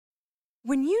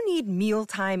When you need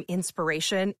mealtime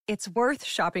inspiration, it's worth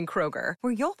shopping Kroger,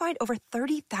 where you'll find over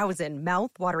 30,000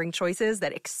 mouth-watering choices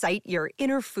that excite your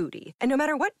inner foodie. And no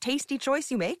matter what tasty choice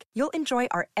you make, you'll enjoy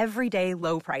our everyday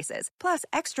low prices, plus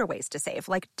extra ways to save,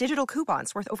 like digital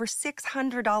coupons worth over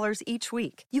 $600 each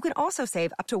week. You can also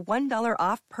save up to $1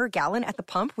 off per gallon at the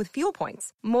pump with fuel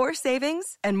points. More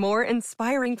savings and more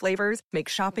inspiring flavors make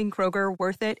shopping Kroger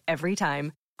worth it every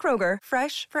time. Kroger,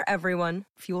 fresh for everyone.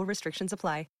 Fuel restrictions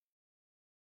apply.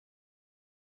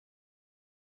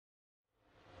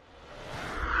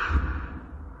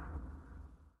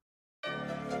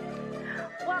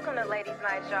 Welcome to Ladies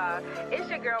Night, y'all. It's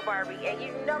your girl Barbie, and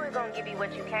you know we're gonna give you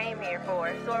what you came here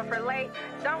for. So if we're late,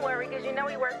 don't worry, because you know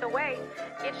we worth the wait.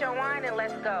 Get your wine and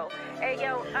let's go. Hey,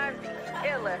 yo, Auntie,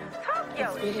 Illa, talk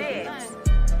your shit.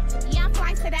 Yeah, I'm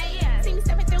fly today. See me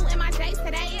stepping through in my J's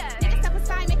today. Nigga step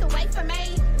aside, make a way for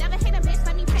me. Never hit a bitch,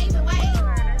 let me pave the way.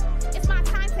 It's my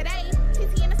time today.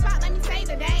 TT in the spot, let me save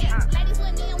the day. Ladies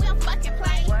with me and we don't fucking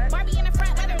play. Barbie in the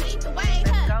front, let her lead the way.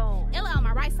 Let's go. Illa on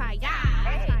my right side, yeah.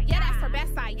 Yeah, that's her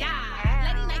best side,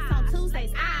 yeah. Lady nights on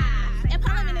Tuesdays, and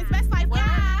Parliament is best life,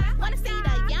 yeah. Wanna see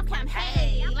the yam cam,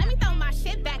 hey. Let me throw my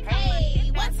shit back,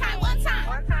 hey. One time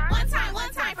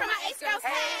for my AceGirlz,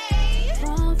 hey.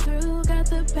 Fall through, got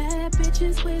the bad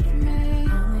bitches with me.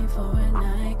 Only for a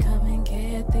night, come and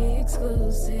get the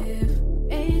exclusive.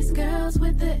 AceGirlz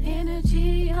with the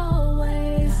energy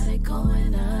always. Got it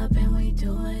going up and we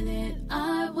doing it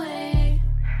our way.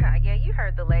 Yeah, you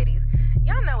heard the ladies.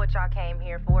 Y'all know what y'all came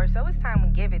here for, so it's time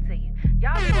we give it to you.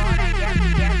 Y'all do all that yes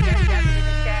in the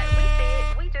chat. We see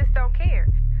it, we just don't care.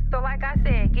 So like I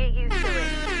said, get used to it.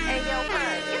 Hey, yo,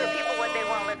 fun, give the people what they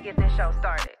want. Let's get this show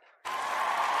started.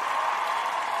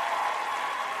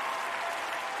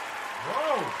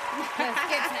 Whoa! Let's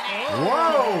get to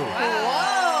that.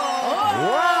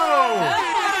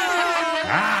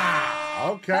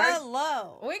 Okay.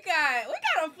 Hello. We got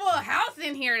a full house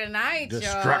in here tonight,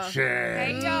 Destruction. y'all.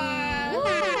 Hey, y'all.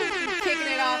 Kicking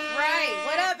it off right.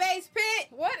 What up, Ace Pit?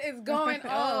 What is going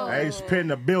on? Ace Pit in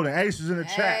the building. Ace is in the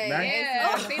chat, man.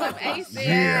 Yeah, see them aces.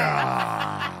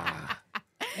 Yeah.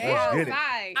 Let's get it.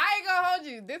 I ain't gonna hold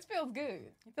you. This feels good.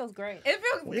 It feels great. It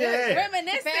feels good. Yeah.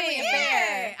 Reminiscing. Family Yeah.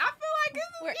 affair. I feel like this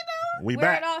is, We Where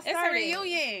back. it all it's started. a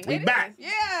reunion. We It back. is.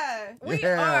 Yeah. We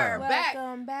Yeah. are back.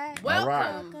 Welcome back. All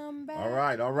right. Welcome back. All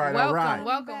right.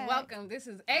 Welcome. This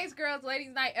is AceGirlz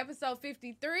Ladies Night, episode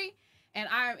 53. And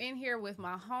I am in here with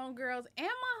my homegirls and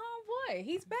my homeboy.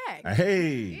 He's back.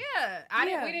 Hey. Yeah.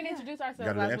 We didn't introduce ourselves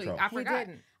Gotta do last the week. intro. I forgot.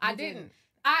 didn't. I We didn't. didn't.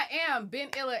 I am Ben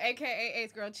Illa, a.k.a.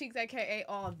 AceGirl Cheeks, a.k.a.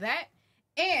 all that.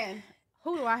 And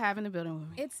who do I have in the building with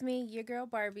me? It's me, your girl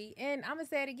Barbie, and I'm gonna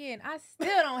say it again. I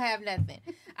still don't have nothing.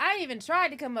 I ain't even tried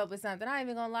to come up with something. I ain't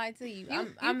even gonna lie to you.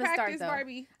 I'm gonna start though.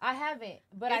 Barbie. I haven't,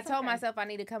 but It's I told okay. myself I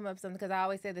need to come up with something because I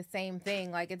always say the same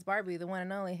thing. Like it's Barbie, the one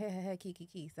and only.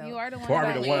 Kiki. So You are the one.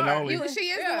 Barbie, and the one and only.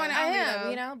 She is the one and I only. am, though.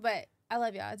 you know. But I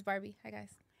love y'all. It's Barbie. Hi guys.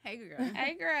 Hey girl.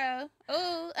 Hey, girl.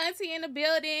 Ooh, auntie in the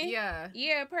building. Yeah.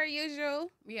 Yeah, per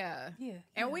usual. Yeah. Yeah.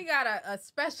 And we got a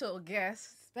special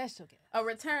guest, special guest. a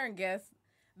return guest,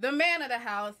 the man of the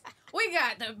house. We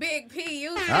got the big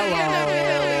P.U.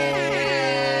 Hello.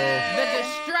 The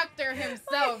destructor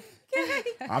himself.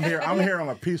 I'm here on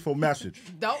a peaceful message.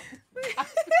 Dope.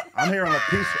 I'm here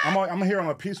on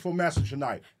a peaceful message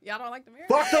tonight. Y'all don't like the mirror?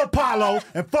 Fuck the Apollo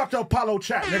and fuck the Apollo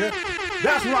chat, nigga.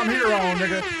 That's what I'm here on,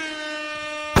 nigga.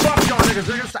 Fuck y'all niggas,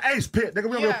 nigga. It's the Ace Pit, nigga.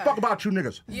 We don't give a fuck about you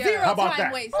niggas. Yeah. Zero How about time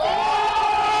that? waste. Zero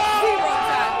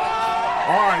time.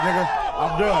 All right, nigga.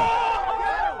 I'm done.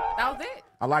 That was it.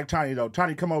 I like Tiny, though.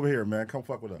 Tiny, come over here, man. Come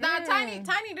fuck with us. Nah, Tiny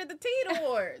did the Teed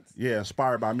Awards. Yeah,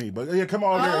 inspired by me. But yeah, come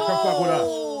over here. Come fuck with us.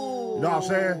 You know what I'm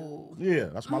saying? Yeah,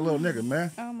 that's my little nigga,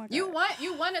 man. Oh, my God.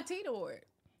 You won a Teed Award.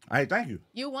 Hey, thank you.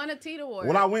 You won a Teed Award.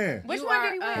 What I win? Which You one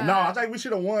are, did he win? No, I think we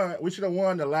should have won. We should have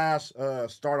won the last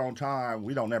start on time.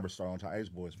 We don't never start on time. Ace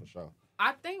Boys for sure.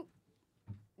 I think.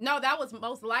 No, that was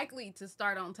most likely to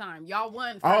start on time. Y'all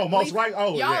won. For Oh, at most least- likely. Oh,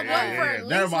 y'all yeah, won for yeah. at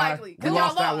Never least mind. likely. We 'Cause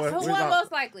lost y'all that lost. one. Who We won lost-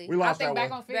 most likely? We lost I think that back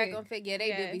one. on Fig. Back on Fig. Yeah, they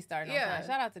Yeah. do be starting Yeah. on time.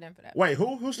 Shout out to them for that. Wait,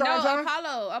 who started No, on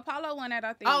time? Apollo won that,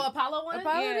 I think. Oh, Apollo won.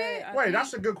 Apollo Yeah, did? I Wait, think.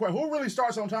 that's a good question. Who really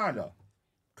starts on time though?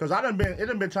 Because it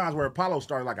done been times where Apollo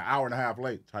started like an hour and a half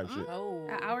late type shit. Oh.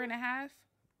 An hour and a half.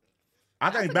 I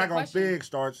That's think a back good on question. Fig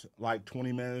starts like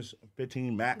 20 minutes,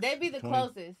 15 max. They be the 20.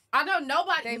 closest. I know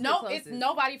nobody. They be No, closest. it's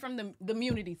nobody from the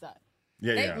community side.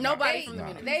 Yeah, They, yeah. nobody They, from the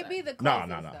community. they side. be the No, closest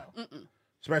no. though.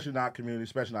 Especially not community,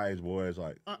 especially not Ace Boys.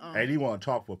 Like, hey, do you want to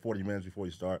talk for 40 minutes before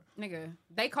you start? Nigga,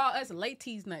 they call us late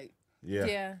tease night. Yeah.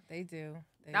 Yeah, they do.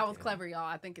 They That was do. clever, y'all.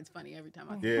 I think it's funny every time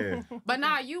I. Yeah. But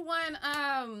nah, you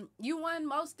won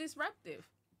most disruptive.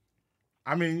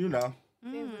 I mean, you know,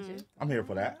 I'm here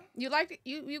for that. You liked it?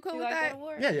 You cool You with like that that?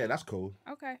 award? Yeah, that's cool.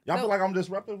 Okay. Y'all feel like I'm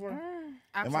disruptive? Or?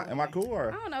 Am I cool I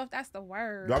or don't know if that's the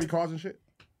word. do I be causing shit?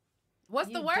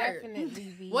 What's the word?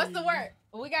 Definitely be. What's the word?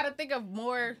 We got to think of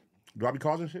more. Do I be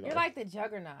causing shit? You're like the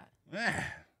juggernaut. You're like-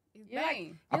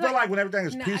 Dang. I feel like when everything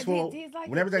is Nah, peaceful, he's like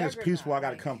when the everything is peaceful, I juggernaut, got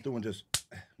to like- come through and just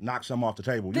knock something off the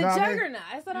table. You The know what I mean? juggernaut.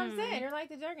 That's what I'm saying. You're like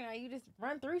the juggernaut. You just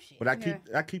run through shit. But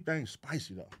I keep things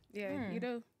spicy though. Yeah, you do.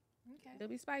 Okay. It'll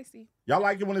be spicy. Y'all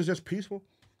like it when it's just peaceful?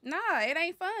 Nah, it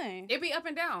ain't fun. It be up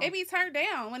and down. It be turned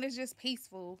down when it's just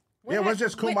peaceful. Yeah, when it's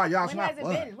just kumbaya, it's When not has it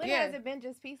fun. been? When Yeah. has it been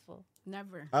just peaceful?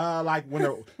 Never. Like when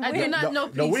I do not know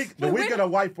the peace. week of the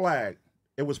white flag,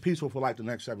 it was peaceful for like the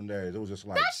next 7 days. It was just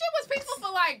like That shit was peaceful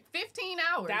for like 15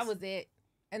 hours. That was it.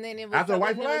 And then it was After the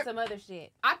white then it was flag? some other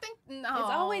shit. I think no. It's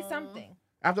always something.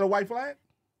 after the white flag.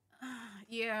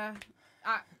 Yeah.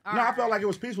 I felt like it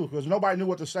was peaceful because nobody knew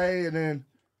what to say, and then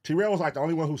T-Rail was like the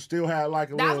only one who still had like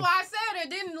a That's little. why I said it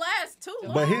didn't last too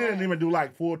long. But he didn't even do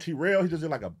like full T-Rail. He just did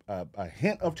like a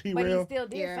hint of But he T-Rail, still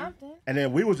did Yeah. something. and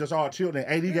then we was just all chilled. And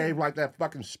AD gave like that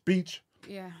fucking speech.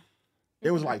 Yeah.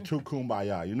 It was like too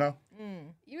kumbaya, you know.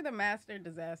 You the master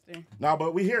disaster. No,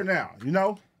 but we here now, you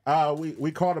know.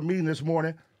 We called a meeting this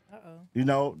morning. You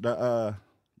know, the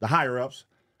higher ups.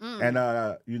 And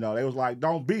you know, they was like,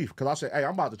 "Don't beef," because I said, "Hey,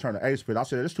 I'm about to turn the Ace Pit." I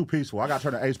said, "It's too peaceful. I gotta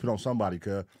turn the Ace Pit on somebody."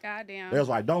 Cause Goddamn. they was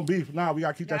like, "Don't beef." Nah, we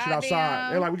gotta keep that shit outside.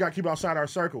 Goddamn. They're like, "We gotta keep it outside our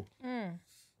circle." And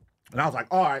I was like,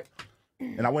 "All right."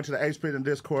 And I went to the Ace Pit in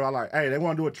Discord. I like, "Hey, they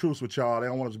want to do a truce with y'all. They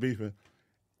don't want us beefing."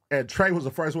 And Trey was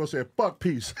the first one to say, "Fuck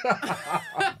peace." I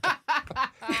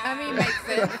mean, makes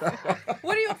sense.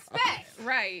 What do you expect?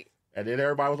 Right. And then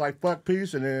everybody was like, "Fuck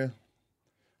peace." And then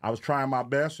I was trying my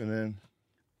best, and then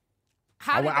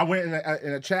I went in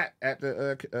a chat at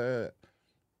the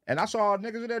and I saw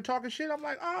niggas in there talking shit. I'm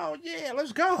like, oh yeah,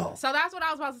 let's go. So that's what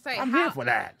I was about to say. I'm here for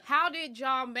that. How did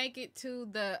y'all make it to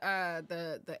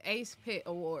the Ace Pit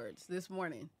Awards this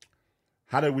morning?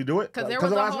 How did we do it? Because there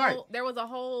was a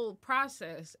whole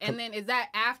process, and then is that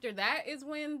after that is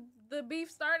when the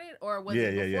beef started, or was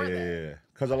it before that? Yeah.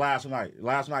 Because of last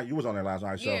night you was on there last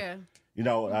night, so Yeah. you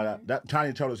know that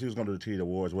Tiny told us he was going to do the TV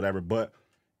Awards, whatever. But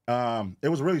it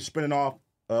was really spinning off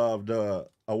of the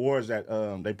awards that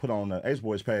they put on the Ace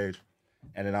Boys page,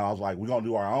 and then I was like, we're gonna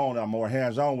do our own. I'm more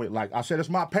hands on with. Like I said, it's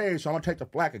my page, so I'm gonna take the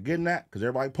flack of getting that because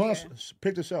everybody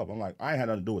picked itself. I'm like, I ain't had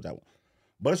nothing to do with that one,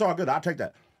 but it's all good. I'll take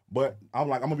that. But I'm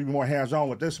like, I'm gonna be more hands on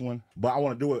with this one, but I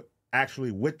want to do it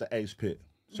actually with the Ace Pit.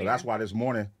 So that's why this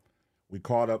morning we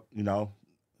called up, you know,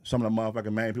 some of the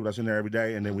motherfucking main people that's in there every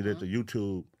day, and then we did the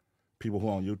YouTube people who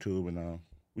on YouTube, and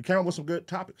we came up with some good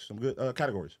topics, some good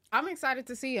categories. I'm excited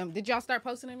to see him. Did y'all start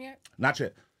posting him yet? Not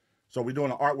yet. So we're doing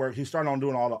the artwork. He started on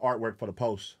doing all the artwork for the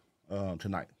post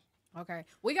tonight. Okay.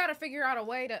 We got to figure out a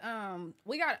way to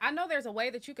I know there's a way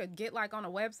that you could get like on a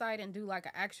website and do like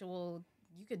an actual,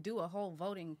 you could do a whole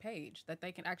voting page that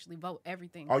they can actually vote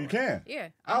everything. Oh, you can? Yeah.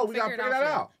 Oh, we got to figure that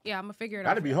out. Yeah, I'm going to figure it out.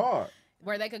 That'd be hard.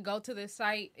 Where they could go to this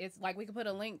site. It's like we could put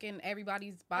a link in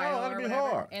everybody's bio that'd or be whatever.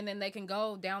 hard. And then they can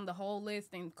go down the whole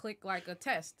list and click like a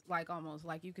test, like almost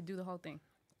like you could do the whole thing.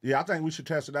 Yeah, I think we should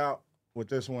test it out with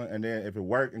this one, and then if it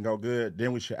work and go good,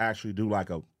 then we should actually do like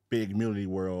a big Community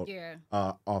World,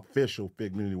 official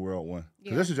big Community World one.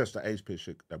 Because this is just the Ace Pit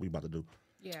shit that we about to do.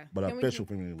 Yeah. But Can we official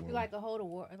do Community World. like a whole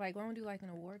award? Like when we do like an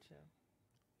award show?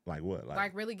 Like what?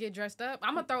 Like really get dressed up.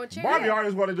 I'm gonna throw a chair. Barbie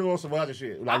always want to do some other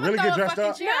shit. Like I'ma really throw get a dressed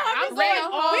fucking up. chair. No, I'm I'm ready saying,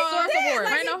 all we sorts did, of awards.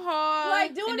 like, Rent a hall.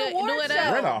 like do an and do award it show.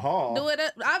 up. Rent a hall. Do it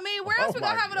up. I mean, where else we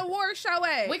gonna my have an God. award show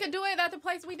at? We could do it at the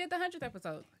place we did the 100th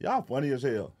episode. Y'all funny as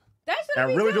hell. That should And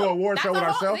be really do dope. an award show with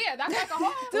ourselves? Yeah, that's like a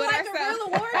whole. Do With like a ourselves. real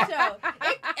award show.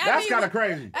 That's kind of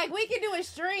crazy. Like we can do a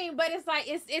stream, but it's like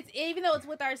it's even though it's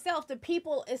with ourselves,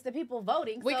 it's the people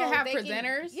voting. We so can have they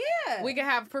presenters. Yeah, We can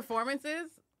have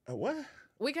performances. What?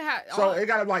 We can have. So it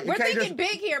gotta like we're it can't thinking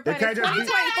just big here, it but can't it's just be-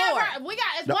 2024. We got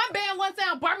it's No. one band, one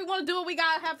sound. Barbie want to do it. We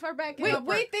gotta have her back. We up.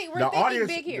 think we're the thinking audience.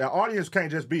 big here. The audience can't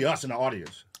just be us in the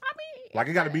audience. I mean, Like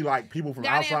it got to be like people from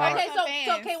Goddamn, outside. Okay, so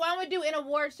Fans. okay, why don't we do an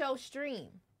award show stream?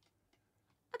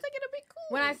 I think it'll be cool.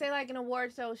 When I say like an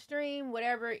award show stream,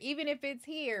 whatever, even if it's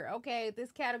here, okay,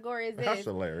 this category is That's this,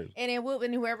 hilarious. and then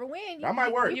and whoever wins, That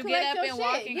might work. You collect get up your and shit.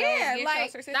 walk and go yeah, get your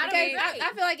like certificate. that'd be because great.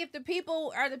 I feel like if the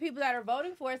people are the people that are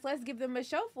voting for us, let's give them a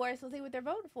show for us. Let's see what they're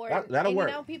voting for. That'll and, work.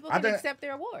 You know, people I can think- accept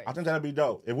their awards. I think that'd be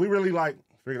dope. If we really like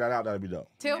figure that out, that'd be dope.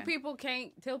 Till people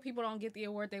don't get the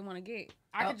award they want to get.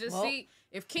 I could just well. see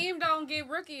if Keem don't get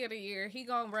Rookie of the Year, he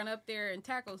gonna run up there and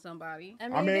tackle somebody. I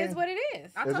mean, I it mean, is what it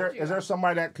is. I Is told you. there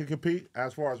somebody that could compete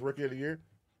as far as Rookie of the Year?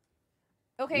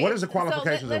 Okay. What is the so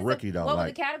qualifications of let's- rookie, though? What would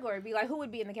Like- the category be? Like, who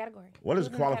would be in the category? What is Who's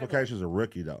the in the category? qualifications of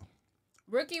rookie though?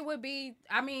 Rookie would be,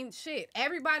 I mean, shit.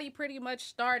 Everybody pretty much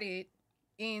started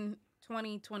in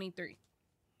 2023.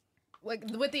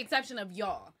 With the exception of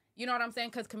y'all. You know what I'm saying?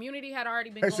 Because Community had already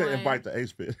been They going. said invite the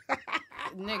Ace Pit.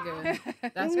 Nigga.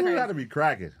 That's You crazy. gotta be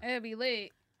cracking. It'd be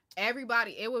lit.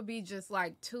 Everybody, it would be just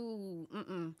like too,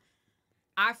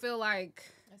 I feel like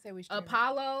I say we stream it.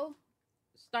 Apollo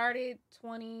started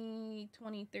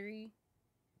 2023.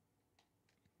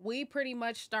 We pretty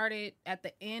much started at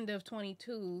the end of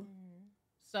 22.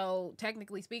 So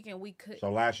technically speaking, we could. So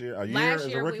last year, a year last as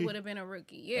year a rookie? we would have been a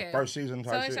rookie. Yeah. First season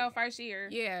So type it's shit? your first year.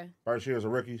 Yeah. First year as a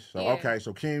rookie? So, Yeah. okay,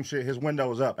 so Keem shit, his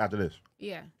window is up after this.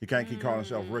 Yeah. He can't keep calling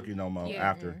himself rookie no more Yeah.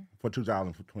 after, for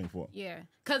 2024. Yeah.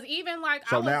 Because even like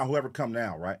So now whoever come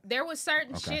now, right? there was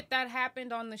certain Okay. shit that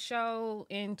happened on the show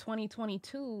in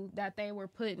 2022 that they were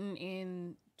putting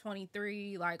in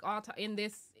 23, like in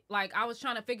this, like I was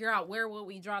trying to figure out where would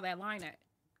we draw that line at,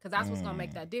 because that's what's gonna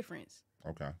make that difference.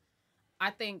 Okay. I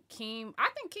think Keem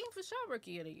for sure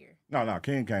rookie of the year. No,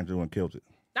 Keem came through and killed it.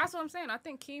 That's what I'm saying. I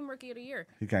think Keem rookie of the year.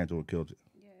 He came through and killed it.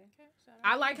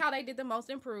 I like how they did the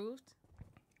most improved.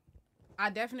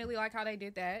 I definitely like how they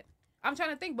did that. I'm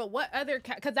trying to think, but what other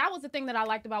because that was the thing that I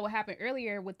liked about what happened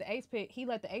earlier with the Ace Pit. He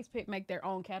let the Ace Pit make their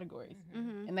own categories,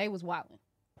 and they was wilding.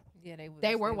 Yeah,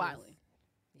 They were wilding.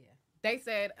 Yeah. They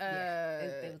said,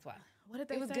 They was wild. what did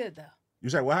they It was say? good though. You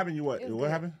said what happened? What It was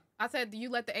good. happened? I said, you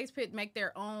let the Ace Pit make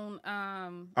their own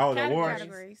Oh, the awards.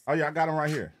 categories. Oh yeah, I got them right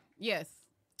here. Yes.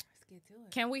 Let's get to it.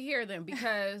 Can we hear them?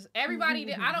 Because everybody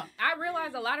did. I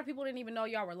realized a lot of people didn't even know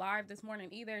y'all were live this morning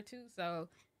either too. So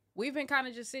we've been kind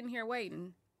of just sitting here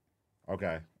waiting.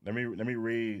 Okay, let me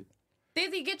read.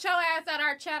 Dizzy, get your ass out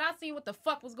our chat. I seen what the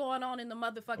fuck was going on in the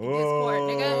motherfucking Oh, Discord,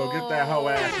 nigga. get that hoe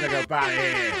ass nigga up out of here.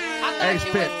 I thought Ace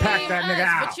you Pit, was pack being that nigga us,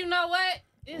 out. But you know what?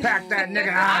 Pack that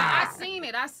nigga I out. seen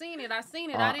it.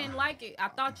 I didn't like it. I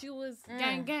thought you was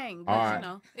gang, but All right. you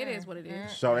know, it is what it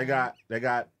is. So they got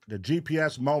the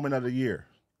GPS moment of the year.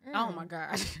 Oh my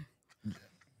god.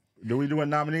 Do we do a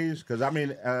nominees? Because I mean,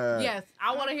 Yes,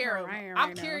 I want to hear them. crying I'm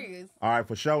right now. curious. all right,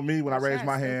 for show me when I raised That's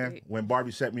my hand stupid. when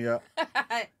Barbie set me up.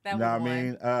 that You was know what I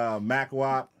one. mean? Mac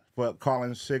Wop for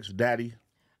calling 6 daddy.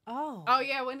 Oh. Oh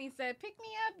yeah, when he said, "Pick me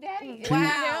up, daddy."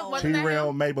 Wow. Wasn't that him?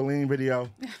 T-Rail Maybelline video.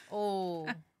 Oh.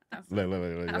 Look. That's You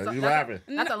a- laughing?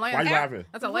 That's a Why landslide. you laughing?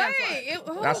 That's a Wait,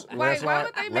 landslide. why landslide-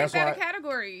 would they make landslide. that a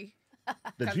category?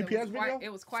 The 'Cause GPS video? It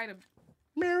was quite a.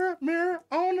 Mirror, mirror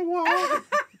on the wall.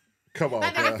 Come on,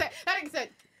 That man. nigga said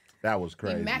That was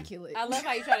crazy. immaculate. I love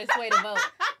how you try to sway the vote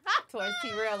towards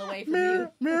T-Rail away from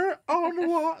Mirror, you. mirror on the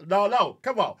wall. No,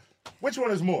 come on. Which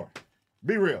one is more?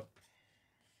 Be real.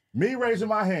 Me raising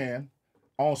my hand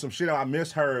on some shit I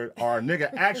misheard, or a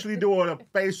nigga actually doing a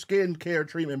face skin care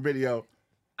treatment video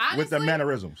with the Honestly,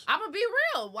 mannerisms. I'm gonna be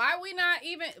real. Why we not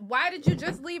even? Why did you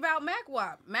just leave out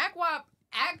MacWop? MacWop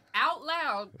act out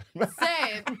loud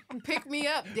said, "Pick me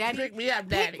up, daddy. Pick me up,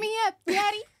 daddy. Pick me up,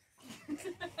 daddy."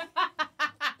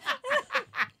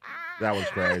 That was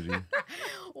crazy.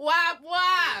 Wop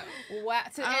wop. Wow.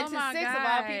 And Oh to my 6 of all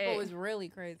God. people was really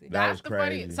crazy. That That's was the crazy.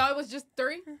 funniest. So it was just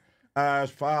 3.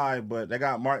 It's 5, but they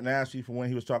got Mark Nasty for when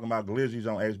he was talking about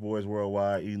glizzies on Ace Boys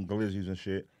Worldwide, eating glizzies and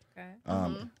shit. Okay.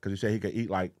 Because he said he could eat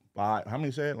like 5. How many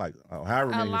he said? Like however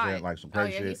many he lot. said, like some Oh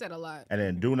crazy yeah, shit. he said a lot. And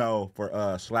then Duno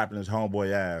for slapping his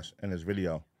homeboy ass in his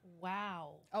video,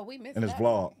 Wow. Oh, we missed in his that.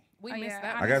 vlog. We Oh, missed yeah,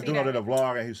 that. I one. guess see Duno that. did a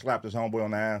vlog and he slapped his homeboy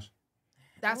on the ass.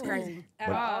 That's Ooh. crazy. Out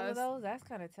of all of those, that's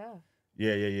kind of tough.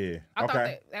 Yeah. I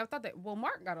Okay. thought that. Well,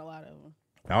 Mark got a lot of them.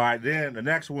 All right, then the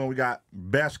next one we got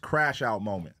best crash out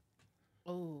moment.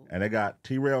 Oh, And they got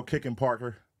T-Rail kicking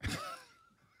Parker,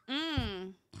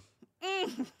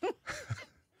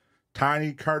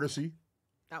 Tiny courtesy.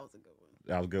 that was a good one.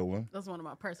 That was a good one. That's one of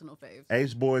my personal faves.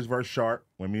 Ace Boys versus Shark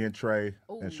when me and Trey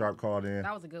and Ooh. Shark called in.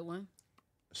 That was a good one.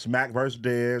 Smack versus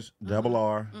Dez, Double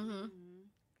R. Mm-hmm.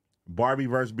 Barbie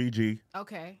versus BG,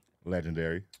 Okay.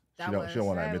 legendary. That She don't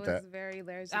want to That admit was that. very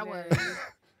legendary. That was.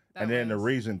 that And then the was.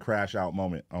 reason crash out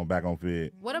moment on Back on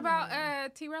Fid. What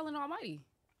about T-Rail and Almighty?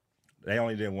 They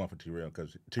only did one for T-Rail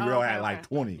because T-Rail Oh, okay, had like okay.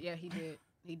 20. Yeah, he did.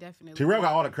 He definitely. T-Rail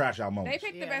got all the crash out They moments.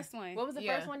 picked the Yeah. best one. What was the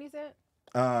Yeah. first one you said?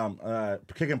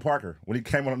 Kicking Parker when he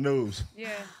came on the news.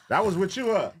 Yeah. That was with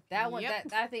you up. That one. Yep.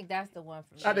 I think that's the one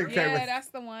for me. I think- Okay, Yeah, with- that's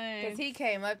the one. Because he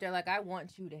came up there like, I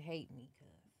want you to hate me.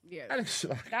 Yeah.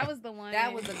 That was the one.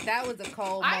 That was a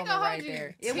cold I ain't moment gonna right hold you.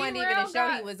 there. It wasn't even a T-Rail show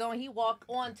got- he was on. He walked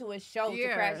onto a show Yeah.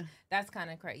 to crash. That's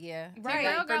kind of crazy. Yeah. Right.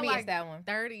 T-Rail, T-Rail for got me, like it's that one.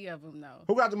 30 of them though.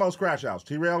 Who got the most crash outs?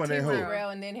 T-Rail and then who? T-Rail. T-Rail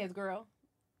and then his girl,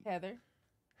 Heather.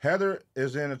 Heather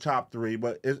is in the top 3,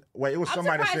 but it was I'm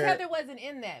somebody that surprised said Heather wasn't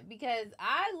in that because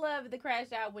I loved the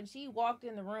crash out when she walked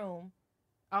in the room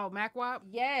Oh, Mac Wop?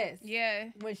 Yes. Yeah.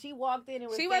 When she walked in, it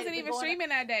was She wasn't even streaming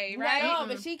that day, right? No,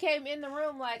 but she came in the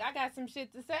room like, I got some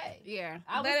shit to say. Yeah.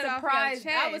 I was Let it off your surprised.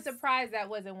 I was chest. surprised that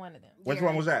wasn't one of them. Which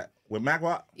one was that? With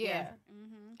Macwap? Yeah. Mm-hmm.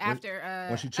 After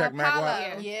When she checked Macwap?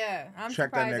 Apollo. Yeah. I'm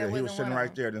Check that surprised nigga. He was sitting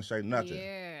right there. there, didn't say nothing.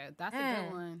 Yeah, that's a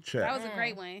good one. Check. That was a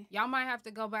great one. Y'all might have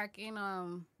to go back in.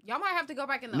 Y'all might have to go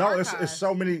back in the No, archives. it's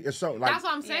so many. It's so like. That's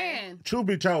what I'm saying. Truth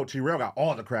be told, T-Rail got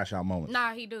all the crash out moments.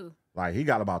 Nah, he do. Like he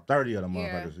got about 30 of them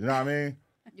Yeah. motherfuckers. You know what I mean?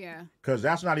 Yeah. Because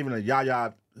that's not even a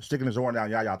Yaya sticking his horn down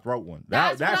Yaya throat one.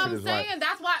 That's that what shit I'm is saying. like.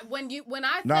 That's why when I Know what said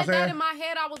I'm that saying? in my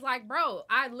head, I was like, bro,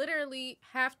 I literally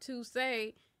have to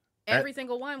say every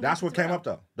single one. That's was what came zero. up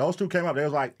though. Those two came up. They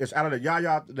was like, it's out of the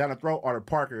Yaya down the throat or the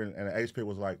Parker, and the Ace Pit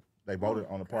was like, they voted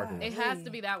on the Parker one. It has to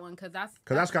be that one because that's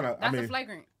kind of. that's I mean, a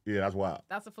flagrant. yeah, that's wild.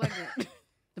 That's a flagrant.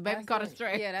 The baby caught a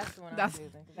stray. Yeah, that's the one That's- I'm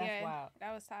choosing. 'Cause That's Yeah. wild.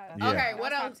 That was top. Yeah. Okay, That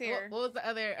what was top else? tier. What was the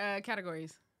other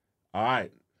categories? All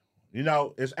right. You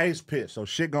know, it's Ace Pit, so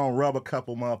shit gonna rub a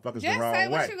couple motherfuckers Just the wrong say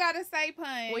way. what you gotta say,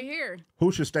 Pun. We here.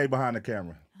 Who should stay behind the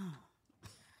camera?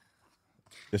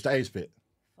 It's the Ace Pit.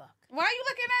 Why are you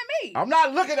looking at me? I'm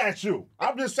not looking at you.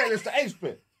 I'm just saying it's the Ace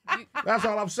Pit. That's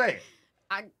all I'm saying.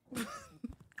 I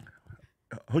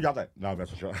Who y'all think? No,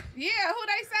 that's for sure. Yeah, who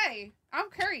they say? I'm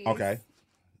curious. Okay.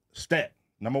 Stet,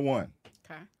 number 1.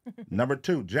 okay. Number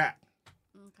 2, Jack.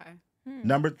 Okay.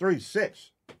 Number 3,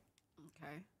 6.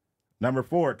 Okay. Number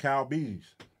 4, Cal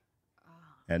Bees.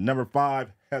 And number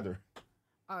 5, Heather.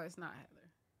 Oh, it's not Heather.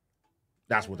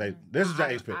 That's what they. This is the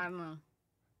Ace Pit. I don't know.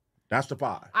 That's the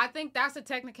 5. I think that's a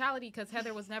technicality because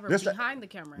Heather was never This the- behind the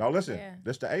camera. No, listen. Yeah.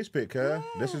 This the Ace Pit, cuz.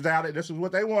 This is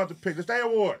what they wanted to pick. This their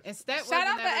award. Instead, Shout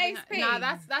out to Ace P. Nah,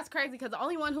 that's crazy because the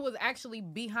only one who was actually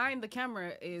behind the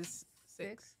camera is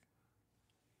 6.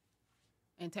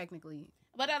 And technically,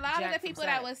 But a lot Jack of the from people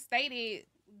that Sat. was stated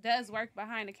does work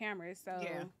behind the cameras. So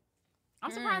yeah.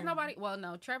 I'm surprised nobody. Well,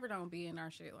 no, Trevor don't be in our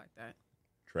shit like that.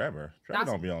 Trevor That's-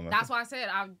 don't be on that. That's why I said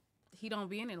he don't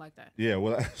be in it like that. Yeah,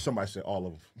 well, somebody said all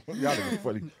of them. Y'all niggas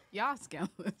funny. Y'all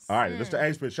scandalous. All right, this the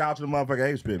Ace Pit. Shout out to the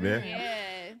motherfucking Ace Pit, man.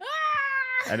 yeah.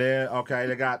 And then, okay,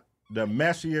 they got the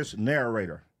messiest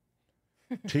narrator.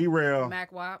 T-Rail,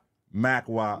 Mac Wop, Mac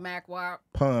Wop, Mac Wop,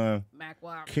 Pun, Mac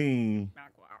Wop, King,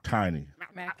 Mac Wop. Tiny.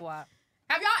 Mac Wop.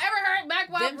 Have y'all ever heard Mac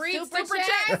Wop Them read super super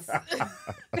chats? chats?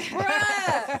 Bruh,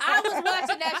 I was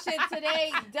watching that shit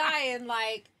today, dying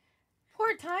like,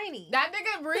 poor Tiny. That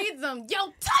nigga reads them.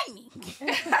 Yo, Tiny.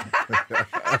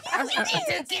 You need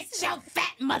to get your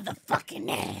fat motherfucking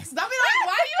ass. Don't be like,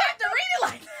 why do you have to read it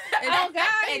like that? And, God,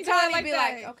 he and do it Tony like be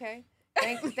that. like, okay,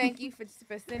 thank you for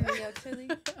sending your chili.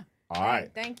 All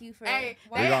right. Thank you for. Hey,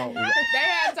 We they gon-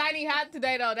 had Tiny hot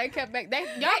today though. They kept back. They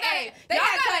They y'all had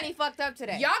got Tiny fucked up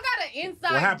today. y'all got an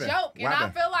inside What happened? joke, What and I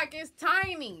happened? feel like it's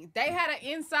Tiny. They had an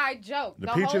inside joke The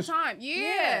the Peaches? whole time. Yeah.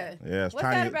 Yeah. Yeah, it's What's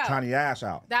that about? tiny ass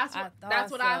out. That's I what thought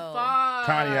that's what I so. thought.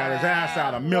 Tiny had his ass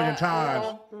out a million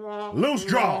times. Loose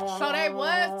draws. So they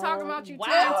was talking about you Wow.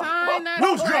 10 times. That's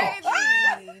Loose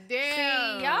crazy.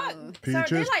 Damn. See, y'all, sir, Peaches,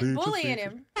 they're like peaches, bullying peaches.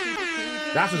 him.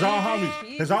 That's his own homies.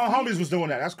 His own homies was doing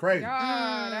that. That's crazy.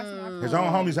 God, that's not His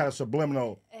own homies had a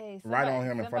subliminal Hey, right somebody- on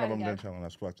him in front of him. somebody Then got- telling him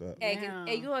that's fucked up. Hey, Damn.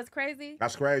 hey, you know what's crazy?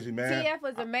 That's crazy, man. TF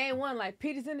was the main one. Like,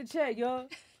 Peter's in the chat, y'all.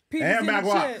 Peter's And in Mac the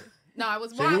Wop. chat. No, it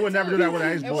was See, we would never do that with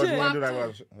Ace It Boys. was We wouldn't do Wop that too. with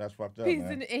us. That's fucked up, Peter's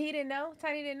man. in the, and he didn't know.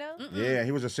 Tiny didn't know. Yeah,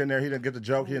 he was just sitting there. He didn't get the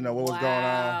joke. He didn't know what was going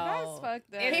on. That's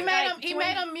fucked up. And He It's made like him. He 20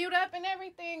 made him mute up and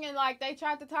everything, and like they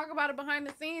tried to talk about it behind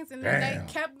the scenes, and then Damn.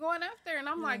 they kept going after, and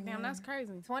I'm like, damn, that's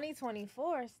crazy.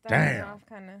 2024 started Damn. off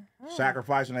kind of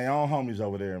Sacrificing their own homies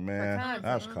over there, man. times.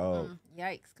 That's cold.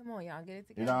 Yikes! Come on, y'all, get it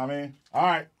together. You know what I mean? All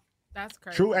right. That's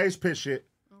crazy. True Ace Pit shit.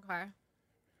 Okay.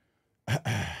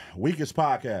 Weakest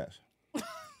podcast.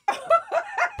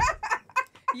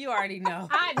 You already know.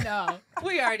 I know.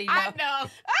 We already know. I know.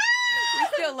 We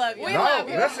still love you. We No, love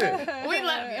you. listen. We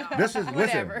love you. This is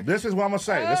Whatever. listen. This is what I'm gonna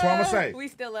say. This is what I'm gonna say. We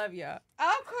still love y'all.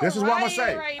 I'm This is what I'ma crying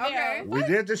say. Right Okay. now. We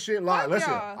did this shit live. Fuck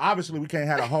Listen, y'all. obviously we can't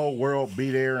have the whole world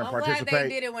be there and I'm glad participate. they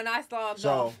did it when I saw So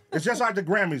golf. it's just like the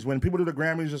Grammys. When people do the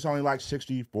Grammys, it's only like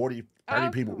 60, 40, 30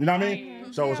 people. You know what I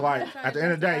mean? So it's like, at the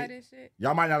end of the day,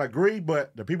 y'all might not agree,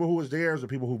 but the people who was there is the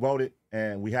people who voted,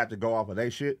 and we had to go off of their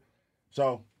shit.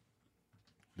 So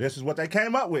this is what they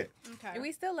came up with. Okay.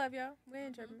 We still love y'all. We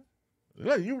ain't tripping.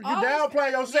 Look, you Oh,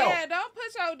 downplaying yourself. Yeah,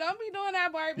 don't be doing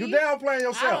that, Barbie. You downplaying I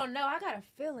yourself. don't know. I got a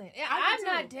feeling. I I'm do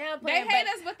not too. downplaying. They hate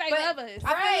but- us, but they but- love us.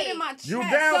 I feel it in my chest. You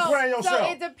downplaying yourself.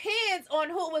 So it depends on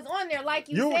who was on there, like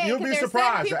you You- said. you'll 'cause be there's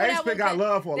surprised. certain The people Ace that Pit got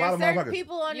love for a lot of there's motherfuckers. certain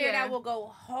people on there Yeah. that will go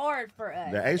hard for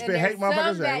us. The Ace And Pit hate there's motherfuckers some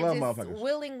and they that love just motherfuckers.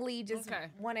 willingly just Okay.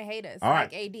 want to hate us, All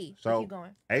right. like AD. So Keep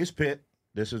going. Ace Pit,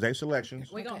 This is A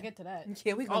Selections. We gonna get to that.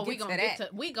 Yeah, we gonna we get gonna to get that.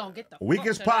 to we gonna get the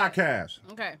Weakest fuck to that. podcast.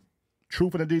 Okay.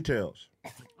 Truth in the details.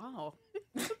 Oh.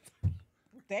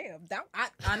 Damn. That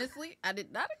honestly I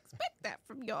did not expect that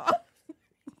from y'all.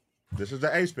 This is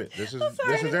the A Spit. This is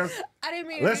Sorry, their. I didn't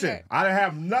mean to do Listen, that. I didn't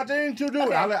have nothing to do with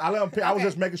it. I let them pick. I was Okay.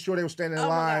 just making sure they were standing in Oh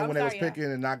my God, line I'm when they was sorry, y'all. picking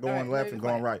and not going All right, left let and me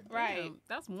going quiet. right. Right.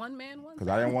 That's one man, one. Because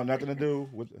I didn't want nothing to do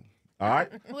with it. All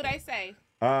right. Who they say?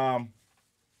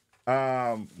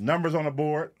 Numbers on the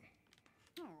board.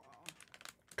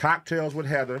 Cocktails with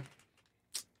Heather.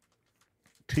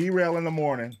 T-Rail in the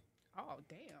morning. Oh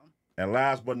damn. And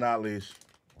last but not least,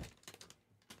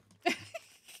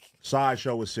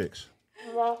 Sideshow with 6.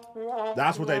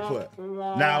 That's what they put.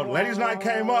 Now, Ladies Night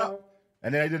came up,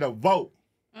 and then they did a vote.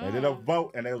 They did a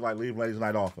vote, and they was like, leave Ladies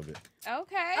Night off of it.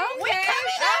 Okay. We coming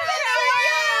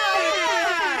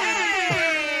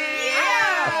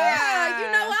Yeah,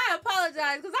 you know I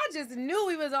apologize because I just knew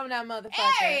we was on that motherfucker.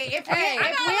 Hey, if we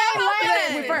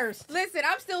listen, we first. Listen,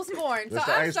 I'm still scoring, so This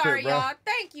the I'm ace pick, sorry, bro. y'all.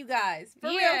 Thank you guys, for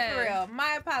Yeah. real.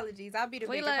 My apologies. I'll be the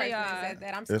We biggest love person y'all. that said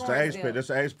that. I'm It's the scoring Ace still. Pit. It's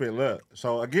the Ace Pit. Look.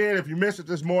 So, again, if you missed it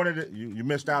this morning, you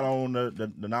missed out on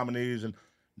the nominees, and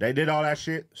they did all that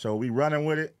shit. So, we running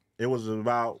with it. It was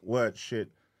about, what, shit,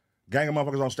 gang of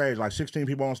motherfuckers on stage, like 16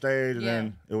 people on stage, and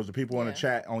then it was the people in the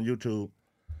chat on YouTube.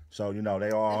 So, you know,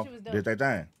 they all shit was dope. did their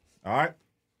thing. All right?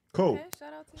 Cool. Okay,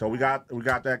 shout out to So, you. we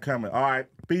got that coming. All right.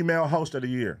 Female host of the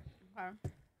year. Okay.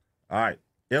 All right.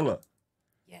 Illa,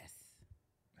 Yes.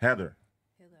 Heather,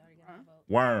 Hilla already got my vote.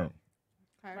 Worm,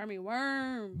 Wormy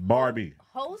worm. Barbie,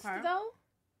 Host, Okay. though?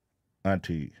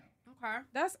 Auntie. Okay.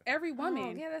 That's every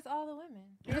woman. Oh, yeah, that's all the women.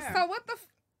 Yeah. So what the?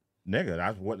 Nigga,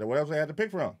 that's what else they had to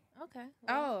pick from? Okay.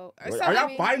 well, Oh. So Are y'all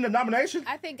mean- fighting the nomination?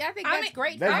 I think I that's mean,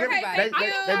 great They, for give, everybody. they, thank they,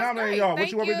 you. they That's nominated great. y'all. What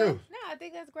Thank you want me to you. do? No, I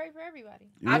think that's great for everybody.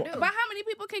 You I want- do. But how many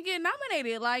people can get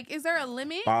nominated? Like, is there a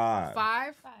limit? 5.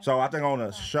 5. So I think on the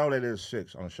show they did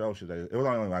 6. On the show shit, it was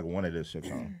only like one they did 6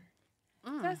 on.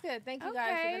 That's good. Thank you guys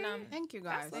for Okay. the nom. Thank you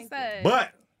guys. What's up?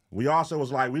 But we also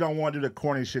was like, we don't want to do the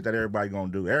corny shit that everybody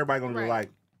gonna do. Everybody gonna do Right. like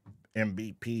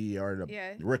MVP or the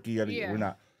Yeah. rookie of the Yeah. We're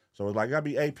not. So it's like gotta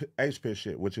be Ace Pit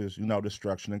shit, which is, you know,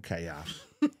 destruction and chaos.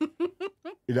 You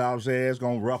know what I'm saying? It's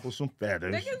gonna ruffle some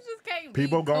feathers. Niggas just can't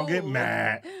People be gonna get cool.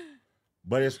 mad.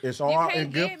 But it's you all in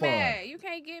can't good get fun. mad. You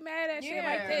can't get mad at shit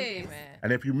like Yeah. this.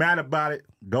 And if you're mad about it,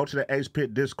 go to the Ace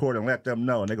Pit Discord and let them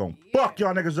know. And they're going to fuck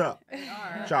y'all niggas up.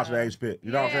 Shout out to the Ace Pit.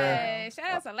 You know what I'm saying? Yeah,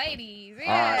 shout out to ladies. All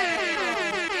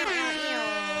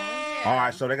Yeah. All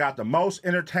right, so they got the most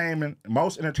entertaining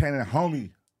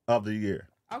homie of the year.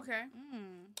 Okay.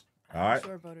 All right.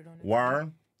 Sure voted on it.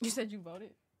 Worm, You said you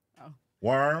voted?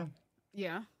 Worm,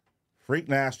 Yeah. Freak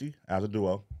Nasty as a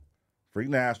duo. Freak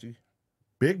Nasty,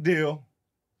 Big Deal,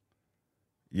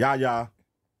 Yaya,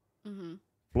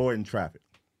 Floyd and Traffic.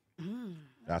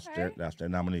 That's their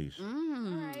nominees. I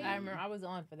remember I was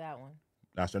on for that one.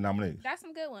 That's their nominees. That's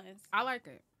some good ones. I like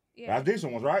it. Yeah. That's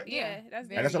decent ones, right? Yeah, that's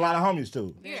And that's a lot of homies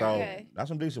too. Yeah. So Okay. that's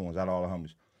some decent ones out of all the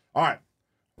homies. All right.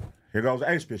 Here goes the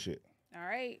Ace Pit shit. All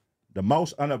right. The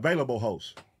most unavailable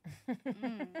host.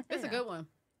 It's a good one.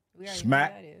 We already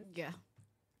Smack. know who that is. Yeah.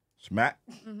 Smack.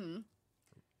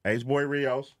 Ace Boy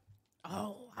Rios.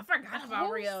 Oh, I forgot about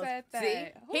Who Rio. said that? See?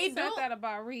 Who He said do- that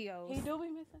about Rio? He do be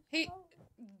missing. He,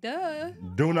 duh.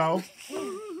 Duno.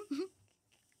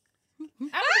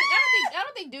 I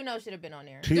don't think Duno should have been on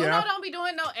there. Duno TF. don't be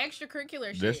doing no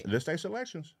extracurricular shit. This they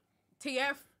selections.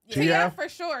 TF. TF. For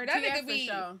sure. That TF nigga for be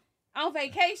sure. on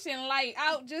vacation, like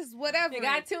out just whatever. You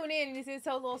gotta tune in and his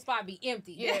whole little spot be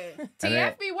empty. Yeah. And TF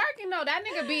then- be working though. That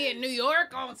nigga be in New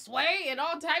York on Sway and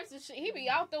all types of shit. He be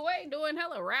out the way doing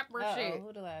hella rapper shit.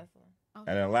 Who the last one?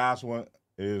 And the last one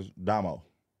is Damo.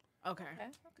 Okay.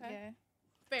 Okay. Yeah.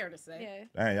 Fair to say.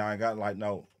 Yeah. Dang, y'all ain't got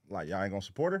y'all ain't gonna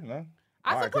support her? No?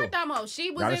 I All right, support cool. Damo.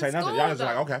 She was Y'all in didn't say school nothing. Y'all just though,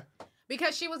 like, okay.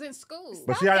 because she was in school.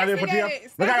 But see how y'all did for guessing TF? at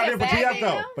it. Look how y'all did for Stop TF guessing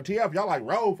though. at For TF, y'all like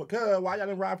roll for cuz. Why y'all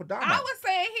didn't ride for Damo? I was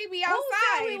saying he be said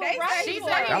outside. we were They right? say She he said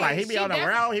was. he- Y'all like he be She on the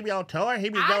definitely- road, he be on tour, he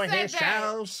be I doing said his that.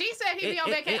 shows. She said he be on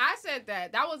vacation. I said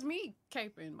that. That was me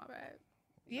caping. My bad.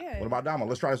 Yeah. What about Damo?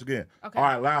 Let's try this again. Okay. All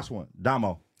right, last one.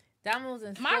 Damo. Damo's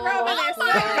in school. My Roman is my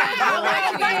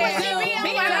God.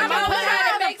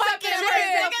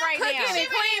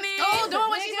 Oh, doing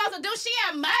what she's supposed to do. She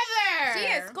a mother. She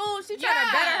in school. She trying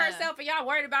to better herself, and y'all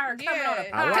worried about her coming on a Yeah.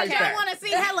 I like Because that. y'all want to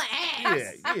see hella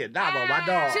ass. Yeah, Damo, my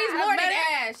dog. She's more than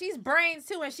ass. She's brains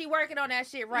too, and she working on that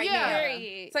shit right Yeah. now.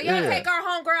 Period. So y'all Yeah. take our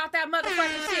homegirl out that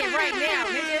motherfucking shit right now,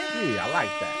 nigga. Yeah, I like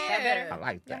that. That better. I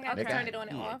like that. Y'all Nigga. turn it on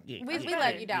and Yeah, off. yeah, We yeah,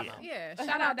 love you, Damo. Yeah.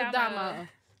 Shout out to Damo.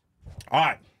 All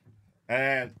right.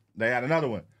 And they had another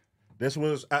one. This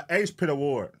was an Ace Pit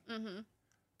Award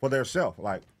for their self.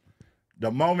 Like, The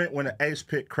moment when the Ace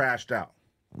Pit crashed out.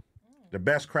 The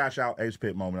best crash out Ace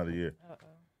Pit moment of the year.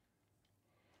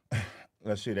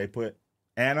 Let's see. They put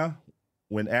Anna.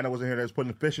 When Anna was in here, they was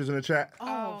putting the fishes in the chat.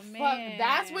 Oh, Oh, fuck. man.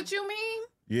 That's what you mean?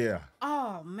 Yeah.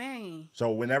 Oh, man.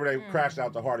 So whenever they crashed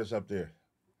out, the hardest up there.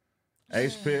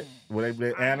 Ace Pit, where they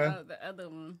did Anna. I love the other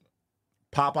one.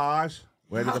 Popeyes.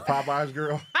 Where did the Popeyes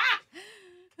girl?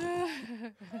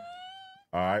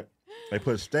 All right. They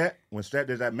put Stet. When Stet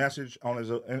did that message on his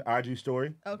IG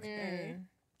story. Okay.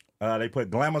 They put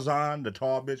Glamazon, the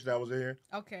tall bitch that was in here.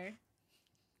 Okay.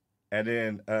 And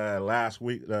then last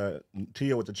week,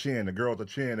 Tia with the chin, the girl with the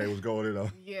chin, they was going in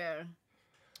on. Yeah.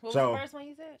 What So- was the first one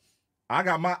you said? I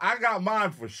got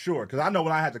mine for sure, because I know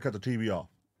when I had to cut the TV off.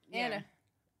 Anna.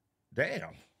 Damn.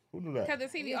 Who knew that? Cut the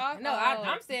TV off. No,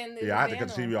 I'm saying this. Yeah, I had to cut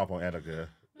the TV off on Anna.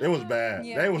 It was bad.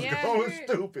 Yeah. They was Yeah. going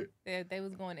stupid. They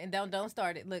was going, and don't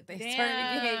start it. Look, they Damn.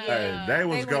 started again. Hey, they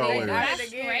was went going in. That's I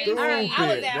crazy. I was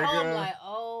Stupid, at home nigga. like,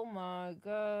 oh my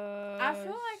god. I feel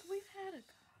like we've had a couple.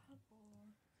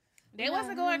 They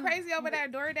wasn't going crazy over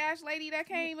that DoorDash lady that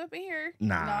came up in here.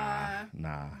 Nah.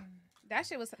 That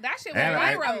shit was went Anna-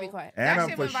 viral. Be quiet. That Anna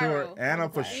shit for went sure. viral.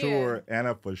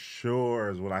 Anna for sure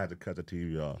is when I had to cut the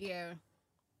TV off. Yeah.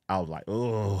 I was like,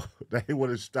 oh, they would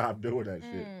have stopped doing that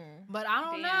shit. But I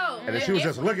don't Damn. know. And then she was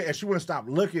just looking, and she wouldn't stop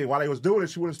looking. While they was doing it,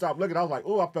 she wouldn't stop looking. I was like,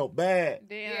 oh, I felt bad.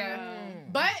 Damn. Yeah.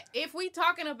 But if we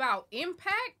talking about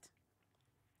impact,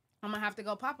 I'm gonna have to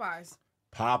go Popeyes.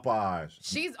 Popeyes.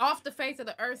 She's off the face of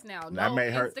the earth now. That No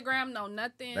made her- Instagram, no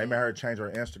nothing. They made her change her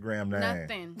Instagram name.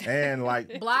 Nothing. And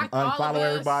like Blocked all of unfollow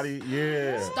us. everybody.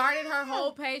 Yeah. Started her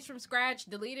whole page from scratch,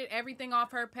 deleted everything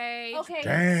off her page. Okay.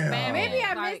 Damn. Spam Maybe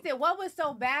I like- missed it. What was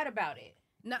so bad about it?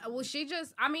 No, well, she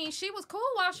was cool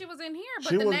while she was in here, but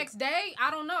She the was- next day,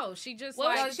 I don't know. She just Well,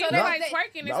 like, she so was they- like they-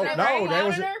 twerking and No, stuff. no, right? they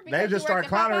was Clowning her they because just she worked started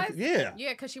clowning her. at Popeyes? Yeah.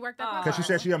 yeah, because she worked at Oh. Popeyes. Because she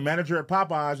said she a manager at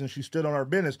Popeyes and she stood on her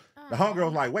business. The homegirl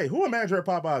was like, wait, who a manager at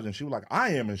Popeyes? And she was like, I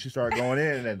am. And she started going in.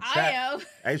 And then I am.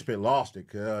 Ace Pit lost it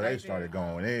because they started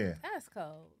going in. That's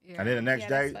cold. Yeah. And then the next Yeah,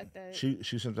 that's day, fucked up.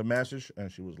 she sent a message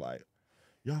and she was like,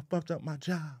 y'all fucked up my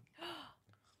job.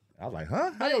 I was like,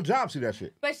 huh? How your job see that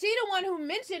shit? But she the one who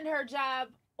mentioned her job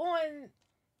on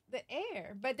the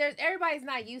air. But everybody's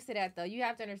not used to that though. You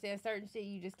have to understand certain shit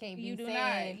you just can't be You do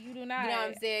saying. not. You do not. You know what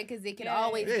I'm saying? Because it can Yeah.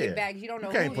 always Yeah. get back. You don't know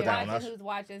You can't who's put that on watching, us. who's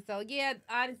watching. So yeah,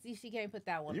 honestly, she can't put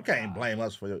that one. You on can't y'all. blame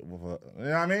us for you know what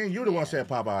I mean? You the one said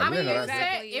Popeyes. I You mean, know you that. said,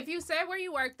 Exactly. if you said where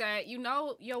you worked at, you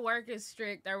know your work is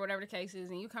strict or whatever the case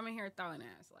is, and you come in here throwing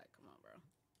ass. Like, come on, bro.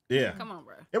 Yeah. Come on,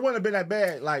 bro. It wouldn't have been that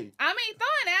bad. Like, I mean,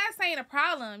 throwing ass ain't a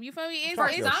problem. You feel me? It's, Talk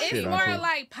it's, your it's shit, more Auntie.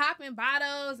 like popping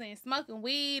bottles and smoking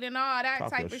weed and all that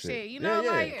Talk type your of shit. shit. You Yeah, know, yeah.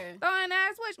 like Yeah. throwing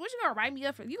ass. What you gonna write me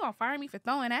up for? You gonna fire me for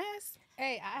throwing ass?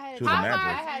 Hey, I had She was a I manager.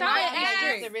 had Throwing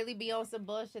that ass. to really be on some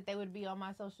bullshit. They would be on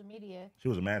my social media, she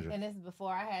was a manager. and this is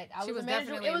before I She was was a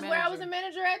manager. definitely It a was where I was manager. a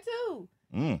manager at too.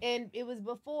 Mm. And it was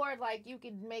before, like, you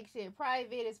could make shit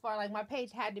private as far, like, my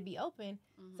page had to be open.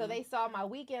 So they saw my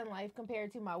weekend life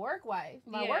compared to my work life,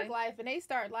 Yeah. and they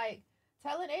start, like,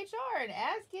 telling HR and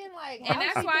asking, like, And how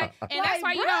that's she- why. And that's Like,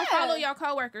 why you don't bruh. follow your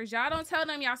coworkers. Y'all don't tell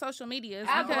them y'all social medias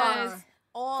I because blocked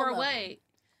all for of what? them.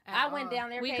 I went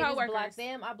down their We pages, coworkers. blocked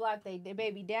them. I blocked they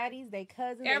baby daddies, they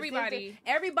cousins, they Everybody. sisters.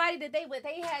 Everybody that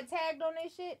they had tagged on their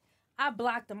shit. I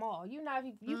blocked them all. You not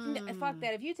fuck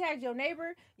that. If you tagged your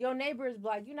neighbor is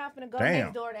blocked. You're not finna go Damn.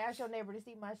 next door to ask your neighbor to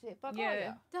see my shit. Fuck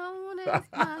Yeah. all Don't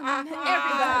ask my name.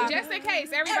 Everybody. Just in case,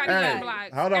 everybody Hey, getting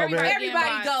blocked. hold on, man. y'all. getting Everybody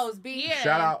blocked. goes, B. Yeah.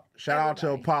 Shout out to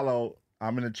Everybody. Apollo.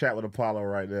 I'm in the chat with Apollo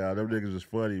right now. Them niggas is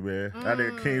funny, man. That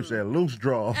nigga Keem said loose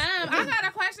draw. I got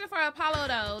a question for Apollo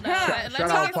though. Let's Shout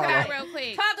talk out about that Apollo. real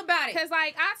quick. Talk about it. Cause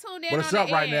like I tuned in But on it's the up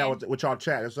right end. now with y'all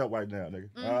chat. It's up right now, nigga.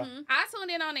 I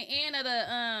tuned in on the end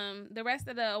of the rest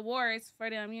of the awards for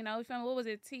them. You know, you feel me? What was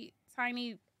it?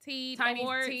 Tiny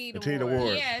Awards. Teed The Teed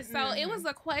Awards. Yeah. So it was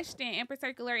a question in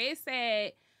particular. It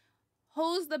said,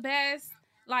 "Who's the best?"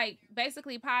 Like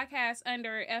basically podcast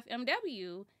under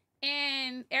FMW.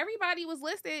 And everybody was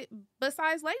listed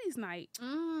besides Ladies Night.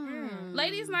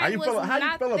 Ladies How Night you was feel? How you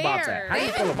not feel about there. that? How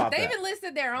you feel about They that? even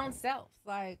listed their own selves,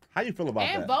 like, How you feel about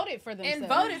And that? voted for themselves. and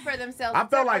voted for themselves. I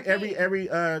felt except like for every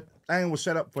King. thing was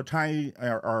set up for Tiny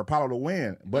or Apollo to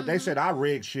win, but they said I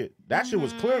rigged shit. That shit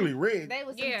was clearly rigged. They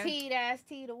was some Yeah.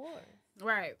 Teed awards.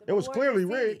 Right. It was clearly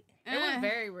rigged. It was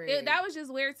very rigged. That was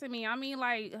just weird to me. I mean,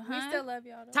 like, We still love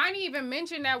y'all though. Tiny even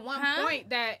mentioned at one Huh? point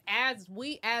that as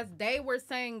they were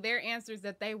saying their answers,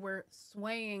 that they were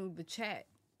swaying the chat.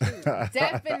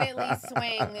 Definitely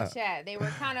swaying the chat. They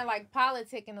were kind of like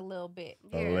politicking a little bit.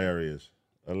 Hilarious.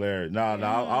 No,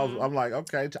 I'm like,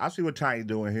 okay, I see what Tiny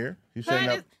doing here. He setting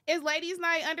Son, up. is Ladies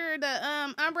Night under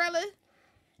the umbrella?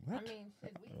 What? I mean,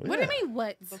 shit, What do you mean?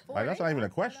 What? Like, that's not even a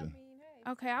question.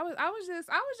 Okay, I was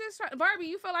just trying. Barbie,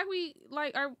 you feel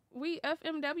like are we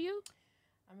FMW?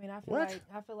 I mean, I What?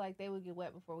 feel like they would get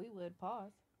wet before we would.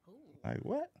 Pause. Like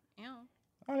what? Yeah.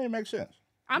 That don't even make sense.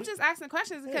 I'm just asking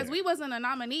questions because we wasn't a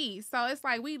nominee, so it's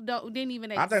like we didn't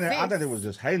even exist. I think it was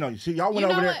just hating on you. See, y'all went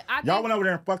over there. Y'all went over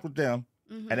there and fucked with them,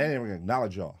 and they didn't even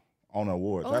acknowledge y'all on the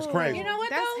awards. That's crazy. You know what?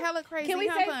 That's though? hella crazy. Can we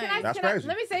say? That's crazy.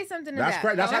 Let me say something to That's that.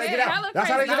 crazy. That's how they get out. That's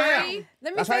how they get out. Let me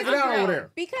That's say how they get out over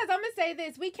there. Because I'm gonna say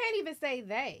this. We can't even say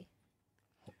they.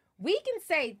 We can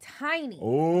say tiny.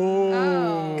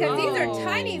 Oh. Because these are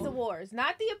Tiny's awards,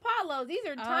 not the Apollos. These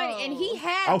are Tiny. And he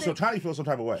had so Tiny feels some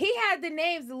type of way. He had the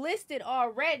names listed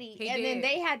already, then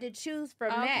they had to choose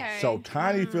from that. So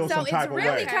Tiny feels some type of way.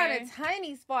 So it's really kind of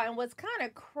Tiny's fault. And what's kind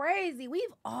of crazy, we've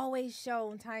always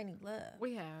shown Tiny love.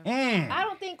 We have. I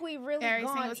don't think we've really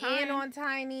gone in on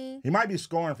Tiny. He might be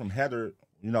scoring from Heather.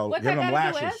 You know, what giving him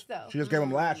lashes. Do with us, though? She just gave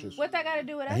him lashes. What that got to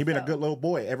do with us? And he been a good little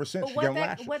boy ever since she gave him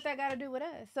lashes. What that got to do with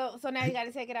us? So now he got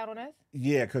to take it out on us?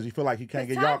 Yeah, because he feel like he can't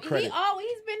get y'all credit. He's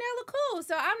been hella cool.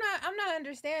 So I'm not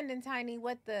understanding, Tiny,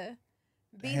 what the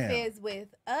beef is with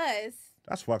us.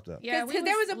 That's fucked up. Yeah, because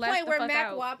there was a point where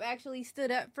Mac Wop actually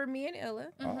stood up for me and Illa.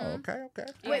 Okay.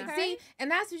 Wait, see, and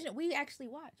that's what we actually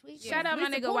watch. Shout out my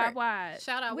nigga Wop Wop.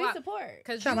 Shout out We support.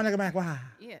 Shout out my nigga Mac Wop.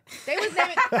 Yeah. They was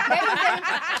naming.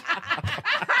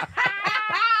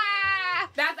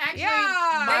 That's actually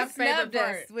my favorite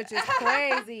part. Us, which is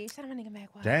crazy. Shout out my nigga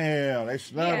Mac Wop. Damn, they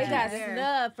snubbed you. They got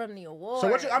snubbed from the award. So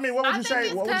what would you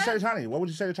say? What would you say to Tiny? What would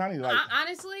you say to Tiny? Like,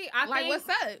 honestly, I like, think, what's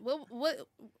up? What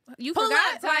you pull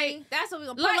forgot? Up, Tiny. That's what we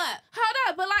gonna pull up. Hold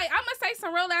up, but like I'm gonna say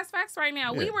some real ass facts right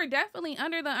now. Yeah. We were definitely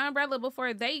under the umbrella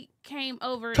before they came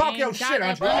over. Talk and your got shit,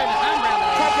 up under the umbrella.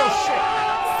 Talk your shit.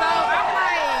 So I'm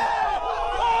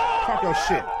like, talk your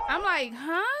shit. I'm like,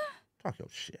 huh? Talk your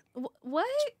shit. What?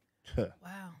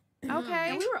 Wow. Okay.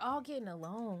 And we were all getting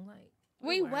along, like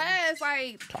we was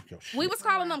like, talk your shit. We was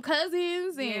calling them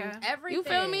cousins and everything. You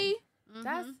feel me?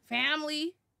 That's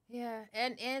family. Yeah,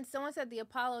 and someone said the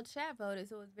Apollo chat voted,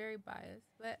 so it was very biased.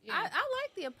 But I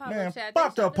like the Apollo chat.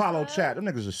 Fuck the Apollo chat. Them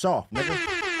niggas are soft,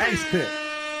 nigga. Ace Pit.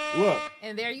 Look.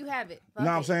 And there you have it. You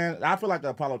know what I'm saying? I feel like the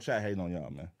Apollo chat hating on y'all,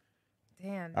 man.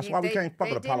 Damn. That's why we can't fuck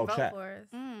with Apollo chat.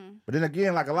 But then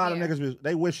again, like a lot of niggas,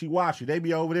 they wishy-washy. They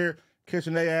be over there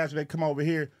kissing their ass, and they come over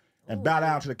here and bow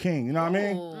down to the king. You know what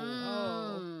I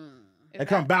mean? They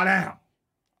come bow down.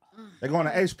 They going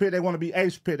to Ace Pit. They want to be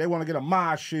Ace Pit. They want to get a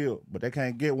Mod shield, but they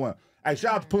can't get one. Hey,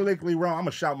 shout out to Politically Wrong. I'm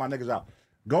going to shout my niggas out.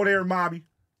 Go there, Mobby.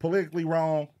 Politically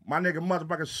Wrong. My nigga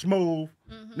motherfucking Smooth.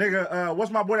 Nigga, what's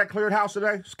my boy that cleared house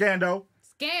today? Scando.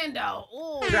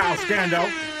 Ooh. Shout out Scando.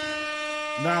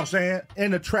 You know what I'm saying? In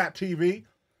the Trap TV. You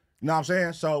know what I'm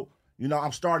saying? So, you know,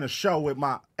 I'm starting a show with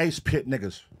my Ace Pit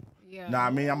niggas. Yeah. Know what I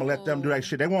mean? I'm going to let them do that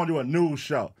shit. They want to do a news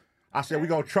show. I said, we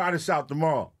going to try this out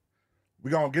tomorrow. We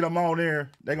going to get them on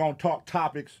there. They going to talk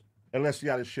topics and let's see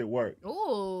how this shit work.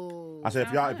 Ooh. I said,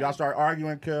 if y'all start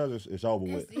arguing, cuz it's over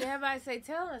with. Yeah, everybody say,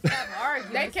 tell them to stop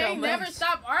arguing. They can't never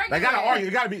stop arguing. They got to argue.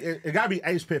 It got to be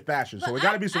Ace Pit fashion. So it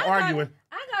got to be some arguing.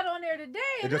 I got on there today.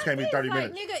 It just can't be 30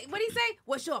 minutes. Nigga, what'd he say?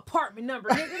 What's your apartment number?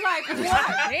 Nigga, like, what?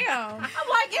 Damn. I'm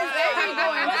like, it's every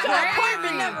going. What's your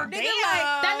apartment number? Nigga, like,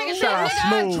 that nigga Shout out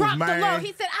Smooth, I dropped man. the low.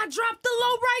 He said, I dropped the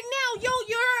low right now. Yo,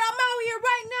 I'm out here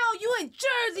right now. You in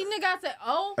Jersey, nigga. I said,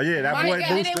 oh. Yeah, that boy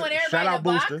Booster. Shout out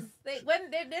Booster.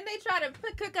 Didn't they try to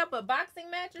cook up a boxing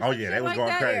match or Oh, yeah, they was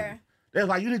going crazy. They was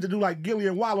like, you need to do like Gilly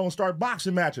and Wallow and start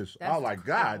boxing matches. I was like,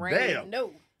 God damn.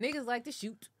 No. Niggas like to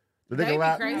shoot. The nigga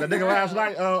last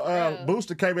night,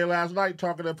 Booster came in last night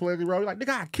talking to Politically Wrong. He like, nigga,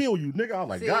 I kill you, nigga. I was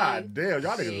like, God damn,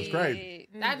 y'all niggas was crazy.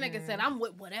 That nigga said, I'm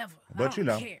with whatever. But you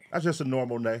know, that's just a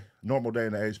normal day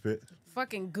in the Ace Pit.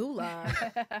 Fucking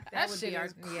gulag. that shit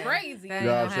is crazy. You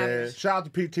know what I'm saying? Shout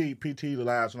out to PT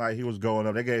last night. He was going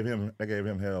up. They gave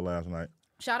him hell last night.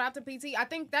 Shout out to PT. I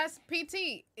think that's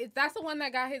PT. That's the one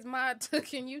that got his mod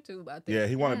took in YouTube, I think. Yeah,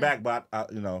 he wanted back, but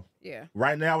you know. Yeah.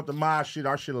 Right now with the mod shit,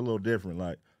 our shit a little different.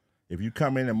 Like, if you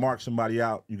come in and mark somebody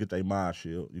out, you get their mod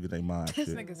shield. You get their mod shit.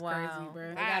 This nigga's crazy, bro.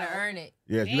 You gotta earn it.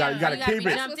 Yeah, you gotta keep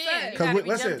it. Because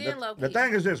listen, the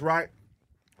thing is this, right?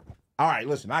 All right,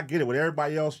 listen, I get it. With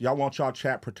everybody else, y'all want y'all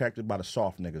chat protected by the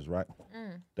soft niggas, right?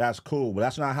 That's cool, but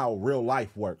that's not how real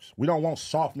life works. We don't want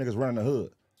soft niggas running the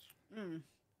hood.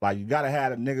 Like, you gotta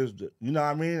have the niggas, you know what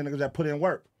I mean? The niggas that put in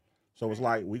work. So it's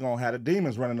like, we gonna have the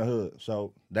demons running the hood.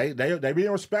 So they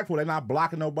being respectful. They're not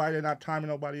blocking nobody. They're not timing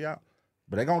nobody out.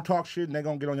 But they gonna talk shit and they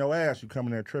gonna get on your ass. You come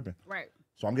in there tripping. Right.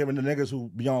 So I'm giving the niggas who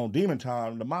be on demon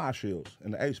time the mod shields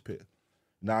in the Ace Pit.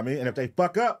 You know what I mean? And if they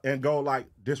fuck up and go like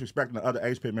disrespecting the other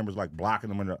Ace Pit members, like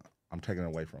blocking them, I'm taking it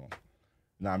away from them.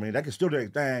 I mean, they can still do their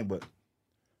thing, but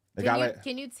they got like.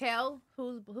 Can you tell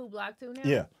who blocked who now?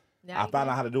 Yeah, Now I found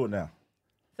out how to do it now.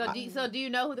 So do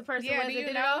you know who the person was? do that you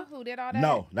did know it who did all that?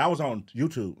 No, that was on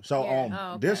YouTube. So on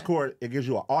okay. Discord, it gives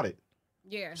you an audit.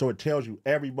 Yeah. So it tells you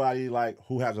everybody like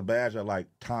who has a badge that like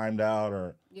timed out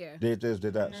or did this,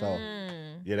 did that. So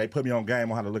yeah, they put me on game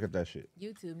on how to look at that shit.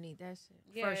 YouTube need that shit.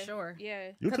 Yeah, For sure.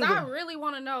 Yeah. Because YouTube I really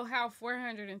want to know how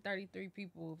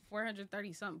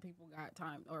 430 something people got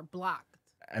timed or blocked.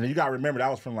 And you gotta remember that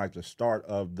was from like the start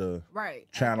of the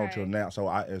channel Okay. till now. So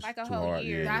it's Like a too whole hard.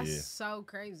 year. Yeah, That's yeah. so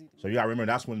crazy. So you gotta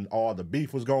remember that's when all the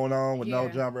beef was going on with No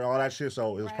Yeah. Jumper, all that shit.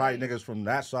 So it was probably niggas from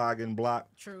that side getting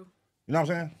blocked. True. You know what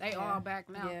I'm saying? They all back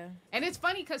now. Yeah. And it's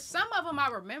funny because some of them I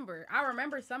remember. I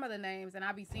remember some of the names and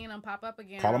I be seeing them pop up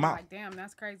again. Call 'em I'm out. like, damn,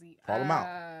 that's crazy. Call them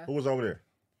out. Who was over there?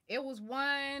 It was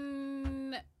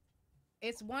one.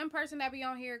 It's one person that be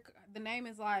on here. The name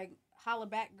is like Holla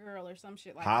Back Girl or some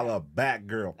shit like Holla that. back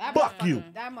girl. That Fuck motherfucker- you.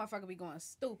 That motherfucker be going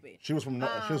stupid. She was from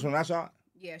that side?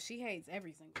 Yeah, she hates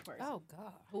every single person. Oh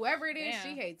God. Whoever it is, Damn.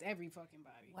 she hates every fucking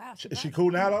body. Wow. Is she cool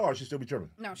now though, or she still be tripping?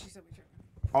 No, she's still be tripping.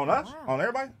 On us? Wow. On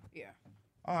everybody? Yeah.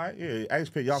 All right, yeah. Ace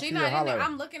Pit, y'all She see not her in holla. there. at her.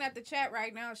 I'm looking at the chat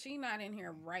right now. She not in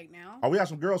here right now. Oh, we had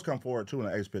some girls come forward too in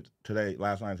the Ace Pit today,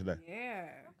 last night and today. Yeah.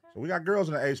 So we got girls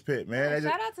in the Ace Pit, man. They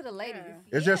just- Shout out to the ladies.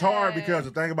 it's just hard because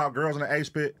the thing about girls in the Ace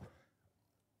Pit,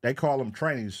 they call them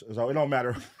trainees. So it don't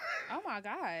matter. Oh my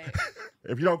God.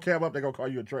 If you don't cam up, they gonna call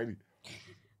you a trainee.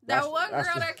 That one girl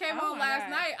that's the- that came Oh on my last God.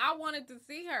 night, I wanted to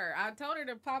see her. I told her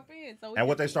to pop in. So we And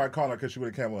what could they see started calling her because she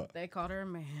would have came up. They called her a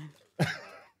man.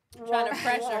 Trying to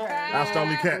pressure her. That's the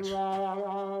only catch.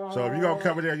 So if you gonna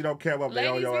come in there, you don't cam up, they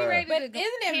on Ladies, your be ass. ready But to isn't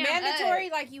go it cam mandatory?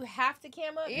 up. Like you have to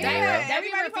cam up? Yeah. Everybody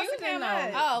Everybody refusing cam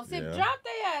up. though. Oh, so Yeah. drop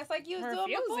their ass like you was doing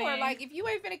before. Refusing. Like if you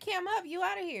ain't finna cam up, you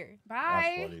out of here. That's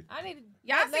Bye. funny. I need to.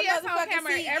 Y'all let see us on motherfuckers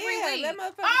camera see- every yeah, week. Let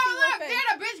motherfuckers see Oh, what look, face.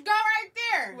 there the bitch go right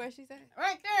there. Where she say?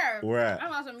 Right there. Where at?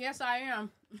 I'm on some yes I am.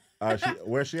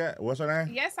 Where's she at? What's her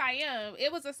name? Yes, I am.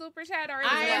 It was a super chat or it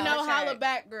was I a ain't no dollar holla chat?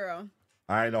 back girl.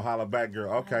 I ain't no holla back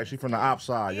girl. Okay, she from the op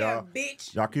side, y'all.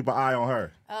 bitch. Y'all keep an eye on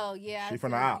her. Oh yeah. She I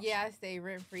from the see. ops. Yeah, I stay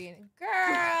rent free. Girl.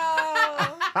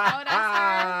 Oh,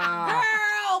 that's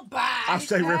Girl, bye. I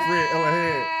stay rent free in Illa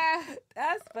Head.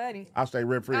 That's funny. I stay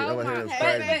rent free in Oh Illa my Head. It's God.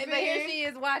 crazy. But here she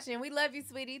is watching. We love you,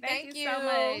 sweetie. Thank Thank you so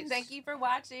much. Thank you for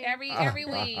watching. every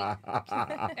week.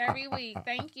 Every week.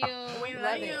 Thank you. We Love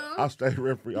love it. you. I stay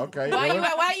rent free. Okay. While you,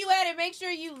 Illa. while you at it, make sure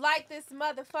you like this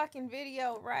motherfucking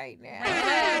video right now.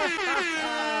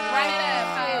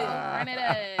 Run it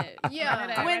up. Yeah. Run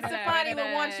it up, Gwen run it up, Stefani run it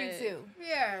would want you up. to.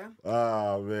 Yeah.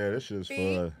 Oh man, this shit's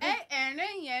fun.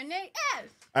 A-N-A-N-A-S.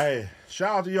 Hey,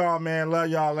 shout out to y'all, man. Love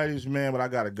y'all, ladies, man. But I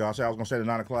gotta go. I said I was gonna say the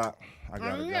 9 o'clock. I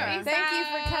gotta yeah. go. Thank you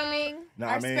for coming. Know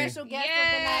Our what I mean? special guest of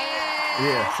the night.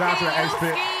 Yeah, shout out to the Ace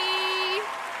Pit. Ski.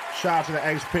 Shout out to the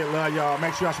Ace Pit. Love y'all.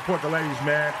 Make sure y'all support the ladies,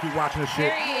 man. Keep watching this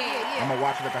shit. I'm gonna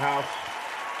watch it at the house.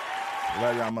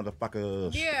 Love y'all,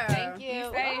 motherfuckers. Yeah. Thank you.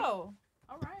 Be safe. Oh,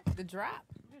 All right. the drop.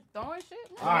 Just throwing shit.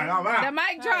 All right, I'm The out.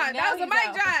 mic drop. now That was a he's mic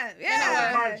out. drop. That Yeah. was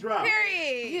a mic drop.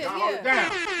 Period. Y'all hold it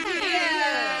down.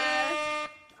 Yeah.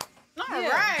 All Yeah.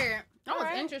 right. That was All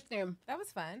right. interesting. That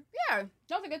was fun. Yeah.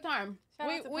 That was a good time. Shout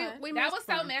out to we Pun. we That missed was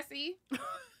so fun. messy.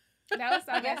 That was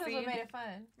so I guess that's messy. what made it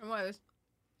fun. It was.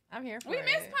 I'm here for We it.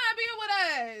 missed Pine being with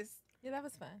us. Yeah, that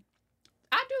was fun.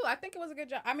 I do. I think it was a good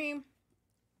job. I mean,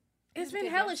 it's was a been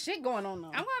good hella job. shit going on though.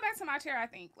 I'm going back to my chair, I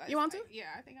think. You want to?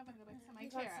 Yeah, I think I'm going to go back to my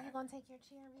chair. gonna take your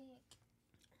chair, Vic?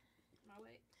 My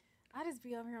what? I just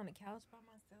be over here on the couch by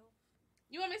myself.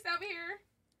 You want me to stay over here?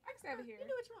 I can stay over here. You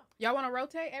do what you want. Y'all want to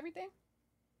rotate everything?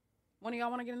 One of y'all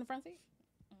want to get in the front seat?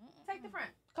 Take the front.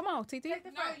 Come on, TT. Take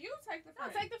the No, front. you take the No,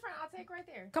 front. take the front. I'll take right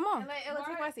there. Come on. And let Ella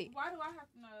take my seat. Why do I have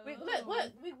to know?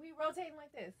 Look. We rotating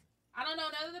like this. I don't know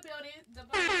none of the buildings.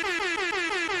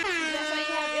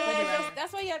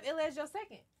 That's why you have Illa as your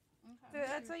second.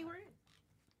 That's how you were in.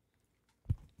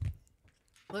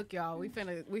 Look, y'all. We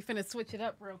finna switch it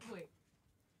up real quick.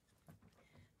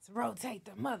 Let's rotate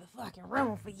the motherfucking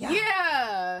room for y'all.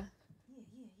 Yeah.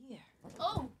 Yeah.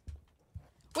 Oh.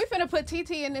 We finna put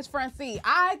TT in this front seat.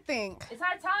 I think It's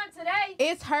our time today.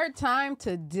 it's her time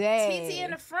today. TT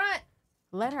in the front.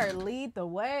 Let her lead the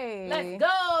way. Let's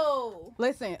go.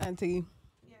 Listen, Auntie.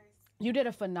 You did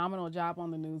a phenomenal job on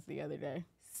the news the other day.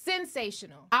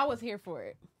 Sensational. I was here for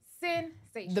it.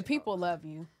 Sensational. The people love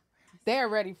you. They're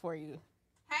ready for you.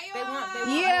 Hey, They want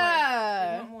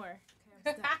Yeah. more.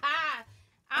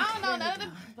 I don't know none of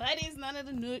the buddies, none of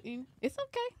the nothing. It's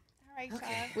okay. All right, y'all.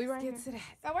 We right here. Get to that.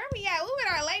 So where we at? We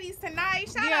with our ladies tonight.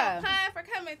 Shout Yeah. out Pun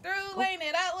for coming through, laying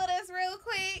it up with us real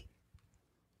quick.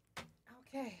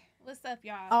 Okay. What's up,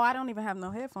 y'all? Oh, I don't even have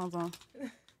no headphones on.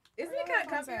 Isn't it kind of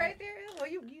comfy right there? Well,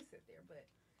 you sit there, but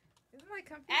isn't it like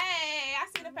comfy? Hey, I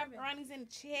see the pepperonis in the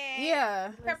chat.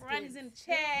 Yeah. Pepperonis in the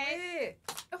chat.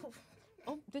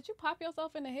 Oh, did you pop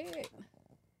yourself in the head?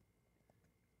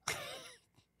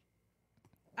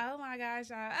 Oh my gosh,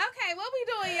 y'all. Okay, what we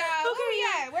doing, y'all?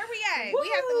 Where we at? We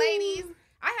have the ladies.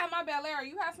 I have my Bel Air.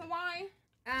 You have some wine?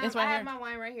 It's right I here. have my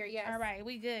wine right here. Yes. All right,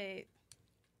 we good.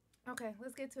 Okay,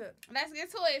 let's get to it. Let's get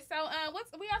to it. So,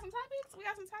 we got some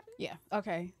topics? Yeah.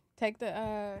 Okay. Take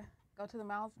the go to the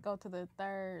mouse. Go to the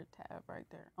third tab right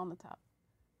there on the top.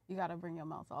 You gotta bring your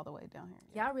mouse all the way down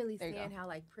here. Y'all really There you seeing go. how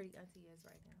like pretty Auntie is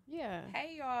right now. Yeah.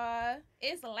 Hey, y'all.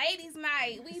 It's ladies'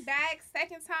 night. We back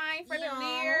second time for the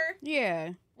Yeah. year Yeah.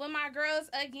 with my girls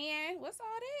again. What's all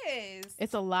this?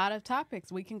 It's a lot of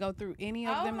topics. We can go through any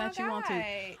of them that you want to.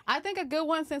 God. I think a good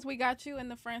one, since we got you in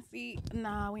the front seat.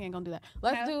 Nah, we ain't gonna do that.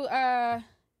 Let's No. do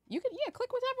you could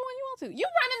click whichever one you want to. You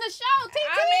running the show, TT.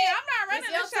 I mean, I'm not running It's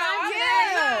the your show. time,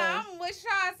 yeah. I'm with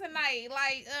y'all tonight.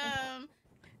 Like,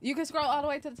 You can scroll all the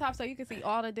way to the top so you can see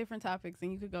all the different topics,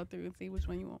 and you could go through and see which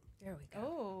one you want. There we go.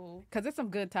 oh. Cause it's some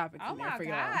good topics Oh in there my for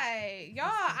God. y'all. Y'all,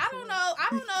 I don't know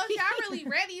if y'all really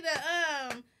ready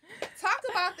to talk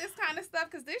about this kind of stuff,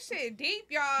 because this shit deep,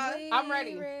 y'all. I'm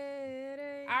ready.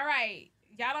 All right.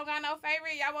 Y'all don't got no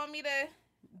favorite? Y'all want me to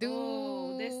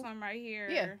Do this one right here?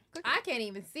 Yeah. I can't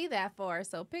even see that far,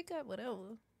 so pick up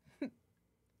whatever.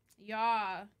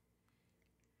 Y'all,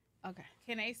 Okay.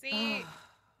 can they see it?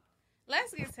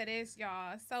 Let's get to this,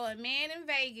 y'all. So a man in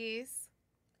Vegas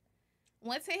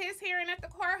went to his hearing at the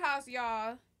courthouse,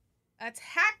 y'all,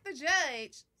 attacked the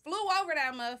judge, flew over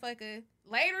that motherfucker,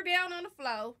 laid her down on the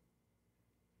floor.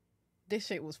 This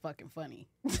shit was fucking funny.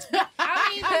 I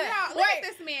mean, y'all, look Wait. at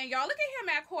this man, y'all. Look at him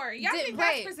at court. Y'all Did- think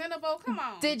that's wait. presentable? Come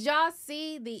on. Did y'all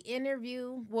see the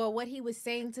interview? Well, what he was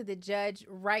saying to the judge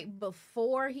right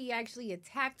before he actually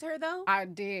attacked her, though? I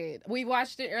did. We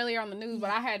watched it earlier on the news, but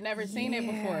I had never seen it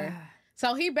before.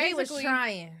 So he He was basically,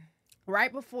 trying.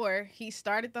 right before he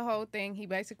started the whole thing, he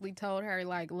basically told her,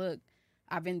 like, look,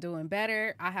 I've been doing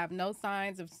better. I have no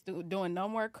signs of doing no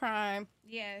more crime.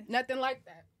 Yeah. Nothing like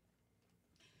that.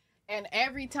 And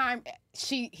every time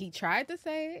he tried to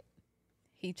say it,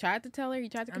 he tried to tell her, he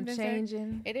tried to I'm convince her,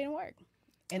 changing. it didn't work.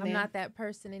 And I'm then not that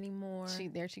person anymore.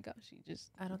 there she goes. She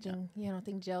just I don't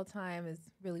think jail time is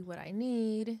really what I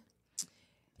need.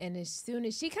 And as soon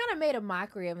as she kind of made a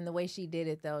mockery of him the way she did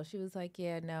it, though, she was like,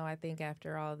 "Yeah, no, I think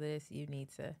after all this, you need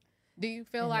to." Do you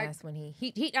feel And like that's when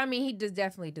he does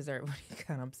definitely deserve what he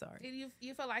got. I'm sorry. Did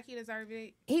you feel like he deserved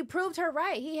it? He proved her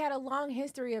right. He had a long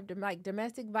history of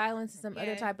domestic violence and some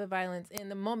other Yeah. type of violence.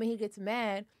 And the moment he gets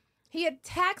mad, he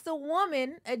attacks a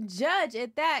woman, a judge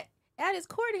at his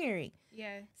court hearing.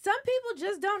 Yeah. Some people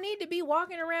just don't need to be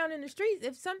walking around in the streets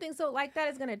if something so like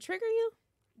that is going to trigger you.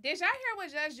 Did y'all hear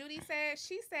what Judge Judy said?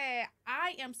 She said,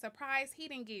 "I am surprised he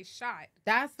didn't get shot."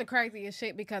 that's the craziest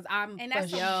shit, because I'm And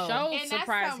that's for some- sure and that's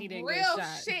surprised some he didn't real get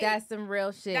shot. shit. That's some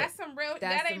real shit. That's some real. That's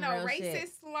that ain't some no real racist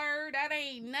shit. slur. That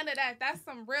ain't none of that. That's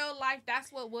some real life.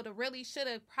 That's what woulda, really,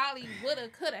 shoulda, probably woulda,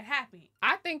 coulda happened.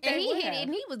 I think and they would have.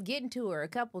 he was getting to her a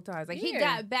couple times. Like he Yeah.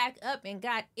 got back up and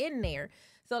got in there.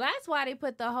 So that's why they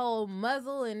put the whole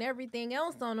muzzle and everything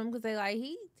else on him, because they like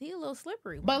he a little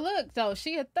slippery. But look, though,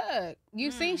 she a thug.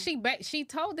 You seen she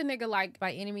told the nigga, like,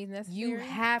 by any means necessary. you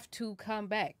have to come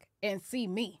back and see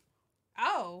me.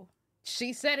 Oh.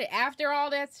 She said it after all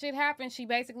that shit happened. She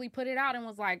basically put it out and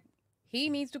was like, he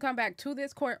needs to come back to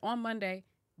this court on Monday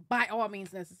by all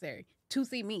means necessary to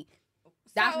see me.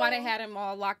 That's why they had him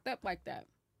all locked up like that.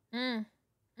 I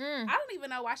don't even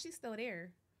know why she's still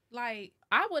there. Like,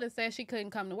 I would have said she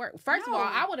couldn't come to work. First of all, No.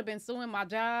 I would have been suing my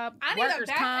job. I need workers' a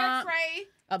back comp, X-ray,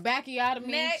 a backiotomy.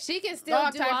 neck, She can still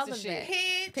all do types all of of shit. that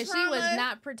head because she trauma. was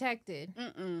not protected.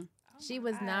 Mm-mm. She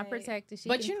was not God. protected. She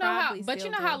But can you know how? probably But you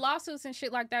still know do how it. lawsuits and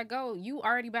shit like that go. You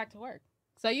already back to work,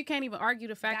 so you can't even argue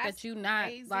the fact That's that you not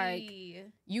like. crazy.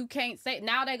 You can't say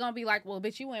now they're gonna be like, well,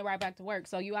 bitch, you went right back to work,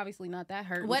 so you obviously not that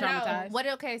hurt. What? and traumatized. What?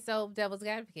 Okay, so devil's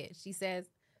advocate. She says,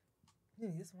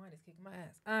 "This wine is kicking my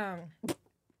ass."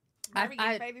 Barbie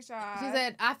I- get faded, y'all. She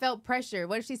said, "I felt pressure."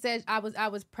 What if she said, "I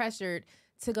was pressured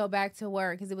to go back to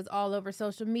work because it was all over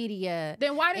social media."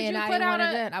 Then why did and you I put didn't out want a?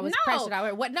 it done. I was no.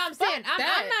 pressured. What? No, I'm saying I'm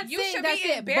that. not You saying should that's be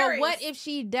it. But what embarrassed. if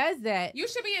she does that? You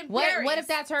should be embarrassed. What if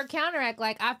that's her counteract?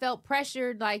 Like, I felt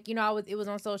pressured. Like, it was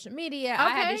on social media. I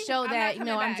had to Okay. show I'm that not I'm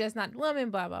coming back. just not a woman.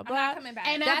 Blah blah I'm blah. not coming back.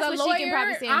 And That's as a what lawyer, she can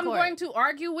probably say in I'm court. going to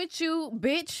argue with you,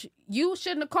 bitch. You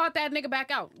shouldn't have called that nigga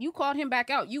back out. You called him back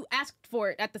out. You asked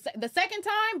for it at the second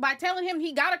time by telling him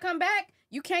he gotta come back.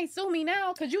 You can't sue me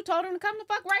now because you told him to come the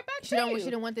fuck right back. She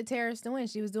didn't want the terrorists to win.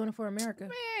 She was doing it for America.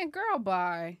 Man, girl,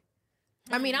 bye.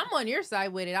 I mean, I'm on your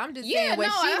side with it. I'm just Yeah, saying what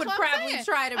no, she that's would what I'm probably saying.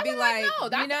 try to I be was like, no,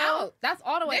 that's you know? out. That's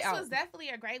all the way This out. was definitely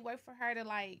a great way for her to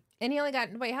like And he only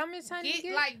got, wait, how much time did he get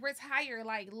get? like retire,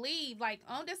 like leave, like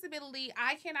on disability.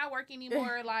 I cannot work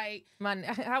anymore. Like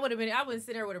I would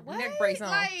sit there with a what? neck brace on.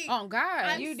 Like, Oh God,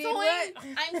 I'm You did suing, what?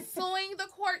 I'm suing the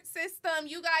court system.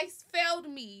 You guys failed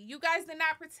me. You guys did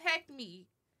not protect me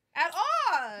at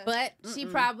all. But she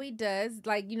probably does.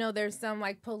 Like, you know, there's some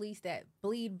like police that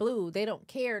bleed blue. They don't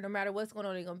care no matter what's going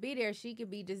on. They're going to be there. She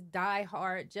could be just die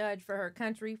hard judge for her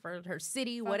country, for her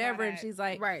city, Fuck whatever. all And that. she's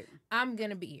like, right. I'm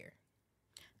going to be here.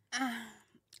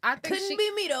 I think Couldn't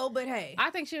be me though, but hey. I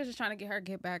think she was just trying to get her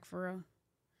get back for real.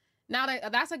 Now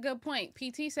that's a good point.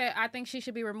 PT said I think she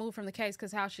should be removed from the case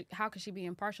because how could she be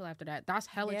impartial after that? That's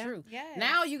hella Yeah. true. Yes.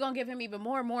 Now you're gonna give him even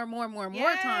more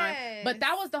time. But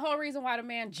that was the whole reason why the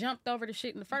man jumped over the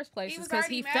shit in the first place. He was Because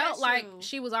already he mad felt at like you.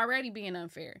 she was already being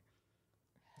unfair.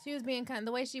 She was being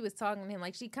the way she was talking to him,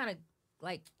 like she kind of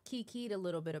like kikied a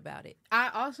little bit about it. I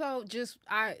also Which is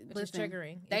listen,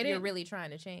 triggering. they If you're didn't- really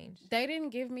trying to change. They didn't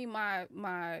give me my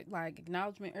like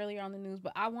acknowledgement earlier on the news,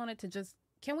 but I wanted to just,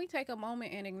 can we take a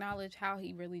moment and acknowledge how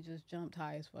he really just jumped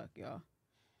high as fuck, y'all?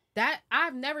 That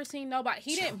I've never seen nobody.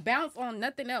 He didn't bounce on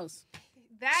nothing else.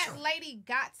 that lady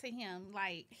got to him.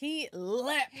 Like He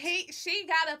leapt. she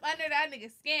got up under that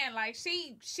nigga's skin. Like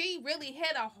she really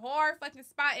hit a hard fucking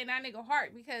spot in that nigga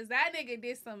heart because that nigga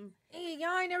did some Hey,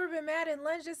 y'all ain't never been mad and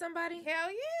lunged at somebody? hell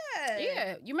yeah.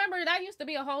 Yeah, you remember that used to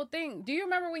be a whole thing. Do you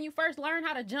remember when you first learned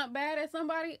how to jump bad at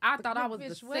somebody? I thought I was the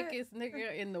Bitch, what? sickest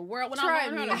nigga in the world when Try I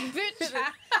learned me. how to bitch.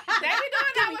 They be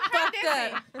doing that with crumb fucked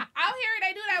dancing. Out here,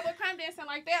 they do that with crumb dancing.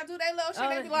 Like they'll do that little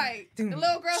shit. They be like, the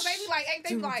little girls, they be like, ain't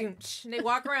they be like, They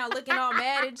walk around looking all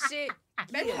mad and shit.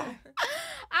 they be Yeah. like,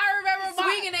 I remember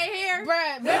Swinging their hair.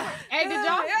 Bruh, hey, did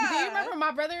y'all? Yeah. Do you remember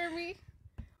my brother and me?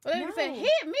 Well, they No. said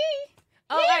hit me.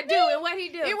 Oh, I do. And what he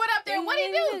do? He went up there. What he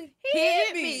do? He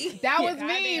hit me. That was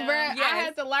me, Goddamn. bruh. I Yes.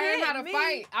 had to learn Hit how to me.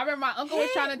 fight. I remember my uncle was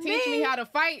Hit trying to teach me me. how to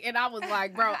fight, and I was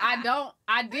like, bro,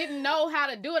 I didn't know how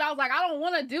to do it. I was like, I don't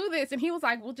want to do this, and he was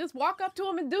like, well, just walk up to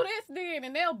him and do this then,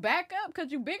 and they'll back up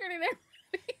because you bigger than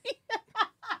everybody.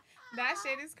 that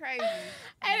shit is crazy.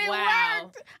 And it Wow.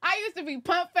 worked. I used to be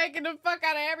pump faking the fuck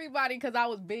out of everybody because I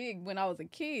was big when I was a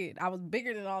kid. I was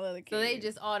bigger than all the other kids. So they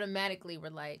just automatically were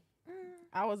like,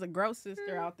 I was a gross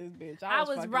sister out this bitch. I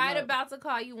was fucking right up. about to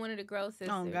call you one of the gross sisters.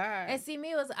 Oh, God. And see,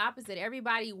 me, it was the opposite.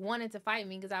 Everybody wanted to fight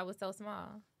me because I was so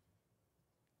small.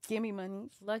 Give me money.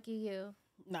 Lucky you.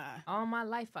 Nah. All my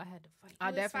life I had to fight. I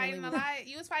You was definitely fighting a was. lot.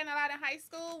 You was fighting a lot in high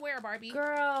school. Where, Barbie?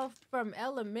 Girl, from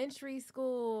elementary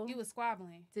school You was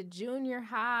squabbling. to junior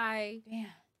high Damn.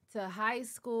 to high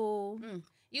school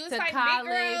You was To fighting college.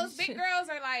 big girls. Big girls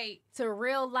are like, to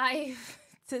real life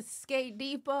to skate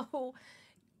depot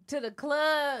to the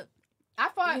club. I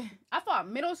fought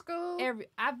middle school.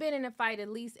 I've been in a fight at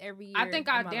least every year. I think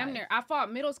of I my damn life. near. I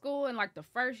fought middle school and like the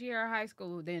first year of high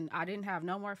school. Then I didn't have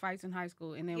no more fights in high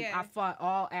school, and then Yeah. I fought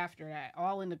all after that,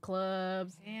 all in the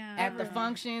clubs, damn. at the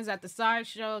functions, at the side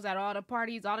shows, at all the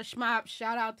parties, all the schmops.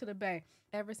 Shout out to the Bay.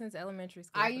 Ever since elementary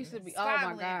school. I for used me. to be. Oh my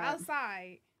Squabbling god.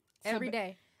 outside. Every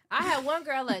day. I had one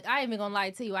girl, look, I ain't even gonna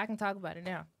lie to you. I can talk about it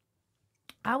now.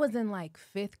 I was in like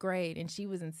 5th grade and she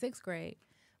was in 6th grade,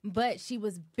 but she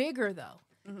was bigger though.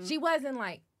 Mhm. She wasn't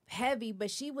like heavy, but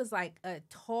she was like a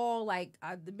tall, like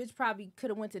the bitch probably could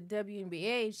have went to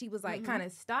WNBA. She was like Mhm. kind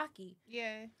of stocky.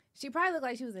 Yeah. She probably looked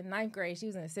like she was in 9th grade. She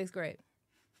was in 6th grade.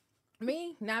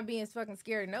 Me, not being fucking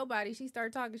scared of nobody, she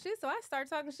started talking shit, so I started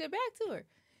talking shit back to her.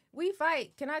 We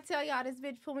fight. Can I tell y'all this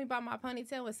bitch pulled me by my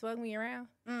ponytail and swung me around?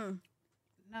 Mm.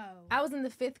 No. I was in the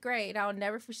 5th grade. I'll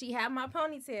never she had my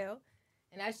ponytail,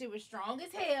 and that shit was strong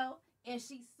as hell, and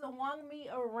she swung me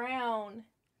around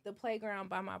the playground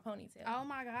by my ponytail. Oh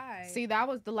my god. See, that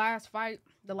was the last fight.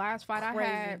 The last fight I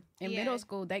Crazy. had in Yeah. middle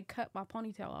school. They cut my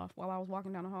ponytail off while I was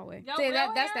walking down the hallway. Yo, See, real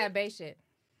that's hair? that bass shit.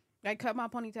 They cut my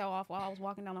ponytail off while I was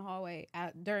walking down the hallway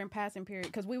during passing period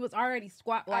because we was already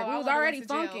I we was would've already went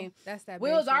to jail. funking. That's that We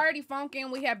bass was shit. already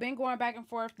funking. We had been going back and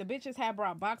forth. The bitches had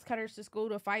brought box cutters to school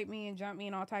to fight me and jump me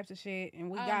and all types of shit. And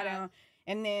we got no. down.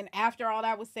 And then after all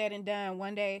that was said and done,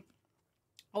 one day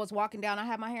I was walking down. I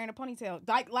had my hair in a ponytail,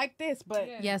 like this, but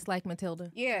Yeah. Yes, like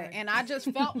Matilda. yeah. And I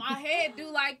just felt my head do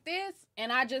like this,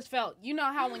 and I just felt, you know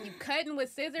how when you cutting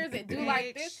with scissors, it do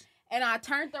like this. And I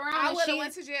turned around. I and would she have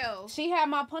went to jail. she had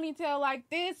my ponytail like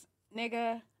this,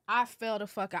 nigga. I fell the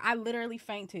fuck out. I literally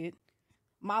fainted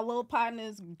my little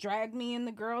partners dragged me in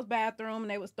the girls' bathroom and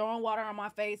they was throwing water on my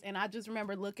face. And I just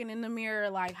remember looking in the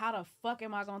mirror like, how the fuck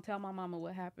am I going to tell my mama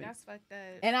what happened? That's fucked up.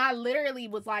 And I literally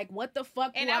was like, what the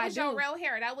fuck and do that I was do? your real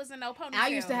hair. That wasn't no ponytail. I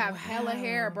used to have hella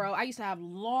hair, bro. I used to have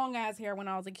long ass hair when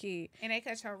I was a kid. And they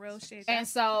cut your real shit. And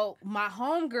so my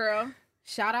homegirl,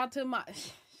 shout out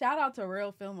to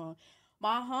Real Filmo.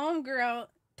 My homegirl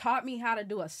taught me how to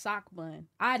do a sock bun.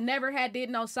 I never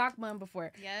did no sock bun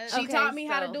before. Yes. She taught me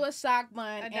how to do a sock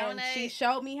bun, and donut. she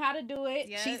showed me how to do it.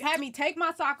 Yes. She had me take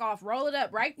my sock off, roll it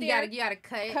up right there. You gotta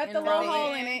cut the little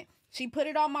hole in it. She put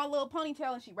it on my little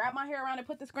ponytail, and she wrapped my hair around it,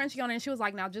 put the scrunchie on it, and she was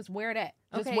like, now just wear that.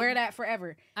 Just wear that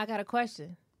forever. I got a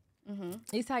question. Mm-hmm.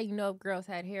 This is how you know if girls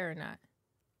had hair or not.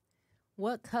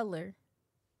 What color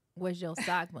was your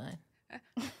sock bun?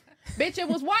 Bitch, it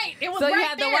was white. It was So you right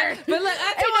had the there. white. But look,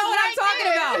 Auntie know what I'm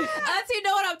talking about. Auntie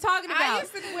know what I'm talking about. I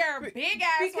used to wear big ass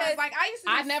Because ones. Like I used to.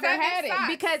 Do I never 7 had it. socks.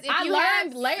 Because if I you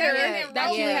learned have later seven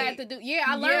that you rolled- had to do. Yeah,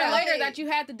 I learned later that you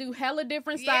had to do hella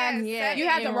different socks. Yes, You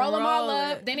had to and roll them all roll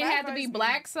up. it. Then it had to be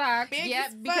Black black socks. Big Yep,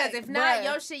 as because fuck. if not, Bruh.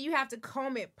 your shit, you have to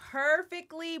comb it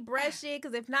perfectly, brush it.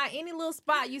 Because if not, any little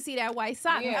spot you see that white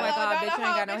sock, Yeah. it's like, oh, bitch, you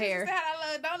ain't got no hair.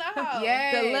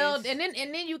 Yes. The little,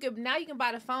 and then you can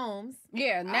buy the foams.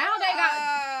 Yeah, now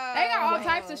they got all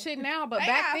types of shit now, but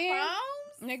back then,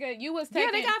 nigga, you was taking.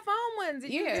 Yeah, they got foam ones.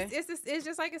 Yeah. It's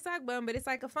just like a sock bun, but it's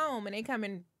like a foam, and they come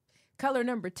in color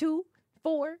number 2,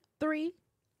 4, 3.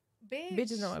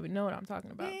 Bitches know what I'm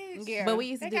talking about. Yeah. But we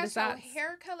used to They do the got your socks.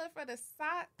 hair color for the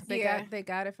socks. They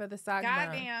got it for the sock bun.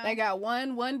 Goddamn. They got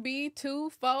 1, 1B, 2,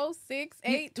 4, 6,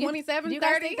 8, 27, Do you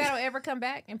guys 30. think that'll ever come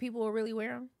back and people will really wear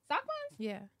them? Sock buns?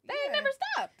 Yeah. They ain't never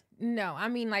stopped. No, I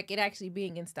mean like it actually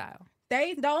being in style.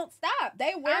 They don't stop.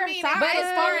 They wear sock But buns.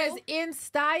 as far as in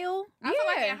style, I feel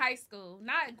like in high school,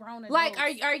 not grown adults. like are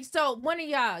you so one of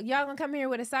y'all gonna come here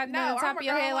with a sock No, bun on top I'm of a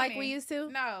your head grown like woman. we used to?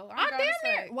 No, I'm I grown damn as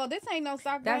near. fuck. Well, this ain't no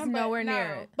sock That's bun. nowhere but,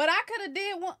 near it. But I could have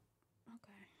did one.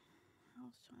 Okay. I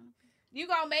was trying to. You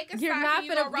gonna make a You're sock not and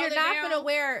you gonna roll you're it not down? gonna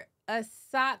wear a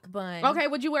sock bun. Okay,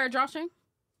 would you wear a drawstring?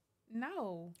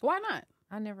 No, Why not?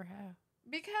 I never have.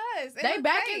 because it They look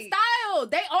back fake. in style.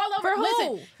 They all over. For who?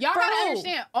 Listen, y'all For gotta who?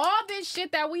 understand. All this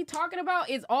shit that we talking about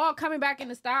is all coming back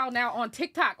into style now on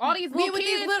TikTok. All these little with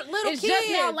these kids little is just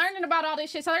now kids. learning about all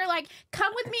this shit. So they're like,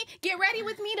 "Come with me, get ready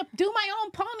with me to do my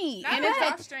own pony." Not And a it's like,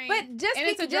 drawstring. But just, And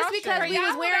it's a just because drawstring. we For was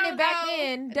y'all wearing who it back don't know,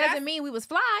 then that's- doesn't mean we was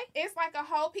fly. It's like a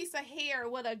whole piece of hair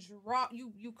with a draw.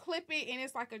 You clip it and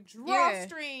it's like a Yeah.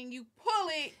 drawstring. You pull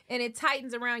it And it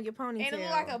tightens around your ponytail. and it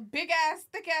look like a big ass,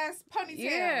 thick ass ponytail.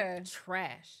 yeah. trash.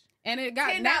 And it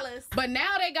got now, $10. but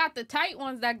now they got the tight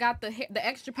ones that got the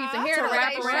extra piece of hair to To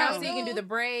wrap wrap around. so you can do the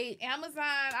braid. Amazon.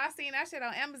 I seen that shit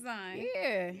on Amazon.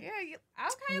 Yeah, Yeah.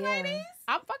 Okay, Yeah. ladies.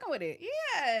 I'm fucking with it.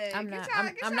 Yeah. I'm get not. y'all- I'm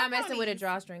get y'all not messing with a ponies.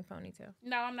 drawstring ponytail.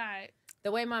 No, I'm not.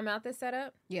 The way my mouth is set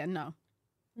up. Yeah, no.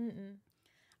 Mm-mm.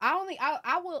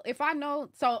 I will if I know.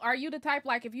 So are you the type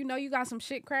like if you know you got some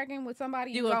shit cracking with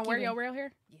somebody, you gonna wear your real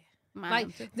hair? Yeah. Mine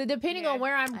Like too. depending on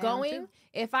where I'm I am going, too.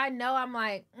 if I know I'm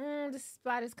like, this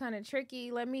spot is kind of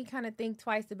tricky, let me kind of think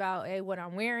twice about what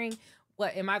I'm wearing.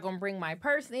 What am I gonna bring my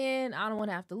purse in? I don't want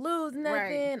to have to lose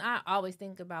nothing. I always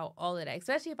think about all of that,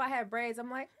 especially if I have braids. I'm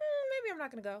like, maybe I'm not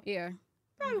gonna go. Yeah.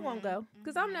 Probably won't go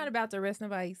because I'm not about to risk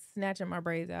nobody snatching my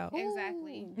braids out.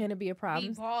 Exactly. And it'd be a Be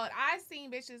problem. bald. I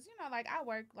seen bitches, like I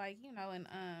work in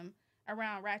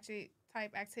around ratchet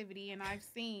type activity, and I've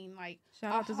seen like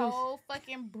Shout a out to Zeus. whole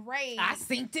fucking braid. I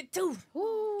synced it too.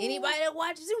 Anybody that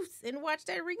watched Zeus and watched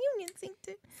that reunion synced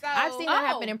it. So, I've seen that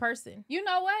happen Oh. in person. You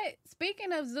know what?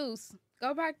 Speaking of Zeus,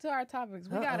 go back to our topics.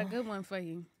 We got a Uh-oh. good one for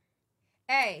you.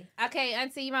 Hey, okay,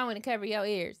 Auntie, you might want to cover your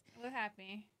ears. what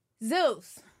happened?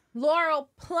 Zeus, Laurel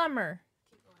Plummer.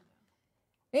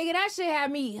 Nigga, that shit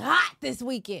had me hot this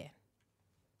weekend.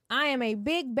 I am a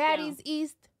big Baddies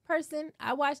East person.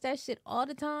 I watch that shit all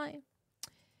the time.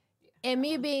 And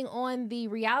me being on the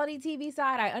reality TV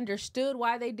side, I understood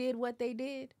why they did what they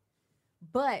did.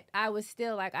 But I was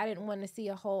still like, I didn't want to see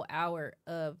a whole hour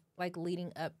of like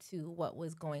leading up to what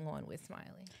was going on with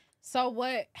Smiley. So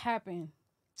what happened?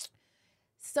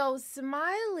 So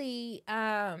Smiley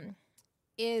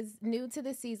is new to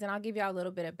the season. I'll give y'all a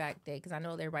little bit of back day because I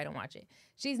know everybody don't watch it.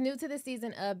 She's new to the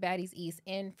season of Baddies East.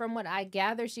 And from what I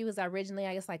gather, she was originally,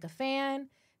 I guess, like a fan.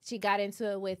 She got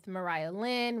into it with Mariah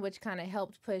Lynn, which kind of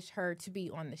helped push her to be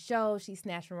on the show. She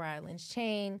snatched Mariah Lynn's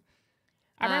chain.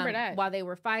 I remember that. While they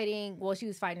were fighting, well, she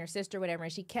was fighting her sister, whatever,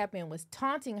 and she kept and was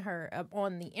taunting her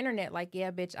on the internet, like,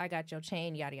 yeah, bitch, I got your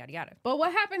chain, yada, yada, yada. But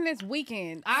what happened this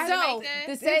weekend?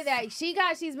 To say that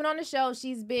she's been on the show,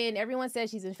 everyone says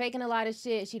she's been faking a lot of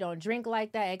shit. She don't drink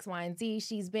like that, X, Y, and Z.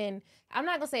 She's been, I'm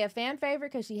not going to say a fan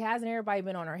favorite because she hasn't, everybody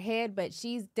been on her head, but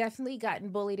she's definitely gotten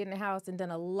bullied in the house and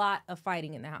done a lot of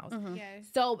fighting in the house. Mm-hmm. Yes.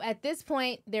 So at this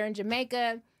point, they're in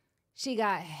Jamaica. She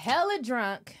got hella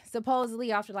drunk,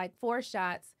 supposedly after like 4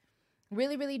 shots.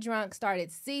 Really, really drunk,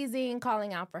 started seizing,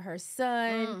 calling out for her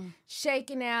son,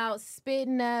 shaking out,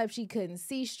 spitting up. She couldn't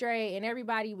see straight, and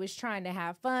everybody was trying to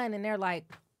have fun. And they're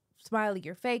like, Smiley,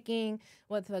 you're faking.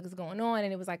 What the fuck is going on?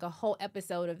 And it was like a whole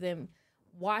episode of them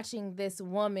watching this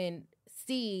woman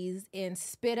seize and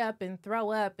spit up and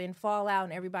throw up and fall out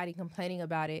and everybody complaining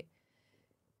about it.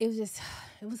 It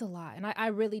was a lot. And I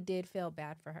really did feel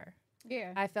bad for her.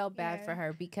 Yeah. I felt bad for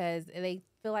her because they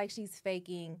feel like she's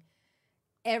faking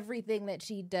everything that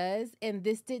she does. And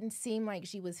this didn't seem like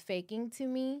she was faking to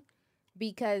me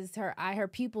because her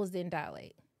pupils didn't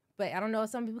dilate. But I don't know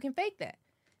if some people can fake that.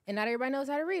 And not everybody knows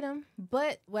how to read them.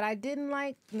 But what I didn't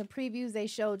like in the previews, they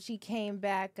showed she came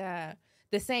back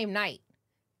the same night.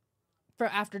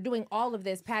 After doing all of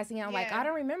this, passing out, like, I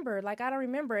don't remember.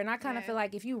 And I kind of feel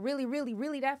like if you really, really,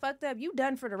 really that fucked up, you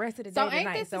done for the rest of the day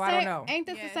tonight. So I don't know. Ain't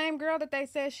this the same girl that they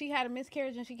said she had a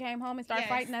miscarriage and she came home and started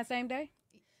fighting that same day?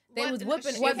 They was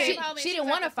whooping. She didn't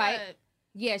want to fight.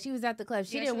 Yeah, she was at the club.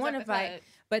 She didn't want to fight,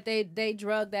 but they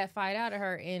drugged that fight out of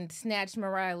her and snatched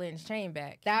Mariah Lynn's chain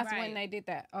back. That's when they did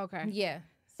that. Okay. Yeah.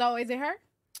 So is it her?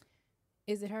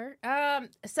 Is it her?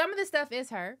 Some of the stuff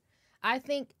is her. I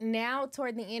think now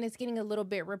toward the end, it's getting a little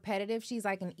bit repetitive. She's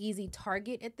like an easy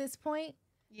target at this point.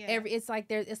 Yeah.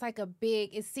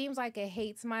 It seems like a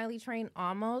hate Smiley train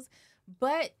almost,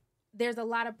 but there's a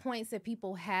lot of points that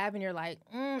people have and you're like,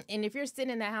 and if you're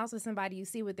sitting in that house with somebody, you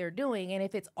see what they're doing. And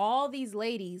if it's all these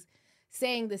ladies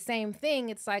saying the same thing,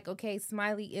 it's like, okay,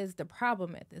 Smiley is the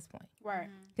problem at this point. Right.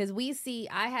 Because we see,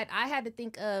 I had to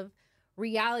think of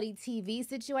reality TV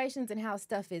situations and how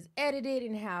stuff is edited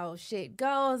and how shit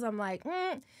goes. I'm like,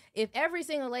 if every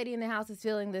single lady in the house is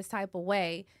feeling this type of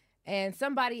way, and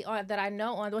somebody that I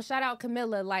know shout out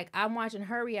Camilla, like I'm watching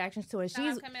her reactions to it.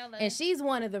 She's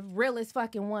one of the realest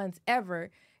fucking ones ever.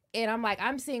 And I'm like,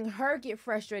 I'm seeing her get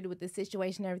frustrated with the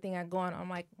situation, everything I go on. I'm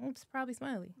like, it's probably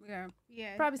Smiley.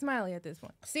 Yeah. Probably Smiley at this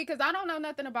point. See, because I don't know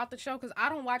nothing about the show because I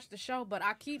don't watch the show, but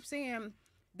I keep seeing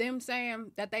them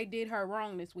saying that they did her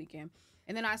wrong this weekend.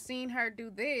 And then I seen her do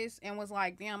this and was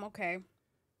like, damn, okay.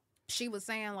 She was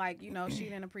saying, like, you know, she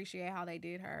didn't appreciate how they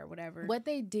did her or whatever. What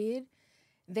they did,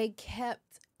 they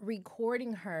kept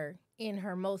recording her in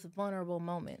her most vulnerable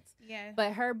moments. Yeah.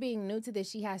 But her being new to this,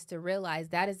 she has to realize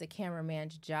that is a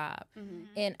cameraman's job. Mm-hmm.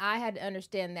 And I had to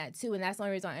understand that too. And that's the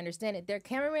only reason I understand it. Their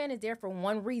cameraman is there for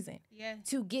one reason. Yeah.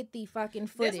 To get the fucking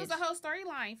footage. This was a whole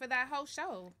storyline for that whole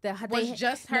show. Was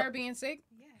just her being sick?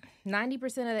 Yeah. 90%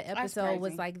 of the episode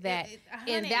was like that.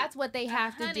 And that's what they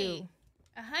have to do.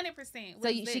 100%.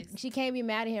 So she can't be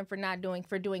mad at him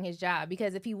for doing his job,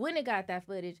 because if he wouldn't have got that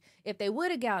footage, if they would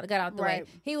have got out the way,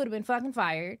 he would have been fucking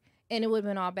fired, and it would have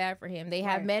been all bad for him. They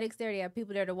have medics there, they have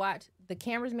people there to watch. The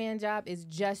cameraman's job is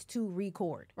just to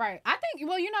record. Right. I think,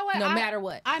 well, you know what? No matter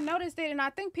what. I noticed it, and I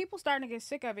think people starting to get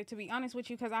sick of it, to be honest with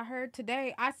you, because I heard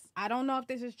today, I don't know if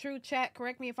this is true, chat,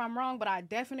 correct me if I'm wrong, but I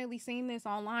definitely seen this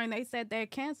online. They said they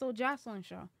canceled Jocelyn's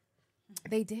show.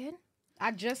 They did?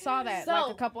 I just saw that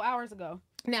like a couple hours ago.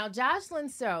 Now,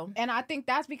 Jocelyn's show. And I think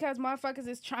that's because motherfuckers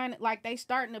is trying to, like, they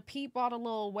starting to peep all the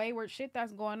little wayward shit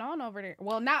that's going on over there.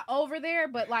 Well, not over there,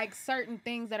 but, like, certain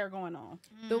things that are going on.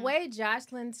 The way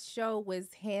Jocelyn's show was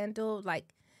handled,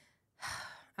 like,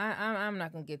 I'm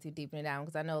not going to get too deep into that one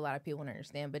because I know a lot of people won't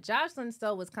understand. But Jocelyn's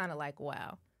show was kind of like,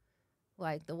 wow.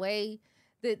 Like, the way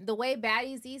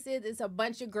Baddies East is, it's a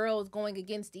bunch of girls going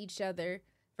against each other.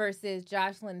 Versus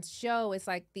Jocelyn's show, it's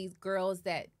like these girls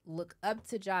that look up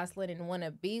to Jocelyn and want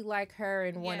to be like her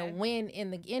and want to win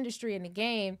in the industry, in the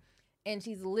game. And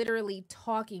she's literally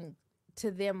talking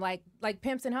to them like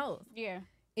pimps and hoes. Yeah.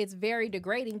 It's very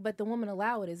degrading, but the women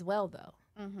allow it as well, though.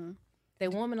 Mm-hmm.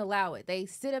 The women allow it. They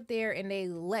sit up there and they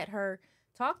let her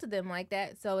talk to them like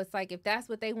that. So it's like, if that's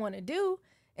what they want to do,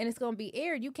 and it's going to be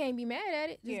aired, you can't be mad at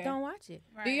it. Just don't watch it.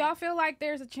 Right. Do y'all feel like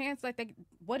there's a chance, like,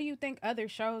 what do you think other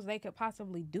shows they could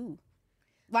possibly do?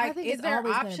 Like, is there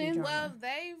options? Well,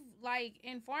 they've like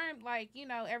informed, like, you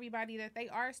know, everybody that they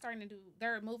are starting to do.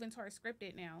 They're moving towards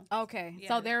scripted now. Okay, Yeah.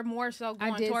 so they're more so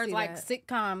going towards like that.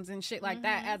 sitcoms and shit like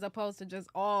that, as opposed to just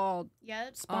all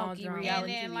spunky drama.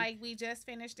 reality. And then TV. like we just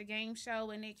finished the game show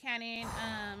with Nick Cannon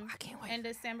I can't wait in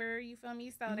December, you feel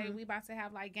me? So we about to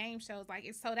have like game shows, like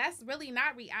it's, so that's really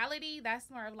not reality, that's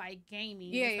more of like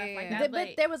gaming and stuff like that. But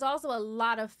there was also a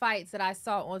lot of fights that I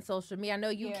saw on social media. I know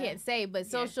you can't say, but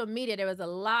social media, there was a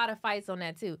lot of fights on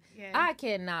that too. I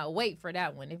cannot wait for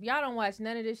that one. If y'all don't watch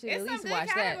none of this shit, it's at least some watch good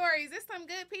that. categories. It's some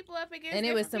good people up against, And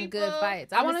it was some people. good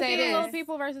fights. I want to say see little this.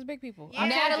 people versus big people. Yeah.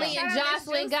 Natalie Shout and out Miss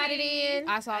Jocelyn got it Juicy. in.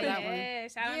 I saw that one. Yeah,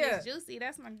 shout out Miss Juicy.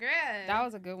 That's my girl. That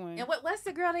was a good one. And what's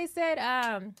the girl they said?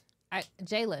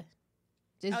 Jayla.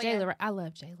 Just Jayla. Right? I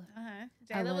love Jayla.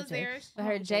 Jayla was there. I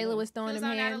heard Jayla was throwing them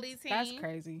on hands. Natalie's team. That's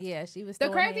crazy. Yeah, she was The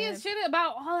throwing craziest hands. shit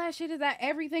about all that shit is that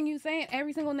everything you saying,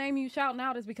 every single name you shouting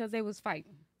out is because they was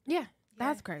fighting. Yeah.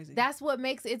 That's crazy. That's what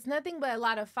makes it's nothing but a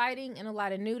lot of fighting and a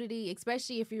lot of nudity,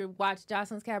 especially if you watch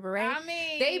Jocelyn's Cabaret. I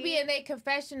mean, they be in their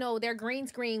confessional, their green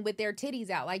screen with their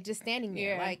titties out, like just standing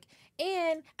there. Yeah. Like,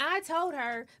 and I told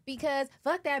her, because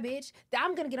fuck that bitch,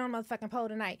 I'm gonna get on a motherfucking pole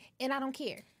tonight, and I don't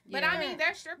care. But I mean,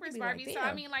 they're strippers, Be Barbie. like, So I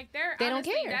damn. mean, like They don't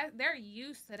honestly, care. they're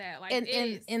used to that. Like,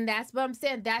 And that's what I'm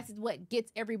saying. That's what gets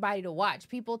everybody to watch.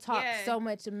 People talk so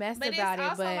much mess but about it's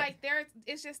also it, but like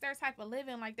it's just their type of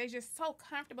living. Like they're just so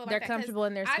comfortable. they're like that. 'Cause comfortable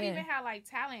in their I've skin. even had like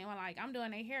talent when like I'm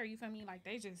doing their hair. You feel me? Like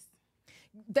they just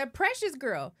The Precious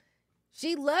girl,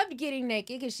 she loved getting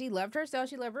naked because she loved herself.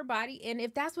 She loved her body, and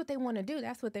if that's what they want to do,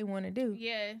 that's what they want to do.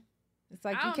 yeah. It's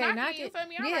like I you don't can't knock knock it. You it. feel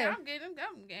me? I'm Yeah. like, I'm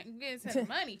getting to the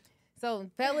money.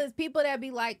 So fellas, people that be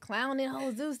like clowning,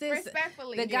 oh Zeus, this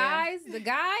Respectfully, the guys,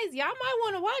 y'all might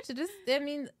want to watch it. Just I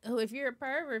mean, if you're a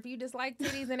perv or if you just like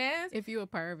titties and ass, if you a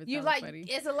perv, you like funny.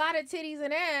 it's a lot of titties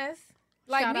and ass.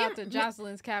 Like Shout me out and- to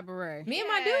Jocelyn's Cabaret. Me and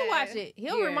my dude watch it.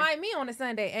 He'll Yeah. remind me on a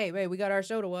Sunday, hey, babe, we got our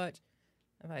show to watch.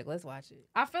 I'm like, let's watch it.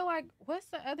 I feel like what's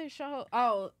the other show?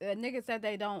 Oh, a nigga said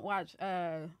they don't watch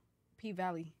P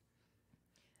Valley.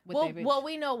 Well,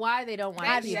 we know why they don't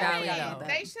watch P Valley though.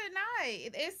 They should not.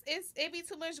 It be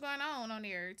too much going on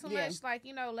there. Too much like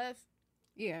left.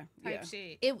 Yeah, type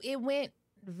shit. It went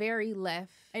very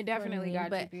left. It definitely for me, got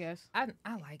but GPS. I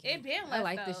like it. It been left. I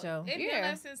like the though. show. It been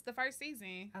left since the first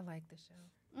season. I like the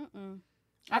show.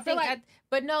 I feel like,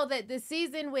 but no, that the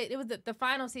season with it was the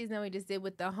final season that we just did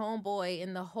with the homeboy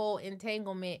and the whole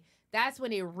entanglement. That's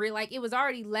when it really like it was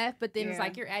already left, but then it's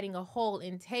like you're adding a whole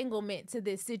entanglement to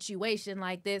this situation,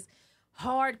 like this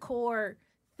hardcore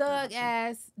thug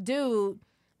ass dude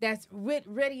that's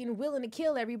ready and willing to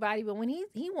kill everybody, but when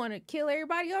he wanted to kill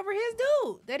everybody over his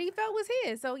dude that he felt was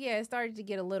his. So yeah, it started to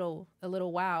get a little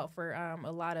wild for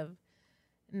a lot of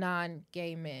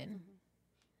non-gay men.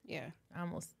 Yeah,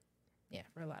 almost. Yeah,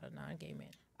 for a lot of non-gay men.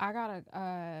 I gotta,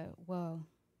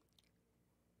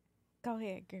 go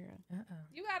ahead, girl.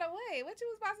 You gotta wait. What you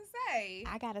was about to say?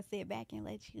 I gotta sit back and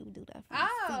let you do the.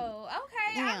 Oh,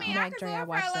 okay. Yeah. I mean, I could do it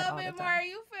for a little bit more.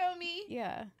 You feel me?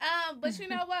 Yeah. But you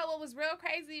know what? What was real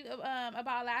crazy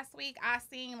about last week? I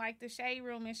seen like the Shade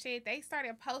Room and shit. They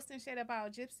started posting shit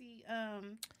about Gypsy.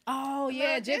 Oh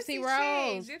yeah, Gypsy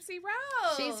Rose. Gypsy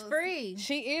Rose. She's free.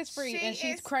 She is free, and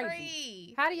she's crazy.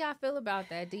 Free. How do y'all feel about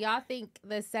that? Do y'all think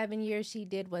the 7 years she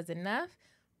did was enough,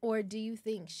 or do you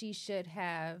think she should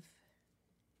have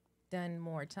done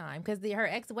more time? Because her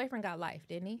ex-boyfriend got life,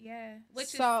 didn't he? Yeah, which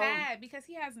is sad because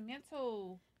he has a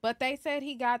mental. But they said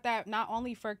he got that not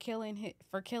only for killing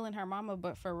her mama,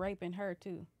 but for raping her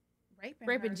too. Raping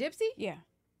her. Gypsy? Yeah.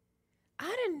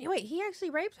 I didn't. Wait, he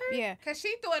actually raped her? Yeah. Cause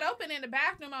she threw it open in the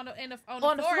bathroom on the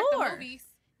floor at the movies.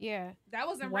 Yeah. That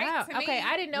wasn't Wow. rape to me. Okay,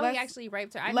 I didn't know he actually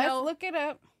raped her. Let's look it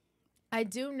up. I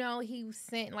do know he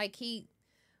sent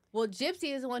well,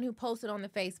 Gypsy is the one who posted on the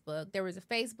Facebook. There was a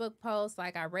Facebook post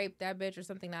like I raped that bitch or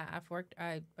something. I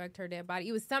fucked her dead body.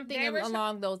 It was something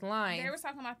along those lines. They were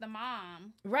talking about the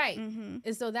mom, right?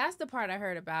 And so that's the part I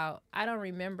heard about. I don't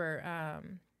remember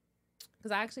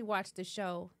because I actually watched the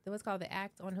show. It was called The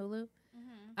Act on Hulu.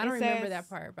 I don't remember that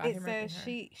part about him raping her. It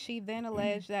says she then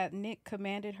alleged that Nick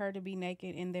commanded her to be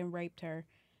naked and then raped her.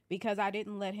 Because I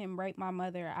didn't let him rape my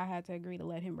mother, I had to agree to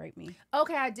let him rape me.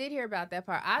 Okay, I did hear about that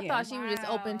part. I thought she was just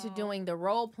open to doing the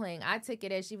role playing. I took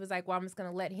it as she was like, well, I'm just going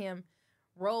to let him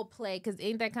role play. Because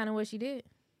ain't that kind of what she did?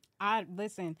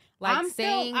 Listen, like I'm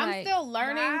still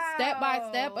learning step by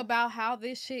step Wow. about how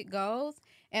this shit goes.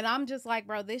 And I'm just like,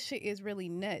 bro, this shit is really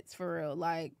nuts for real.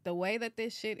 Like, the way that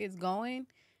this shit is going,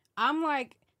 I'm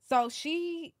like, so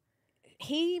he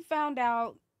found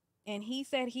out and he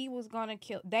said he was going to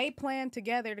kill. They planned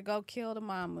together to go kill the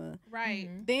mama. right?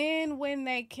 Then when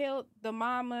they killed the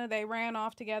mama, they ran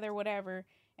off together, whatever.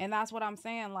 And that's what I'm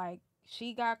saying. Like,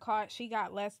 she got caught. She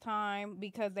got less time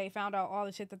because they found out all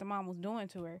the shit that the mom was doing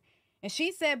to her. And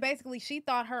she said basically she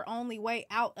thought her only way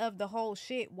out of the whole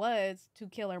shit was to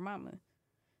kill her mama.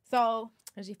 So.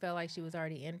 And she felt like she was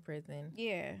already in prison.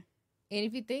 Yeah. And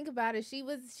if you think about it, she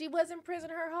was in prison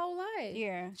her whole life.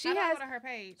 Yeah. She has her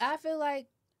page. I feel like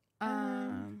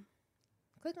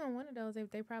click on one of those.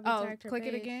 They probably tagged her click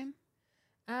page. it again.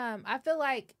 I feel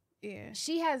like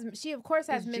she of course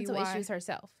has mental issues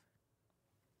herself.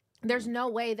 There's no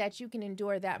way that you can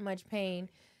endure that much pain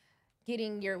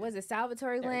getting your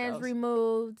salvatory glands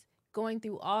removed, going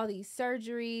through all these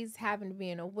surgeries, having to be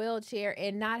in a wheelchair,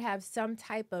 and not have some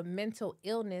type of mental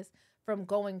illness from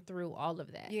going through all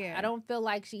of that. Yeah. I don't feel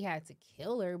like she had to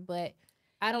kill her, but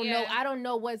I don't know. I don't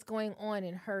know what's going on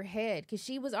in her head because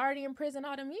she was already in prison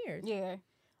all them years. Yeah.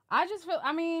 I just feel,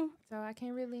 so I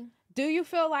can't really. Do you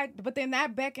feel like, but then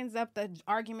that beckons up the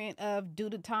argument of do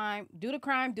the crime, do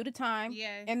the time,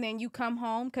 and then you come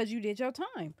home because you did your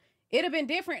time. It'd have been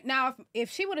different. Now, if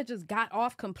she would have just got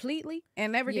off completely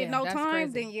and never did no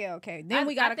time, then okay. Then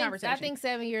we got a conversation. I think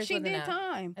 7 years she was did enough.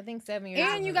 time. I think 7 years.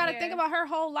 And you got to think about her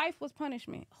whole life was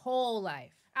punishment. Whole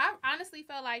life. I honestly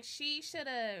feel like she should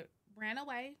have ran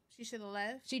away. She should have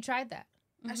left. She tried that.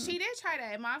 She did try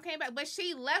that. Mom came back, but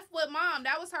she left with mom.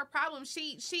 That was her problem.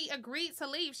 She agreed to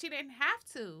leave. She didn't have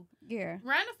to. Yeah.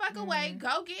 Run the fuck away.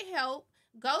 Go get help.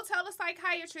 Go tell the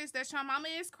psychiatrist that your mama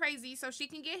is crazy so she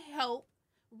can get help.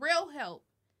 Real help.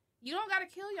 You don't gotta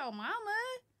kill your mama.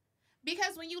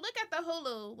 Because when you look at the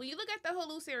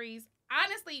Hulu series,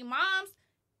 honestly, moms,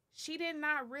 she did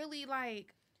not really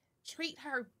treat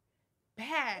her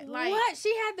bad. What?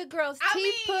 She had the girl's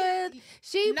teeth put.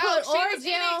 She put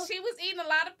Orajel. She was eating a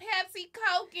lot of Pepsi,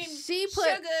 Coke, and she put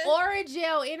sugar.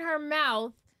 Orajel in her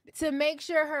mouth to make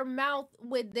sure her mouth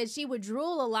that she would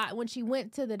drool a lot when she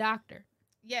went to the doctor.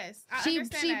 Yes, I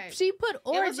understand that. She put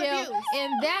Orajel,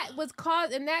 and that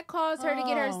caused her to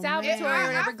get her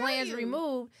salvatory glands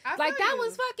removed. That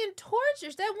was fucking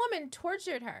torture. That woman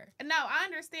tortured her. No, I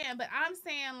understand, but I'm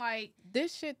saying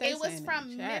this shit. It was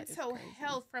from mental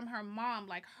health from her mom.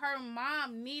 Her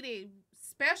mom needed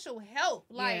special help.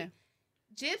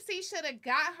 Gypsy should have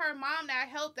got her mom that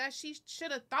help that she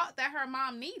should have thought that her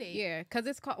mom needed. Yeah, because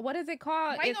it's called, what is it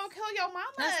called? Why you gonna kill your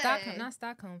mama? Not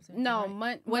Stockholm syndrome. No,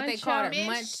 what they call it,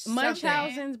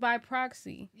 Munchausen's by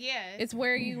proxy. Yeah, it's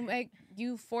where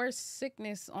you force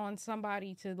sickness on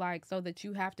somebody to so that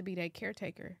you have to be their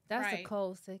caretaker. That's a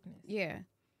cold sickness. Yeah,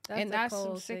 that's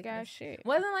some sick ass shit.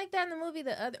 Wasn't like that in the movie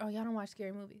The Other. Oh, y'all don't watch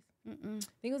scary movies. I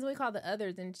think it was a movie called The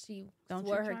Others, and she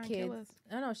swore her kids.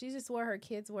 I don't know. She just swore her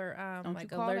kids were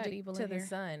allergic to the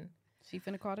sun. She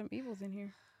finna call them evils in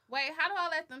here. Wait, how do I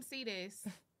let them see this?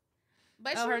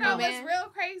 But you know what's real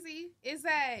crazy is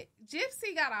that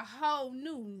Gypsy got a whole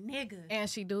new nigga, and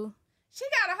she do. She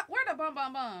got where the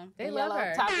bum. They love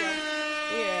her.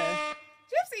 Yeah.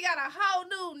 Gypsy got a whole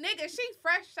new nigga. She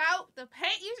fresh out the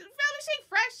paint. You feel me? She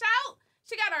fresh out.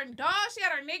 She got her dog. She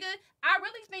got her nigga. I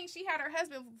really think she had her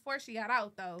husband before she got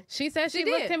out, though. She said she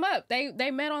looked him up. They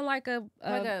met on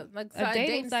a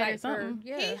dating site or something.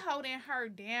 Yeah. He holding her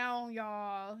down,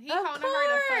 y'all. He holding her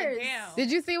the fuck down.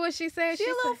 Did you see what she said? She a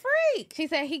little freak. She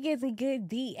said he gets a good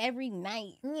D every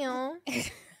night. Yeah.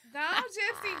 Go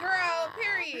Gypsy girl.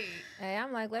 Period. Hey,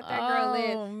 I'm like, let that girl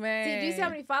live. Oh man. See, do you see how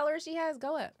many followers she has?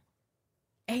 Go up.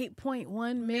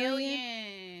 8.1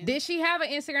 million. Did she have an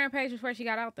Instagram page before she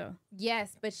got out though?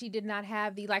 Yes, but she did not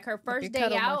have her first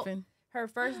day out. Her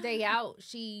first day out,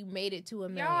 she made it to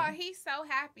 1 million. Y'all, he's so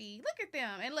happy. Look at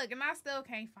them. And look, and I still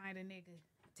can't find a nigga.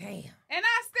 Damn. And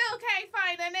I still can't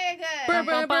find a nigga.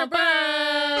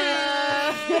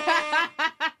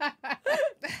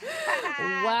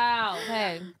 Wow.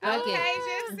 Hey. Okay,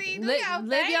 Gypsy.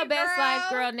 Live your best life,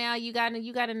 girl. Now you got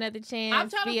another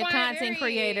chance. Be a content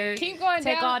creator. Keep going.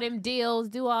 Take all them deals.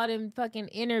 Do all them fucking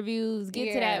interviews.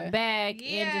 Get to that bag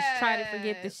and just try to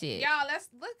forget the shit. Y'all, let's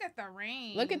look at the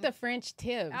ring. Look at the French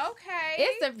tips.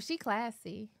 Okay. She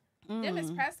classy. Them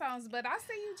is press-ons, but I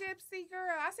see you, Gypsy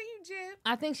girl. I see you, Gyp.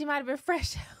 I think she might have been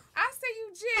fresh. I see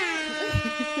you,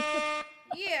 Gyp.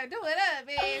 Yeah, do it up,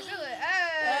 bitch. Do it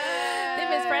up.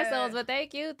 Them is press-ons, but they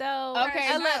cute though.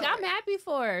 Okay, look, I'm happy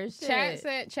for her.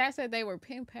 Chat said they were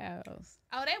pen pals.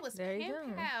 Oh, they was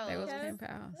pen pals. They was pen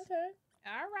pals. Okay.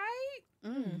 All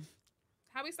right.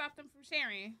 How we stop them from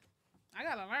sharing? I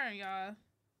gotta learn, y'all.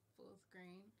 Full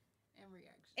screen and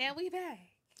reaction. And we back.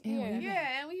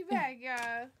 Yeah, and we back,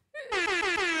 y'all.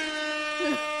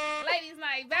 Ladies'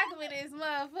 night, back with this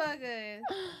motherfucker.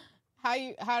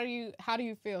 How do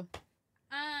you feel?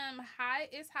 Hot.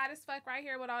 It's hot as fuck right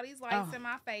here with all these lights in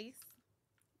my face.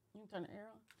 You turn the air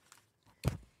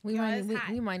on. We Yo, might it's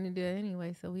hot. we might need to do it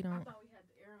anyway, so we don't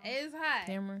It's hot.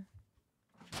 camera.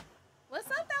 What's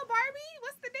up, though, Barbie?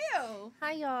 What's the deal?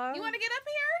 Hi y'all. You want to get up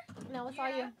here? No, it's all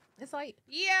you. It's all you.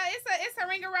 Yeah, it's a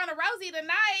ring around a Rosie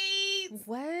tonight.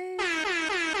 What? I'm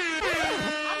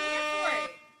here for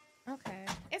it. Okay.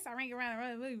 It's a ring around a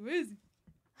Rosie.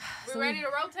 We ready to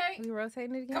rotate? We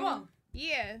rotating it again? Come on.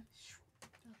 Yeah.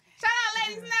 Shout out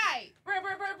ladies night.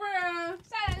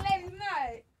 Shout out ladies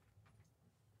night.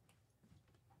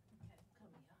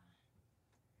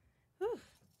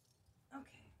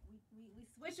 Okay. We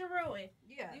switcherooing.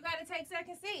 Yeah. You gotta take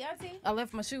second seat, auntie. I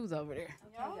left my shoes over there.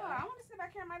 Yo, I want to sit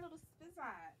back here on my little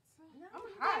spizzites. No, I'm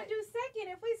we hot. gotta do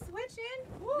second if we switching.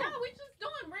 No, we just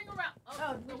doing ring around.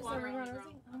 Oh, the we just water ring on around the Rosie?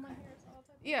 ground. Oh, my hair is all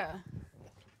touched. Yeah.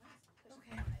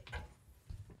 Okay.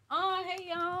 Hey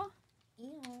y'all.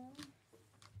 Ew.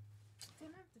 Damn,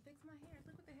 I have to fix my hair.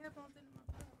 Look what the headphones in my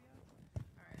pub, yo.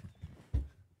 Alright.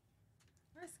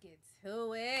 Let's get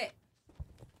to it.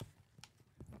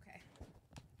 Okay.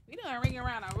 We doing a ring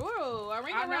around a rule. A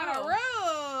ring I around a know.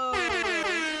 rule.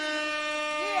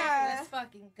 Yeah. Let's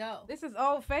fucking go. This is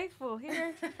Old Faithful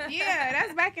here. Yeah,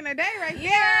 that's back in the day right there.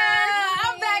 Yeah,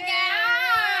 I'm back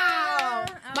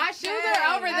out. My shoes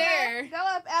are over there. Go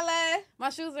up, Ella. My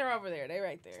shoes are over there. They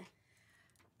right there.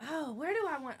 Oh, where do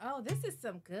I want? Oh, this is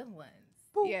some good ones.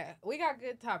 Yeah, we got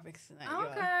good topics tonight. y'all.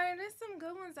 Okay, there's some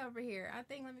good ones over here. I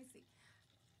think. Let me see.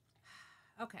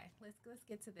 Okay, let's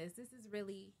get to this. This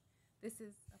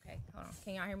is okay. Hold on.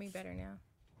 Can y'all hear me better now?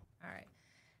 All right.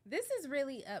 This is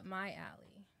really up my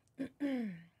alley.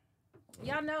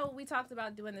 Y'all know we talked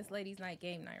about doing this ladies' night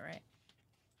game night, right?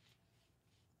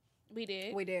 We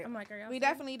did. We did. I'm like, are y'all? We serious?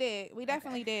 definitely did. We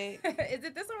definitely did. Is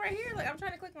it this one right here? Like, I'm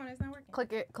trying to click on it. It's not working.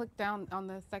 Click it. Click down on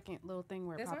the second little thing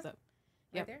where it This pops one? up.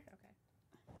 Right Yep. there.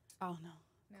 Okay. Oh no.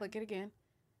 No. Click it again.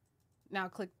 Now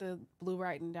click the blue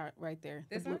writing dot right there.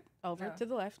 This the blue, one? over No. to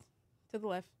the left. To the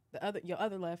left. Your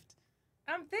other left.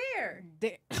 I'm there.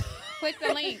 There. Click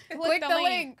the link. Click the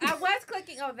link. I was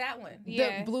clicking. Oh, that one.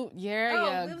 Yeah. The blue. There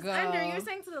Oh, you it was go. under. You were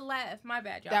saying to the left. My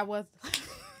bad, y'all. that was.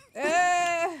 All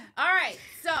right.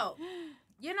 So,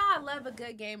 you know I love a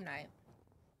good game night.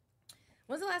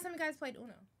 When's the last time you guys played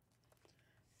Uno?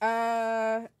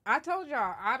 I told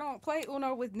y'all I don't play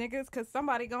Uno with niggas because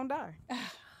somebody gonna die.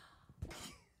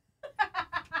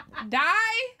 Die?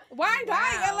 Why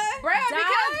die, Ella? Bro, Die?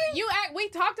 because we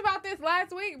talked about this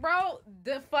last week, bro.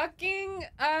 The fucking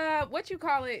what you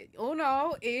call it,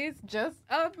 Uno is just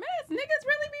a mess. Niggas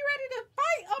really be ready to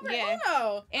fight over Yeah.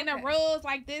 Uno. And Okay. the rules,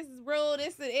 like this rule,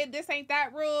 this ain't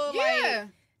that rule. Yeah.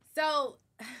 So,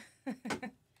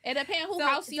 It depends who so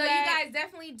house you you at. guys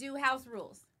definitely do house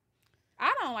rules.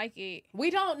 I don't like it.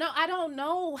 We don't know. I don't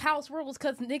know house rules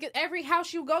because niggas, every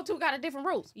house you go to got a different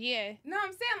rules. Yeah. No, I'm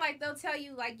saying like they'll tell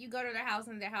you like you go to their house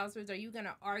and their house rules. Are you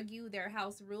gonna argue their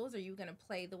house rules? Or are you gonna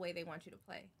play the way they want you to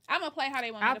play? I'm gonna play how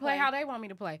they want me I to play how they want me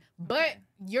to play. But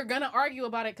you're gonna argue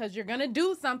about it because you're gonna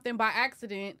do something by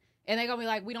accident, and they're gonna be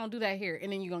like, "We don't do that here,"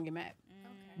 and then you're gonna get mad.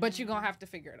 But you're gonna have to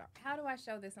figure it out. How do I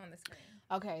show this on the screen?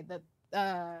 Okay. The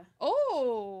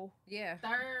Oh. Yeah.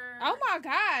 third. Oh my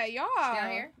God, y'all. Down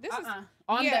here? This is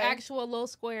On Yeah. the actual little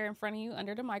square in front of you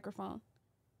under the microphone.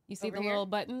 You see Over the here? little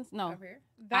buttons? No. Over here.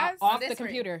 that's off this the screen.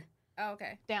 computer. Oh,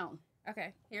 okay. Down.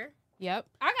 Okay. Here. Yep.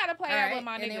 I gotta play All that right. with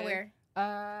my And nigga. then where?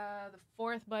 The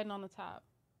fourth button on the top.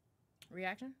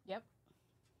 Reaction. Yep.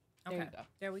 Okay. There you go.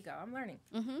 There we go. I'm learning.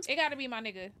 Mm-hmm. It gotta be my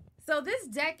nigga. So this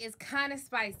deck is kind of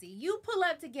spicy. You pull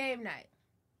up to game night.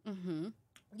 Mm-hmm.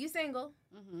 You single.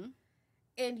 Mm-hmm.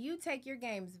 And you take your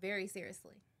games very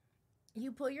seriously.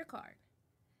 You pull your card.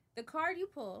 The card you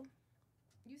pull,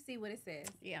 you see what it says.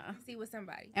 Yeah. You see with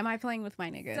somebody. Am I playing with my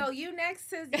nigga? So you next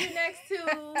to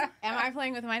am I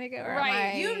playing with my nigga or Right.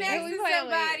 am I? you next we to playing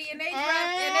somebody with? and they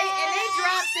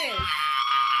drop this.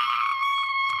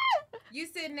 You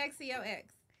sit next to your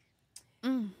ex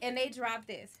Mm. and they drop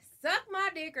this. Suck my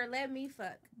dick or let me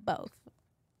fuck. Both.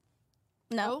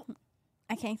 No,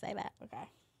 I can't say that. Okay.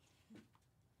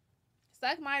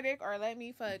 Suck my dick or let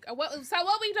me fuck. So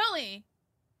what we doing?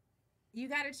 You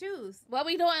gotta choose. What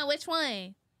we doing? Which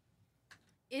one?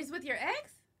 Is with your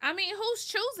ex? I mean, who's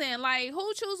choosing? Like,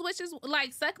 who choose which is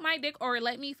like suck my dick or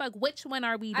let me fuck? Which one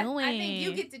are we doing? I think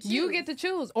you get to choose. You get to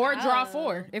choose or draw Oh.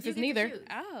 4 if You it's get to neither. choose.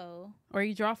 Oh, Or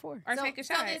you draw 4. or take a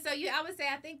shot. So I would say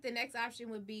I think the next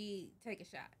option would be take a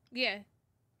shot. Yeah.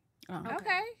 Oh.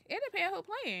 Okay. It depends who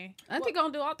playing. Auntie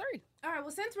gonna do all 3. All right,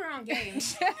 well, since we're on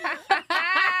games,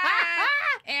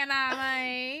 And I'm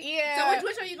like, Yeah. so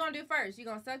which one are you going to do first? You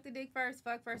going to suck the dick first,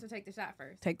 fuck first, or take the shot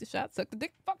first? Take the shot, suck the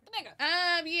dick, fuck the nigga.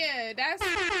 yeah, that's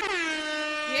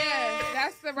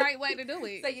the right way to do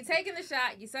it. So you're taking the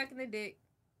shot, you sucking the dick,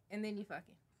 and then you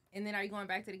fucking. And then are you going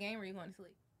back to the game or are you going to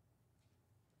sleep?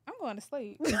 I'm going to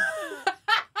sleep.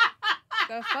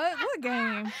 The fuck? What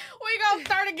game? We gonna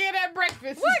start again at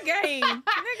breakfast. What game?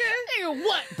 Nigga,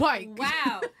 what bike?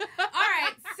 Wow. All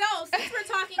right. So since we're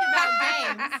talking about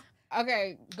games.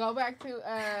 Okay, go back to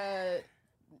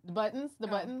the buttons. The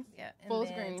buttons. Yeah. And Full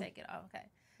then screen. Take it off. Okay.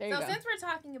 There you So go. since we're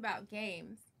talking about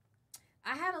games,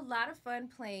 I had a lot of fun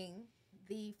playing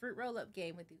the fruit roll-up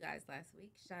game with you guys last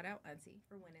week. Shout out Auntie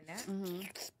for winning that. Mm-hmm.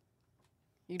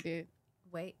 You did.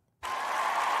 Wait.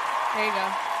 There you go.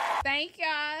 thank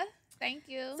y'all. Thank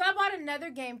you. So I bought another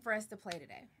game for us to play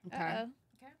today. Okay.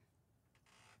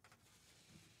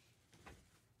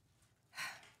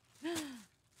 Uh-oh.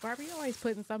 Barbie always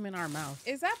putting something in our mouth.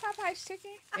 Is that Popeye's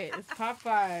chicken? It's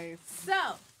Popeyes.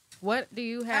 So What do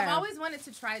you have? I've always wanted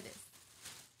to try this.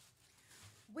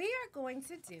 We are going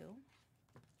to do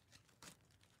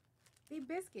the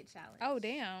biscuit challenge. Oh,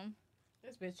 damn.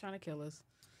 This bitch trying to kill us.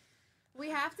 We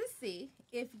have to see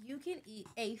if you can eat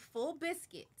a full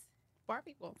biscuit.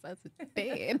 Barbie wants us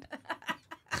dead.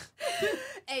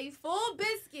 A full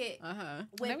biscuit Uh-huh.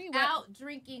 Let me without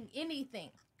drinking anything.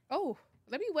 Oh,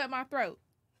 let me wet my throat.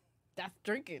 That's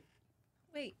drinking.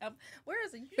 Wait, where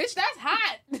is it? Bitch, that's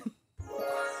hot.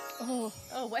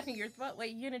 Oh, wetting your throat.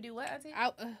 Wait, you gonna do what, Auntie?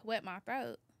 I'll wet my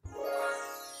throat.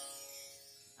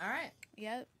 All right.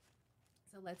 Yep.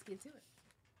 So let's get to it.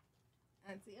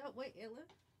 Auntie, oh wait, Illa,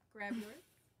 grab yours.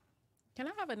 Can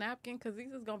I have a napkin? Because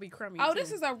these is going to be crummy. Oh, too.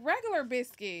 this is a regular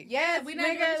biscuit. Yes, we not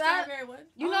doing the strawberry one.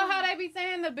 You know how they be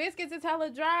saying the biscuits is hella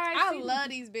dry? I love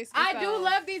these biscuits. I do though.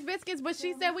 love these biscuits, but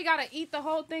she said we got to eat the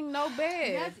whole thing, no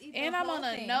bed. Yes, eat the And I'm whole on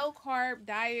a thing. no carb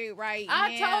diet right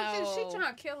I now. told you, she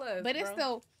trying to kill us. But it's bro.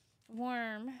 still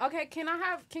warm. Okay, can you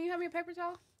have me a paper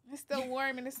towel? It's still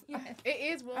warm and it's.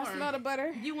 It is warm. I smell the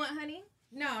butter. You want honey?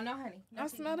 No, no honey. No I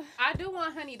tea. smell the. I do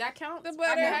want honey. That counts? The I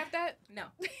butter. can have that? No.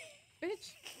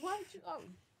 Bitch, why don't you? Oh.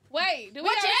 Wait, do we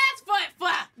What you gotta, ask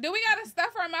for? do we gotta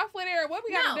stuff our mouth with it or what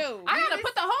we gotta do? I got to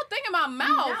put the whole thing in my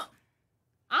mouth. No.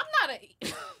 I'm not a...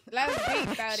 Let's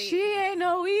think about it. She ain't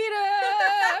no eater.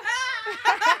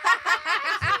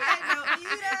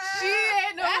 She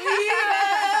ain't no eater.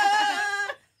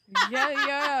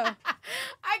 Yeah.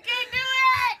 I can't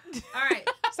do it. All right.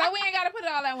 So we ain't gotta put it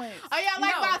all at once. Oh, yeah,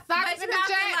 like No, my socks but in you the have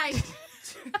chat. to, like,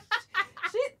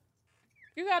 shit.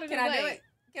 You gotta do Can I wait. do it?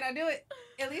 Can I do it?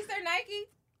 At least they're Nike.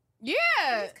 Yeah.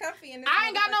 It's comfy in this I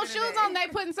ain't got no motherfucker shoes today. on. They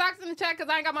putting socks in the chat because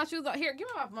I ain't got my shoes on. Here, give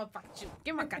me my motherfucking shoes.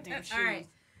 Give me my goddamn shoes. All right.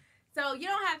 So you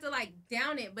don't have to like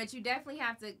down it, but you definitely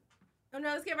have to. Oh no,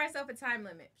 let's give ourselves a time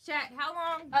limit. Chat, how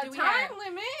long A do we time have?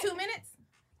 limit? 2 minutes.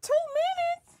 2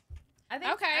 minutes? I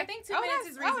think. Okay. I think 2 minutes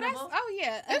is reasonable. Oh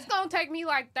yeah. It's going to take me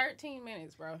like 13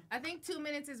 minutes, bro. I think 2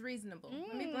 minutes is reasonable.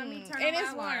 Let me turn And on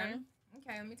it's my alarm. warm.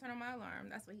 Okay, let me turn on my alarm.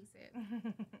 That's what he said.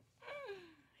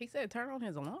 He said turn on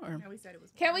his alarm. No, we said it was.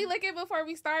 Can warm. we lick it before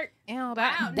we start? Ew,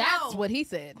 Wow, that's no. what he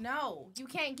said. No, you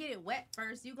can't get it wet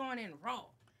first. You going in raw.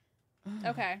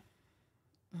 Okay.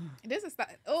 This is So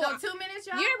oh. 2 minutes,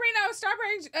 y'all. You didn't bring no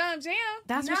strawberry jam.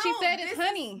 That's what she said. this It's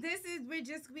honey. This is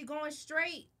we going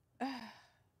straight.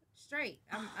 Straight.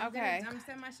 I'm Okay. I'm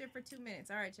setting my shit for 2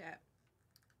 minutes. All right, chat.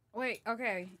 Wait,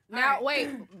 okay. All Now, right. wait.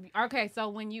 Okay, so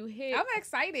when you hit... I'm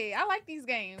excited. I like these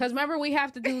games. Because remember, we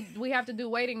have to do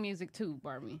waiting music too,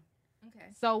 Barbie. Okay.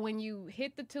 So when you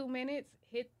hit the 2 minutes,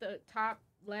 hit the top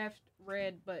left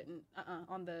red button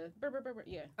on the...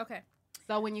 Yeah. Okay.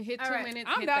 So when you hit All 2 right. minutes,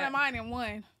 I'm hit done that. at mine in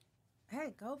one.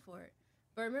 Hey, go for it.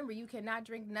 But remember, you cannot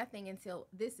drink nothing until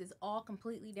this is all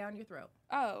completely down your throat.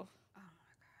 Oh. Oh,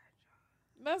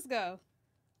 my Let's go.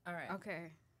 All right. God.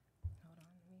 Okay. Hold on.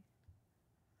 Let me...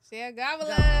 Share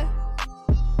Gabala.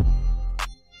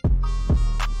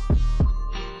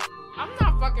 I'm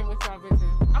not fucking with y'all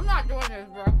bitches. I'm not doing this,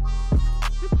 bro.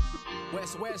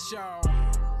 West, y'all.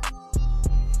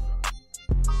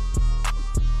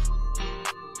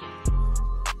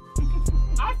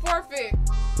 I forfeit.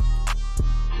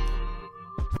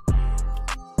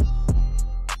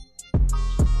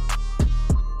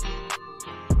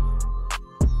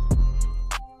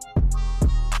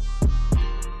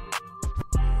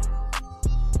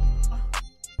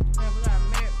 Man, we got a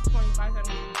minute, 25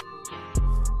 seconds.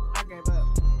 I gave up.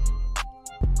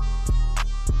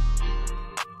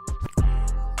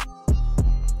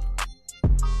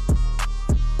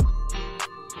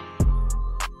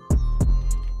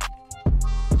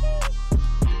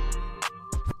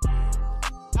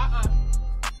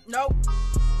 Nope.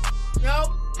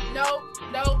 Nope. Nope.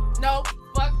 Nope. Nope.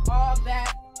 Fuck all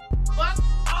that. Fuck.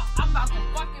 Oh, I'm about to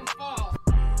fucking fall.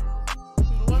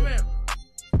 1 minute.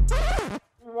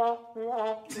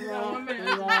 1 minute.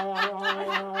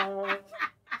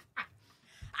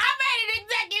 I made an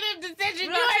executive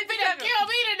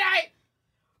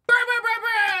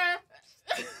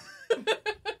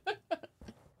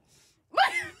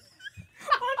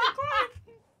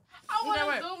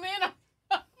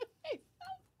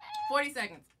 40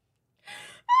 seconds.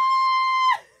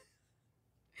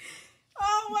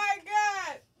 Oh my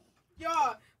God.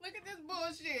 Y'all, look at this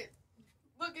bullshit.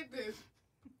 Look at this.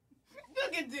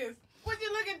 Look at this. Would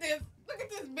you look at this? Look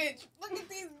at this bitch. Look at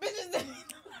these bitches.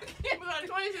 We got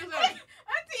 22 seconds.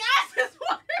 Auntie, I just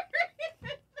want to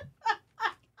read.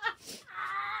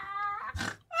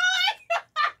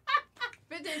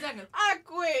 15 seconds. I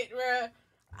quit, bruh.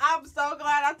 I'm so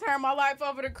glad I turned my life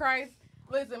over to Christ.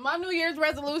 Listen, my New Year's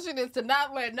resolution is to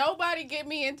not let nobody get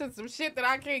me into some shit that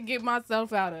I can't get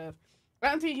myself out of.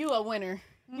 Auntie, you a winner.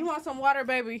 You want some water,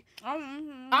 baby?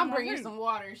 I'm bringing you some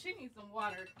water. She needs some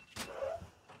water.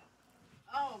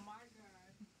 Oh, my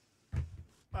God.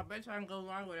 I bet you I can go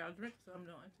long without drinking something,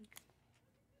 though.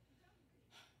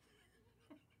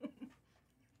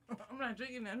 I'm not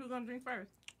drinking that. Who's going to drink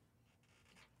first?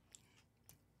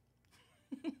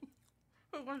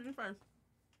 Who's going to drink first?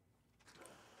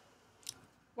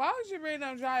 Why would you bring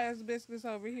them dry ass biscuits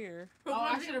over here? Oh,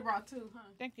 I should have brought two, huh?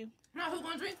 Thank you. No, who's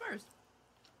going to drink first?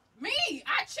 Me!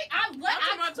 I'm talking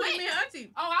about quit. me and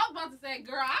Auntie. Oh, I was about to say,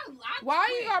 girl, I Why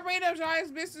quit. you gonna bring them dry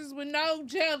ass biscuits with no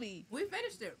jelly? We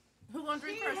finished it. Who's going to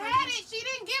drink She first? had it. She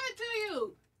didn't give it to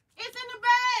you. It's in the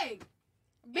bag.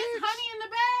 Bitch. It's honey in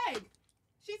the bag.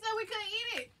 She said we couldn't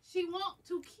eat it. She want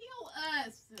to kill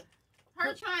us.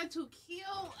 Her trying to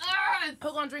kill us.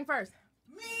 Who's going to drink first?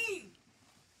 Me.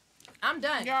 I'm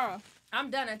done. Yeah. I'm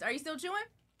done. Are you still chewing?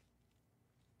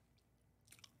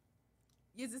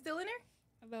 Is it still in there?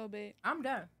 A little bit. I'm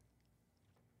done.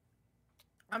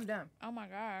 I'm done. Oh my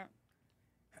God.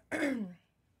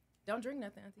 Don't drink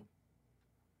nothing, Auntie.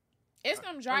 It's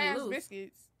them dry you ass lose.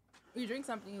 biscuits. You drink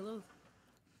something, you lose.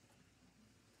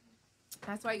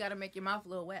 That's why you gotta make your mouth a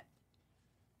little wet.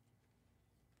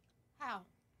 How?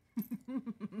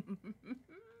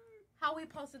 How we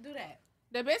supposed to do that?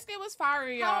 The biscuit was fire, How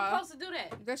we y'all. supposed to do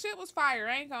that? The shit was fire.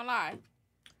 I ain't gonna lie.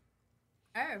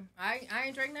 Hey, I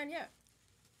ain't drank none yet.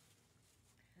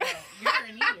 You're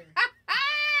an eater.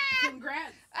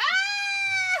 Congrats.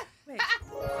 Wait.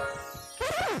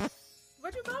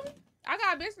 What you call me? I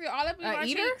got a biscuit all up in my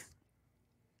Eater? cheeks.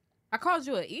 I called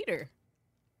you an eater.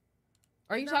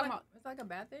 Are you It's talking not about? It's like a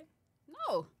bad thing?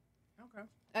 No. Okay.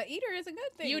 A eater is a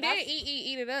good thing. You did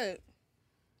eat it up.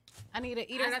 I need an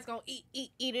eater that's gonna eat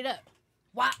it up.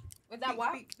 Why? Is that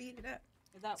why? Beat it up.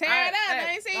 Is that Tear it up. Hey,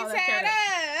 I ain't seen oh, tear let's it tear it up.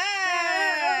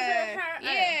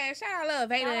 Hey. Yeah, shout out Lil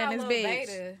Vader and this bitch.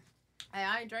 Hey,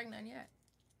 I ain't drank none yet.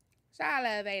 Shout out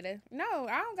Lil Vader. No,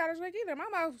 I don't gotta drink either. My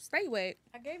mouth stay wet.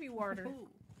 I gave you water.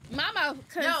 My mouth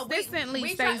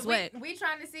consistently stays wet. We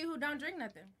trying to see who don't drink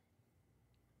nothing.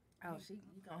 Oh, you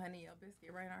gonna honey your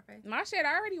biscuit right in our face? My shit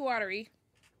already watery.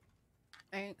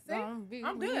 Ain't See?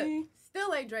 I'm good.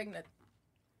 Still ain't drank nothing.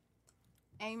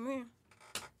 Amen.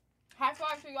 High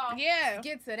five to y'all. Yeah.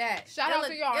 Get to that. Shout out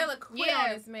to y'all. Illa quit Yeah. on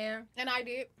this, man. And I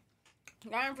did.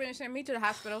 I am finishing me to the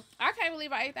hospital. I can't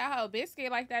believe I ate that whole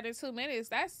biscuit like that in 2 minutes.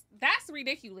 That's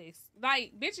ridiculous.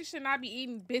 Like, bitches should not be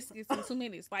eating biscuits in 2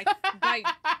 minutes. Like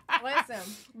Listen,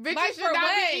 Bitches Like, should for not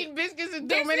what? be eating biscuits in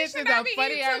 2 Bitches minutes. should Is not a be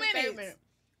funny eating ass 2 minutes. statement.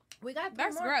 we got 3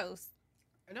 that's more. gross.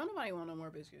 Don't nobody want no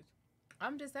more biscuits.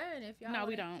 I'm just saying, if y'all No,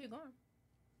 we wanna don't. keep going.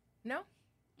 No,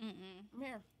 Mm-mm. I'm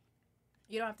here.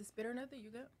 you don't have to spit or nothing. You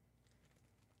good?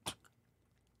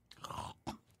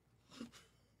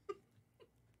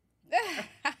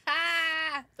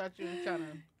 Thought you was trying to.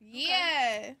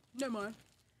 Yeah. Never mind.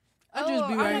 I just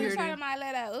be right here trying then. to my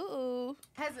let out. Ooh.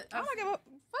 Has it? I'm gonna give a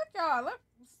fuck y'all. Look.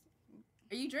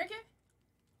 Are you drinking?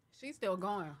 She's still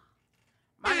going.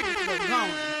 My nigga's still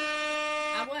going.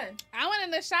 I won. I went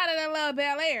in the shot of the little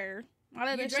Bel Air. I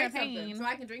love You the drank champagne. something, so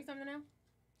I can drink something now.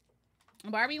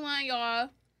 Barbie won, y'all.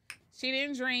 She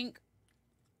didn't drink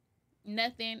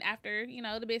nothing after,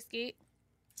 the biscuit.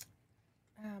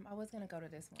 I was gonna go to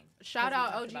this one. Shout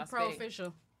out talked OG about Pro spitting.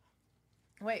 Official.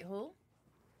 Wait, who?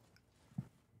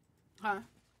 Huh?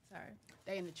 Sorry.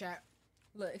 They in the chat.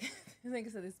 Look, this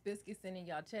nigga said this biscuit's in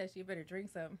your chest. You better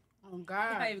drink something. Oh I'm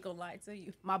God. not even gonna lie to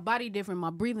you. My body different. My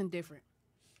breathing different.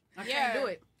 I can't do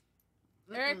it.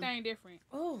 Everything different.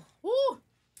 Oh, Woo.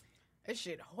 This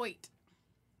shit hoit.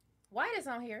 why this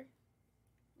on here?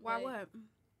 Why Wait. what?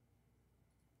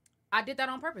 I did that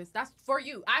on purpose. That's for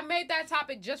you. I made that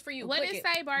topic just for you. What Click does it.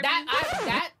 it say, Barbie?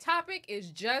 That topic is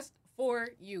just for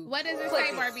you. What does it Click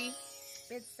say, Barbie?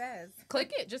 It says.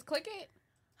 Click it. Just click it.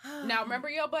 Now remember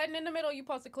your button in the middle. You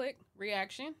supposed to click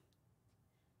reaction.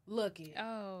 Look it.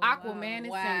 Oh. Aquaman is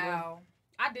single. Wow.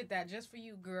 I did that just for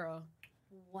you, girl.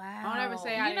 Wow. Don't ever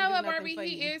say I You didn't know do what, nothing Barbie? for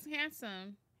He you. is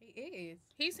handsome. He is.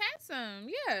 He's handsome.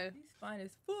 Yeah. He's fine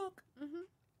as fuck.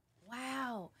 Mm-hmm.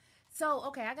 Wow. So,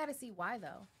 okay, I gotta see why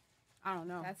though. I don't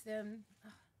know. That's them.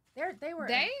 They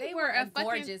were a fucking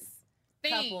gorgeous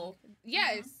thing. couple.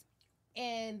 Yes.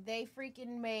 And they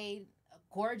freaking made a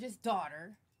gorgeous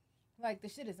daughter. Like, the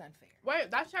shit is unfair.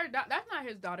 Wait, that's not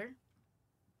his daughter.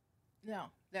 No,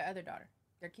 their other daughter.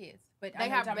 Their kids. But They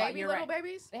have little little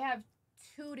babies? They have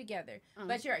 2 together.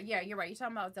 But you're right. You're right. You're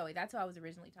talking about Zoe. That's who I was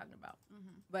originally talking about.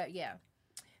 Mm-hmm. But yeah.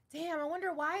 Damn, I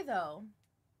wonder why though.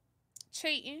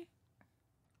 Cheating.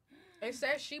 It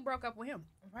says she broke up with him.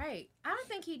 Right. I don't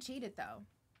think he cheated though.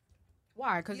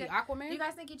 Why? Because he's Aquaman? Do you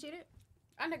guys think he cheated?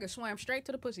 That nigga swam straight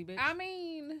to the pussy, bitch. I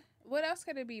mean, what else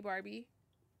could it be, Barbie?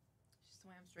 She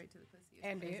swam straight to the pussy. It's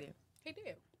And crazy. did. He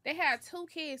did. They had 2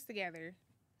 kids together.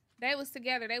 They was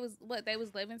together. They was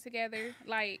living together.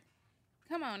 Like,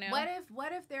 come on now.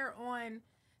 What if they're on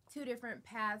 2 different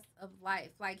paths of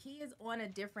life? Like, he is on a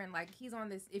different, like, he's on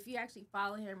this, if you actually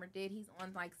follow him or did, he's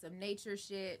on like some nature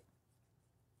shit.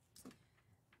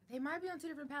 They might be on 2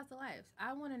 different paths of life.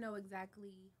 I want to know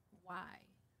exactly why.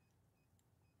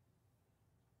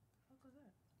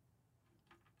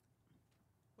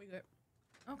 We good.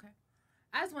 Okay.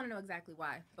 I just want to know exactly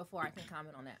why before I can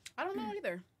comment on that. I don't know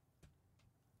either.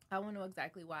 I want to know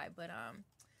exactly why, but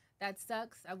that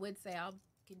sucks. I would say I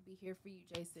can be here for you,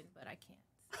 Jason, but I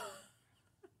can't.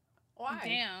 Why?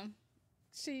 Damn.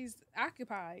 She's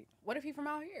occupied. What if he from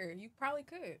out here? You probably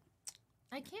could.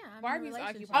 I can't. I'm Barbie's in a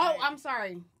relationship. occupied. Oh, I'm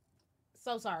sorry.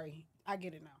 So sorry. I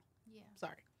get it now. Yeah.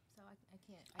 Sorry. So I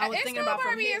can't. I was It's thinking still about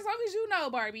from Barbie here. as long as you know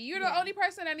Barbie. You're the only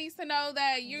person that needs to know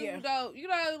that you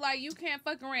don't, like, you can't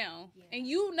fuck around. Yeah. And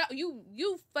you know,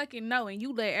 you fucking know, and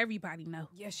you let everybody know.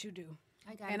 Yes, you do.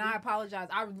 I I apologize.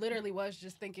 I literally was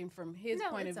just thinking from his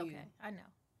point of view. Okay. I know.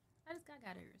 I just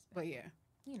gotta respect. But yeah.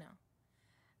 You know.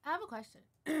 I have a question.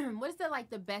 What is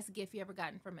the best gift you ever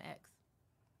gotten from an ex?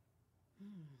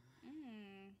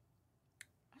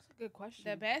 That's a good question.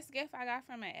 The best gift I got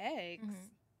from an ex.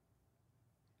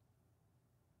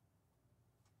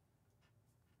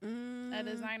 A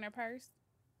designer purse.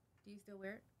 Do you still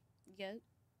wear it? Yep.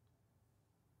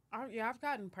 I've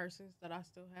gotten purses that I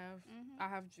still have. I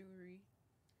have jewelry.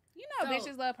 You know,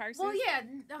 bitches love purses. Well, yeah.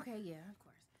 Okay, yeah, of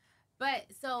course. But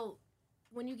so,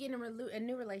 when you get in a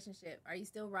new relationship, are you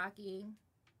still rocking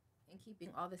and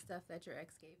keeping all the stuff that your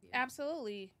ex gave you?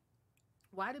 Absolutely.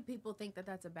 Why do people think that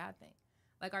that's a bad thing?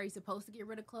 Like, are you supposed to get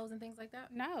rid of clothes and things like that?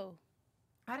 No.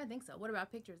 I didn't think so. What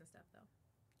about pictures and stuff, though?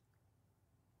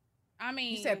 I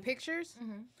mean, You said pictures?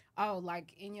 Mm-hmm. Oh,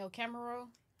 like in your camera roll?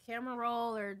 Camera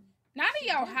roll or... not in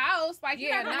your house. Like,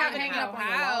 Yeah, you're not not hanging in up your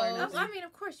house. on your wall. I mean,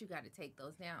 of course you got to take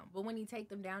those down. But when you take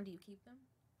them down, do you keep them?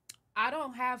 I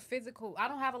don't have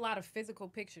a lot of physical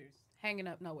pictures hanging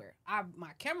up nowhere.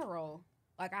 My camera roll,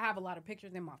 like I have a lot of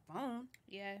pictures in my phone.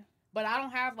 Yeah. But I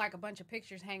don't have like a bunch of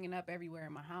pictures hanging up everywhere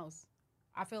in my house.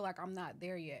 I feel like I'm not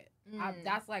there yet.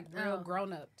 That's like real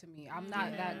grown up to me. I'm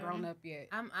not that grown up yet.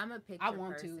 I'm a picture I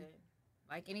want person. to.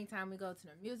 Like, anytime we go to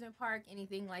the amusement park,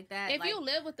 anything like that. If like, you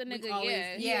live with the we nigga,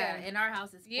 always, yeah. and our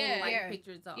house is full of, like,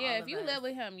 pictures of all if of you us. live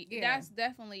with him, Yeah. that's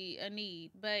definitely a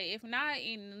need. But if not,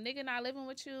 and the nigga not living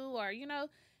with you, or, you know,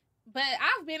 but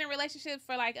I've been in relationships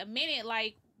for, like, a minute,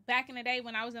 like, back in the day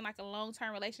when I was in, like, a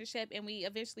long-term relationship and we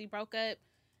eventually broke up,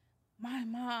 my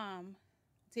mom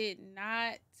did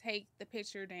not take the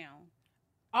picture down.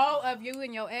 All of you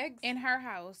and your ex? In her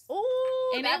house.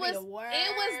 Ooh, And that'd it be was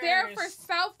the there for worst.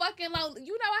 so fucking long.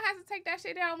 You know, I had to take that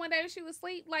shit down one day when she was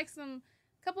asleep, like some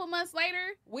couple of months later.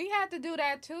 We had to do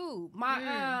that too.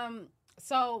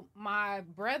 So my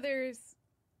brother's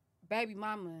baby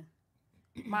mama,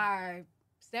 my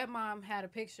stepmom had a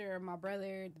picture of my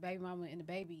brother, the baby mama, and the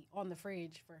baby on the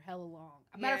fridge for hella long.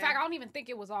 Matter of fact, I don't even think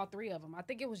it was all 3 of them. I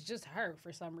think it was just her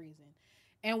for some reason.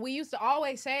 And we used to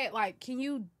always say it, like, can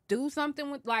you do something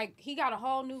with, like, he got a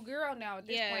whole new girl now at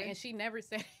this point, and she never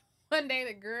said one day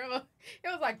the girl, it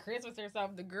was like Christmas or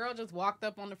something, the girl just walked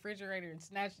up on the refrigerator and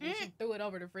snatched it, and she threw it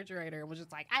over the refrigerator and was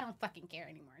just like, I don't fucking care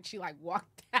anymore. And she, like,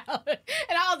 walked out. And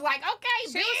I was like,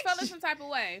 okay, She bitch. was feeling some type of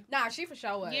way. Nah, she for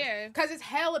sure was. Yeah. Because it's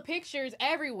hella pictures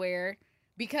everywhere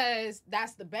because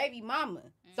that's the baby mama.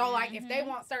 So, like, if they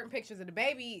want certain pictures of the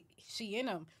baby, she in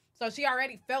them. So she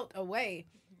already felt a way.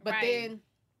 But then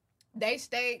they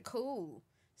stayed cool.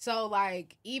 So,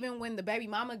 like, even when the baby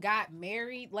mama got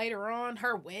married later on,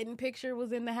 her wedding picture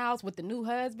was in the house with the new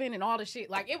husband and all the shit.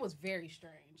 Like, it was very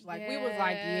strange. Like, we was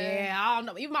like, I don't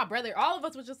know. Even my brother, all of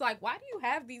us was just like, why do you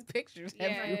have these pictures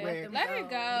everywhere? Let it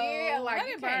go. Yeah, like, let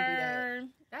you it can't do burn.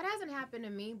 That hasn't happened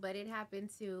to me, but it happened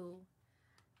to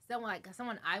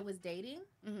someone I was dating.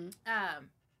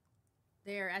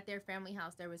 There at their family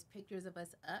house, there was pictures of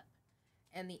us up.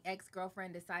 And the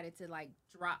ex-girlfriend decided to, like,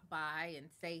 drop by and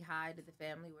say hi to the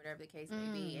family, whatever the case may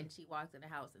be. And she walked in the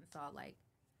house and saw, like,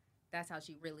 that's how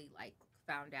she really like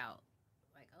found out.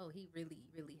 Like, oh, he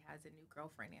really has a new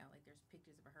girlfriend now. Like, there's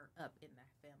pictures of her up in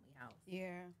the family house.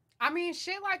 Yeah. I mean,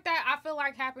 shit like that, I feel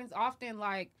like happens often.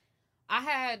 Like, I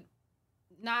had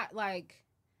not like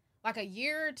a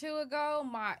year or two ago,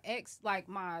 my ex, like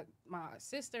my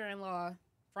sister-in-law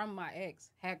from my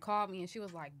ex had called me and she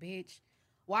was like, bitch,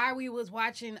 why we was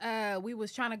watching, we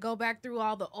was trying to go back through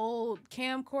all the old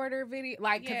camcorder video,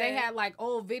 like, cause they had like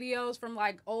old videos from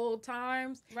like old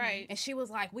times. Right. And she was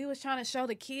like, we was trying to show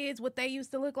the kids what they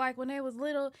used to look like when they was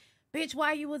little. Bitch,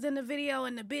 why you was in the video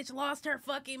and the bitch lost her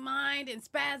fucking mind and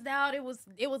spazzed out. It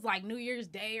was like New Year's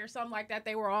Day or something like that.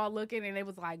 They were all looking and it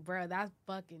was like, bruh, that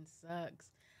fucking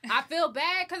sucks. I feel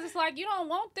bad because it's like, you don't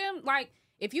want them, like,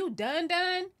 if you done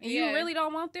and you really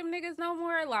don't want them niggas no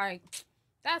more, like,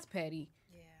 that's petty.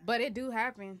 Yeah. But it do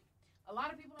happen. A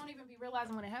lot of people don't even be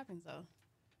realizing when it happens, though.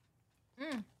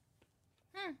 Okay.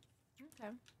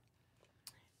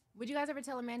 Would you guys ever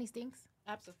tell a man he stinks?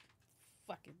 Absolutely.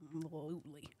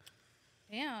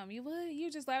 Damn, you would? You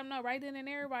just let him know right then and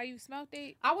there while you smoked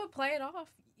it? I would play it off.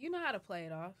 You know how to play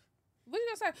it off. What you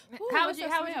gonna say? How would you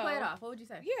play it off? What would you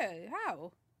say? Yeah,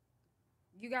 how?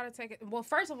 You gotta take it. Well,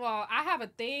 first of all, I have a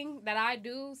thing that I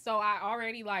do, so I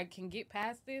already like can get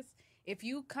past this. If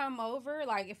you come over,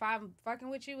 like if I'm fucking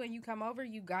with you and you come over,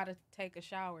 you gotta take a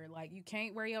shower. Like you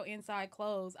can't wear your inside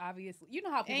clothes, obviously. You know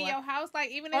how people in your house,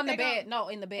 like even if on the bed. No,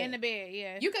 in the bed. In the bed,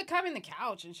 yeah. You could come in the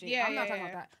couch and shit. Yeah, I'm not talking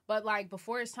about that. But like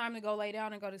before it's time to go lay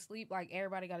down and go to sleep, like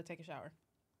everybody gotta take a shower.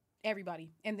 Everybody,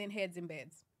 and then heads in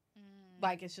beds.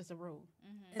 Like it's just a rule.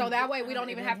 So that way we don't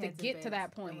even have to get to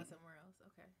that point. Somewhere else.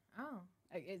 Okay. Oh.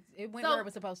 It went where it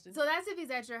was supposed to. So that's if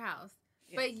he's at your house.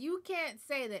 Yes. But you can't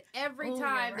say that every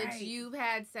time that you've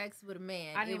had sex with a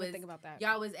man. I didn't even think about that.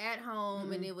 Y'all was at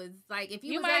home and it was like, if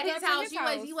you was at his house,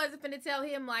 you wasn't finna tell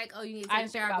him like, oh, you need to take a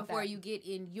shower before you get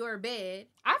in your bed.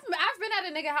 I've been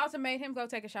at a nigga house and made him go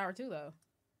take a shower too, though.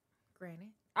 Granted.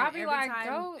 I'll be like,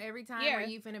 go. Every time where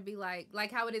you finna be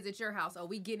like how it is at your house. Oh,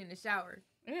 we get in the shower.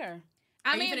 Yeah.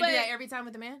 Are you finna do that every time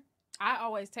with the man? I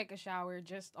always take a shower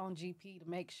just on GP to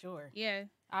make sure. Yeah.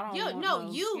 I don't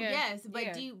yes,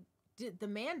 but the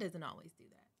man doesn't always do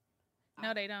that.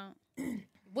 No, they don't.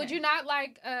 Would you not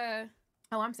like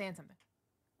Oh, I'm saying something.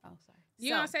 Oh, sorry.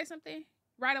 You gonna say something?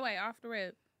 Right away, off the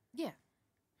rip. Yeah.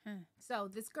 So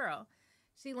this girl,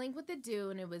 she linked with the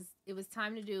dude and it was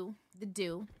time to do the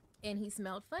do, and he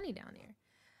smelled funny down there.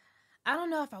 I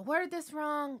don't know if I worded this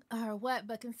wrong or what,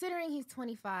 but considering he's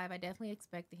 25, I definitely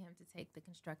expected him to take the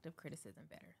constructive criticism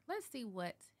better. Let's see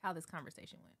how this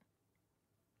conversation went.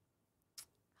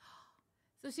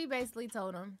 So she basically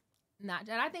told him, and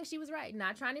I think she was right,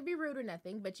 not trying to be rude or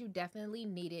nothing, but you definitely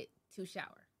needed to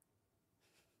shower.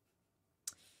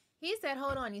 He said,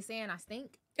 hold on, you saying I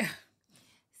stink?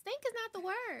 Stink is not the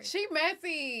word. She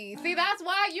messy. See, that's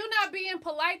why you not being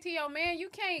polite to your man. You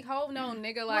can't hold no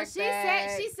nigga like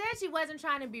that. She said she wasn't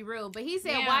trying to be rude, but he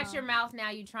said, watch your mouth now,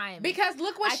 you trying me. Because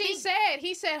look what she said.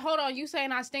 He said, hold on, you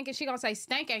saying I stink, and she gonna say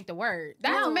stank ain't the word.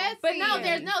 That's messy. But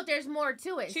there's more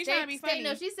to it. She's trying to be funny.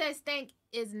 No, she said stank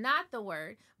is not the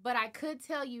word, but I could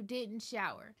tell you didn't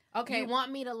shower. Okay. You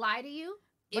want me to lie to you?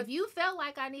 If you felt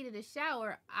like I needed a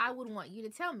shower, I would want you to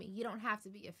tell me. You don't have to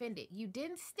be offended. You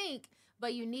didn't stink,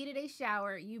 but you needed a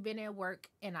shower. You've been at work,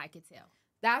 and I could tell.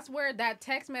 That's where that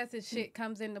text message shit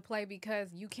comes into play,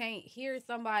 because you can't hear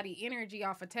somebody energy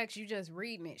off a text. You just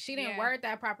reading it. She didn't word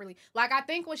that properly. Like, I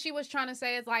think what she was trying to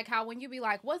say is like how when you be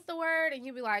like, what's the word? And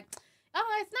you be like,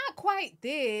 oh, it's not quite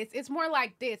this. It's more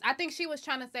like this. I think she was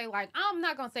trying to say like, I'm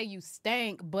not going to say you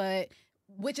stank, but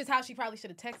which is how she probably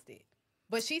should have texted.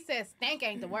 But she said stank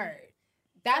ain't the word.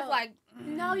 That's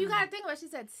no, you got to think about it. She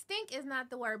said stink is not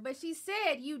the word. But she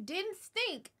said you didn't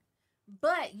stink,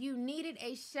 but you needed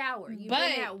a shower. You've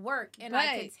been at work, and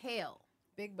I could tell.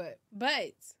 Big butt.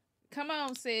 But, come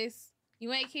on, sis.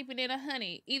 You ain't keeping it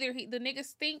 100. Either the nigga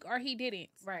stink or he didn't.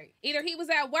 Right. Either he was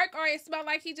at work or it smelled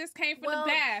like he just came from the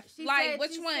bath.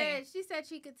 Which one? She said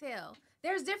she could tell.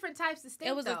 There's different types of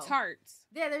stink, It was a tart.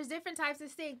 Yeah, there's different types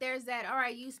of stink. There's that, all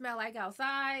right, you smell like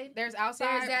outside. There's outside.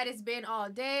 There's that, it's been all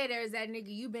day. There's that nigga,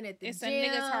 you been at the gym. It's a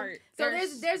nigga's tart. So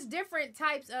there's different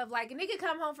types of, like, a nigga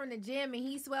come home from the gym and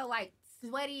he smell like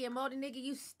sweaty and moldy, nigga,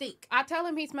 you stink. I tell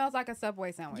him he smells like a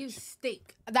Subway sandwich. You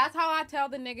stink. That's how I tell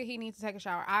the nigga he needs to take a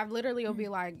shower. I literally will be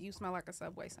like, you smell like a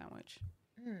Subway sandwich.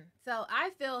 So I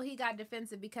feel he got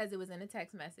defensive because it was in a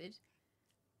text message.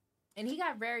 And he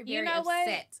got very, very upset.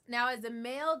 What? Now, as a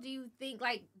male, do you think,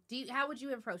 like, how would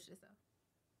you approach this, though?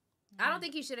 I don't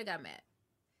think he should have got mad.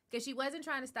 Because she wasn't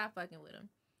trying to stop fucking with him.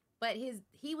 But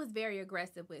he was very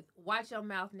aggressive with, watch your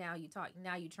mouth now, you trying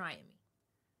me.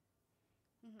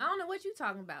 I don't know what you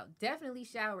talking about. Definitely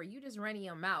shower. You just running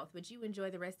your mouth, but you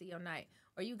enjoy the rest of your night.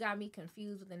 Or you got me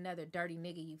confused with another dirty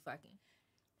nigga you fucking.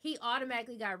 He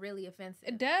automatically got really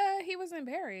offensive. Duh, he was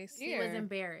embarrassed. He was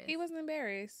embarrassed. He was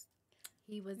embarrassed.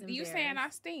 He was embarrassed. You saying I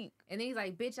stink. And then he's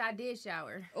like, bitch, I did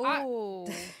shower. Oh.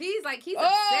 He's like, he's oh.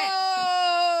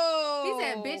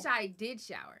 upset. He said, bitch, I did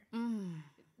shower.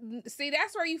 See,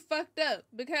 that's where you fucked up.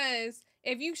 Because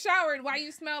if you showered, why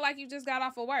you smell like you just got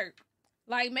off of work?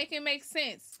 Like, make it make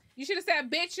sense. You should have said,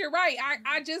 bitch, you're right.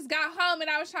 I just got home and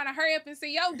I was trying to hurry up and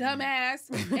see your dumb ass.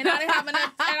 And I didn't have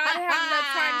enough time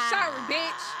to shower,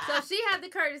 bitch. So she had the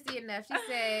courtesy enough. She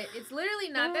said, it's literally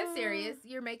not that serious.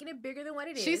 You're making it bigger than what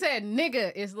it is. She said,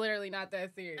 nigga, it's literally not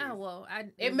that serious. Oh, well.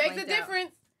 It makes a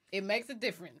difference. It makes a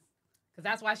difference. Because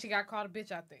that's why she got called a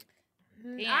bitch, I think.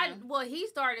 Well, he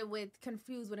started with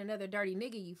confused with another dirty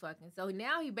nigga you fucking. So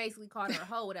now he basically called her a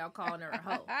hoe without calling her a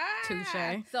hoe.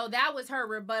 Touche. So that was her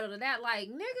rebuttal to that. Like,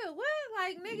 nigga, what?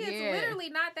 Like, nigga, it's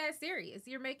literally not that serious.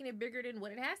 You're making it bigger than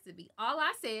what it has to be. All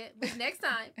I said was next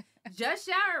time, just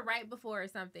shower right before or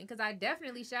something. Because I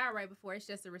definitely shower right before. It's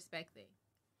just a respect thing.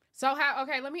 So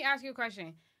okay, let me ask you a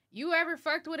question. You ever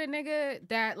fucked with a nigga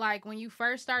that, like, when you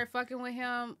first started fucking with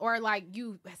him, or, like,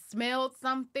 you smelled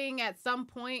something at some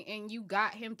point and you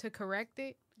got him to correct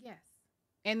it? Yes.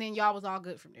 And then y'all was all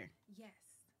good from there? Yes.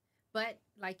 But,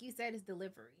 like you said, it's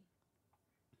delivery.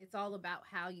 It's all about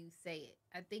how you say it.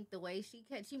 I think the way she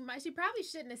probably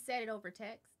shouldn't have said it over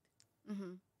text.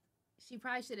 Mm-hmm. She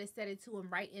probably should have said it to him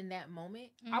right in that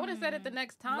moment. I would have said it the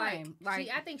next time. I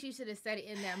think she should have said it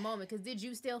in that moment. Because did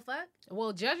you still fuck?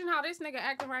 Well, judging how this nigga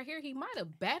acting right here, he might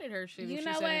have batted her shit. You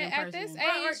know what? At this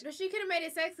age, or she could have made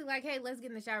it sexy, like, hey, let's get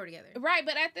in the shower together. Right,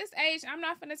 but at this age, I'm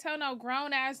not finna tell no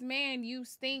grown ass man you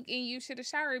stink and you should have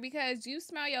showered because you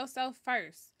smell yourself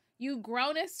first. You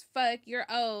grown as fuck. You're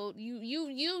old.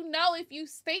 You know if you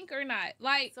stink or not.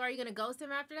 Like, so are you gonna ghost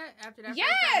him after that? After that?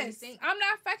 Yes. I'm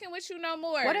not fucking with you no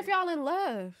more. What if y'all in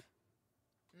love?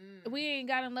 We ain't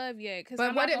got in love yet.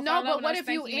 But what if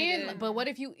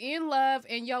you in love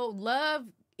and your love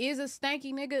is a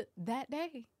stanky nigga that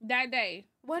day? That day.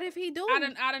 What if he do?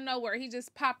 Out of nowhere, he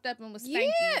just popped up and was stanky.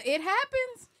 Yeah, it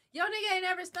happens. Yo, nigga ain't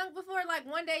never stunk before. Like,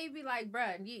 one day you'd be like,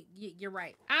 bruh, you're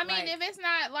right. I mean, if it's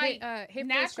not, like,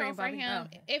 natural for him,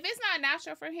 if it's not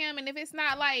natural for him, and if it's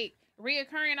not, like,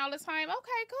 reoccurring all the time,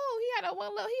 okay, cool. He had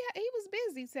he was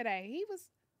busy today. He was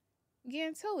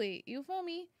getting to it. You feel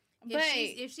me? But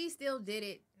if she still did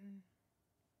it,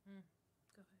 go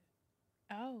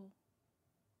ahead. Oh.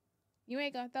 You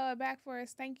ain't gonna throw it back for a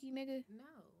stanky nigga? No.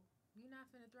 You're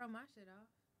not finna throw my shit off.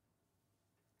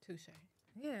 Touche.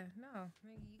 Yeah, no.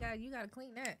 You gotta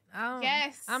clean that.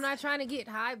 Yes. I'm not trying to get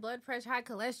high blood pressure, high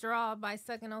cholesterol by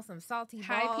sucking on some salty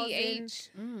high balls pH.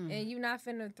 And you not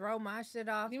finna throw my shit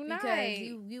off you because not.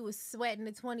 you was sweating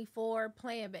at 24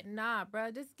 playing, but nah,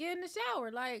 bro, just get in the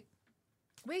shower. Like,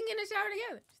 we can get in the shower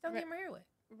together. Just don't get my hair wet.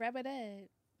 Rub it up.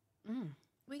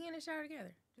 We can get in the shower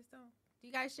together. Just don't. Do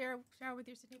you guys shower with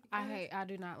your significant other? I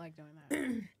do not like doing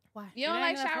that. Why? You don't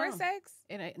like shower sex?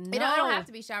 It don't have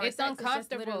to be shower sex. It's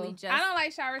uncomfortable. I don't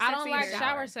like shower sex. I don't like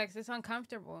shower sex. It's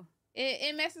uncomfortable.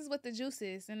 It messes with the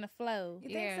juices and the flow. You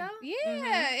think so?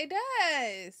 Yeah, it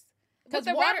does. With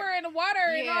the rubber and the water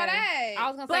and all that. I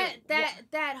was gonna say,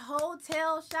 that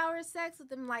hotel shower sex with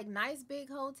them like nice big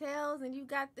hotels, and you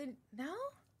got the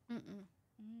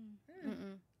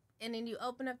and then you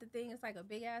open up the thing, it's like a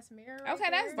big ass mirror. Right okay,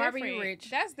 that's there. different.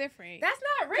 Rich. That's different. That's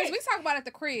not rich. We talk about at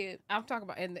the crib. I'm talking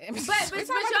about in the but we talk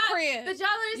about the crib. But y'all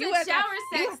are shower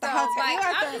sex though. Like,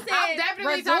 I'm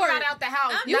definitely talking about out the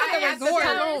house. You at the resort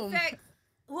room. Sex.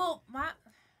 Well,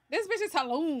 this bitch is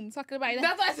Tulum talking about that.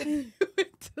 That's what I said.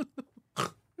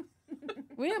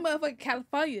 We in motherfucking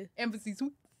California. Embassy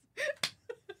Suites.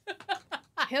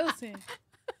 Hilton.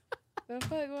 What the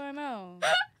fuck going on?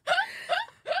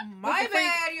 My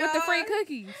bad, y'all. With the free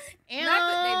cookies.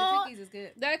 The cookies is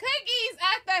good. The cookies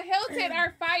at the Hilton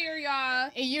are fire,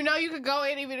 y'all. And you know you could go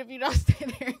in even if you don't stay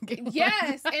there and get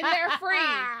yes, and they're free.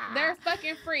 They're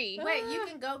fucking free. Wait, you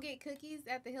can go get cookies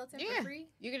at the Hilton for free?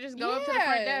 You can just go up to the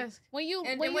front desk. When you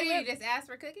just ask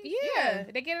for cookies? Yeah,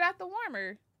 they get it out the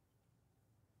warmer.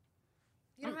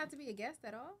 You don't have to be a guest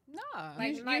at all? No.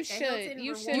 You should.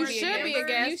 You should be a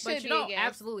guest, but you don't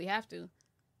absolutely have to.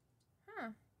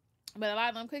 But a lot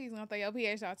of them cookies gonna throw your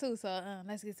pH out too, so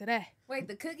let's get to that. Wait,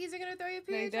 the cookies are gonna throw your pH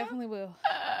They out? definitely will.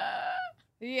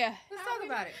 Yeah. Let's talk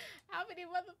about it. How many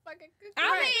motherfucking cookies?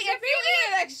 I mean, if you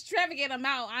eat an extremavagant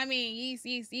amount, I mean,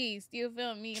 yeast, you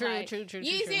feel me? True, like, true.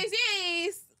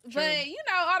 Yeast. But you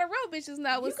know, all the real bitches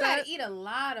know You what's gotta up. eat a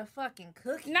lot of fucking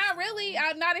cookies. Not really.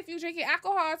 Not if you drinking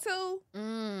alcohol too.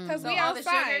 Because So we all outside.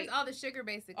 the sugars, all the sugar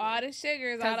basically. All the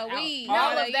sugars, all the weed,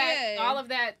 all the- of that, yeah. all of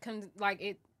that, like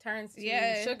it turns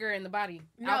to sugar in the body.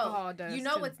 No, Alcohol does. You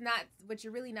know too. what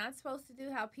you're really not supposed to do?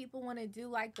 How people want to do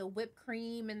like the whipped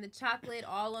cream and the chocolate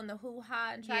all on the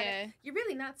hoo-ha and try to. You're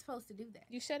really not supposed to do that.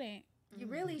 You shouldn't. You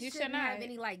really You shouldn't should not. have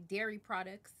any like dairy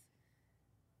products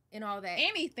and all that.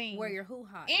 Anything. Where your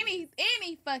hoo-ha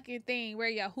Any fucking thing where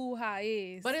your hoo-ha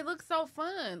is. But it looks so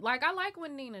fun. Like I like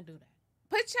when Nina do that.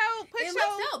 Put your It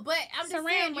looks so, but I'm just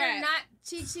saying saran you're wrap. not.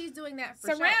 She's doing that for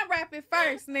saran sure. wrap it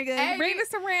first, nigga. Hey, Bring the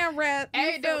saran wrap.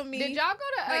 Hey, You feel me? Did y'all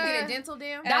go to Like get a dental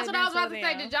dam? That's what I was about to dental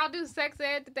say. dam. Did y'all do sex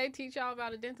ed? Did they teach y'all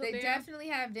about a dental They dam? definitely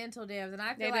have dental dams, and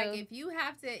I feel They like do. if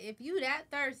you that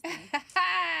thirsty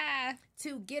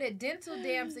to get a dental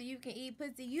dam so you can eat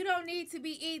pussy, you don't need to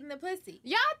be eating the pussy.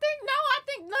 Y'all think no? I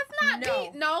think let's not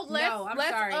No. be no. Let's No, I'm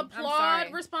let's sorry. I'm applaud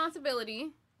sorry.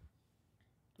 responsibility.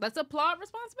 Let's applaud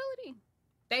responsibility.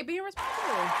 They being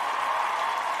responsible.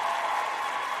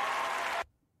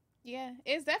 Yeah,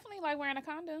 it's definitely like wearing a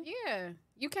condom. Yeah,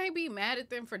 you can't be mad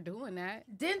at them for doing that.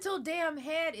 Dental dam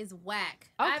head is whack.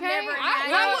 Okay, I've never I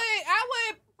had I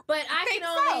would but I think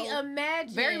can only so.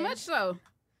 imagine. Very much so.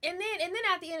 And then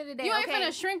at the end of the day, You ain't okay,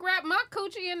 finna shrink wrap my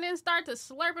coochie and then start to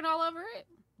slurp it all over it.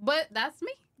 But that's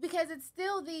me. because it's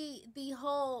still the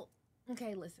whole.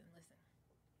 Okay, listen.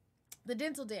 The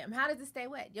dental dam. How does it stay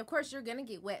wet? Of course, you're gonna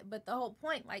get wet, but the whole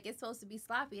point, like, it's supposed to be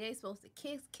sloppy. They supposed to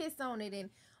kiss on it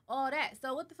and all that.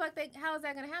 So what the fuck? How is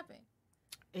that gonna happen?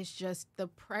 It's just the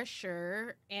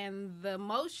pressure and the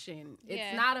motion. Yeah.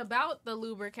 It's not about the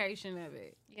lubrication of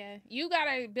it. Yeah, you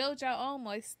gotta build your own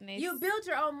moistness. You build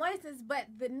your own moistness, but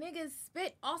the nigga's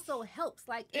spit also helps.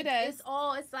 Like It does. It's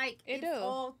all. It's like It it's do.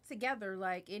 all together.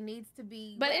 Like it needs to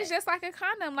be. But wet. it's just like a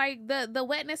condom. Like the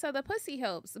wetness of the pussy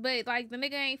helps, but like the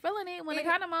nigga ain't feeling it when the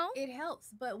condom on. It helps,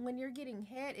 but when you're getting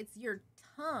head, it's your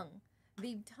tongue.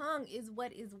 The tongue is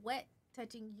what is wet,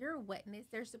 touching your wetness.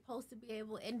 They're supposed to be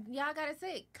able, and y'all gotta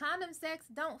say, it, condom sex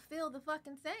don't feel the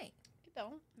fucking same. It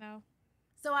don't. No.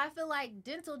 So I feel like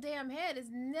dental dam head is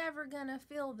never gonna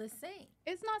feel the same.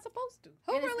 It's not supposed to.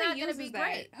 Who And it's really not gonna uses be that?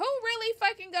 great. Who really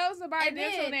fucking goes to buy And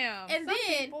dental then- dam? And Some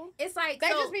then people. it's like They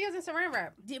so, just be using saran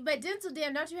wrap. but dental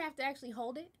dam, don't you have to actually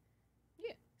hold it?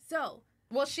 Yeah. So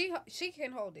Well, she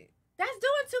can hold it. that's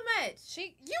doing too much.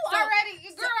 You So-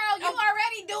 already, girl. You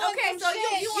already doing Okay, some so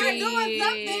shit. you are doing Shit.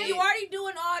 something. You already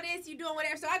doing all this. You doing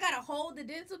whatever. So I gotta hold the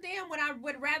dental dam when I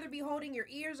would rather be holding your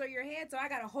ears or your head. So I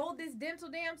gotta hold this dental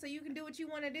dam so you can do what you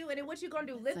want to do. And then what you gonna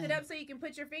do? Lift it up so you can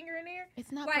put your finger in there.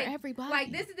 It's not Like- for everybody.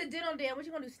 Like this is the dental dam. What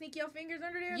you gonna do? Sneak your fingers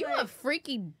under there? You Like, a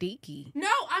freaky deaky. no,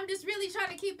 I'm just really trying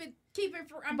to keep it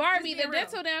for. I'm Barbie, just the being real.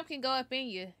 dental dam can go up in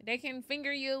you. They can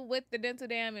finger you with the dental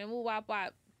dam and woo wop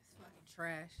wop. It's fucking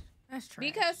trash. That's trash.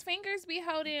 Because fingers be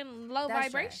holding low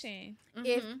That's vibration.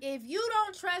 if you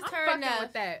don't trust I'm her fucking enough,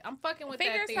 with that. I'm fucking with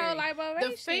Fingers that hold theory. low vibration.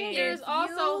 The fingers If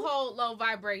also you- hold low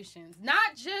vibrations.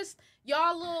 Not just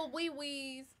y'all little wee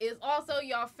wees. It's also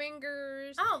y'all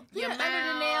fingers. oh your yeah,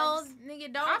 under the nails, mouths.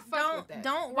 nigga. I fuck with that.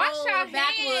 Don't Wash roll your the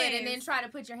backwood and then hands. try to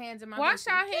put your hands in my Wash pussy.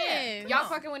 your Yeah, hands. come Y'all on.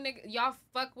 fucking with nigga. Y'all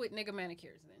fuck with nigga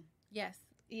manicures then, Yes,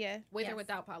 Yeah, with Yes. or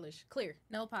without polish. Clear.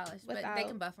 no polish, but they Without.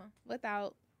 can buff them.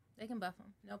 without. They can buff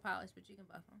them. No polish, but you can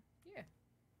buff them.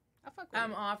 I fuck with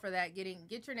I'm it. all for that.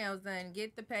 Get your nails done.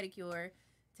 Get the pedicure.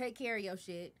 Take care of your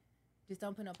shit. Just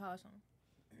don't put no polish on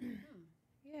 'em.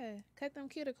 Yeah, cut them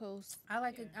cuticles. I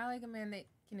like a man that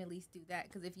can at least do that.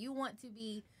 Because if you want to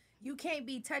be, you can't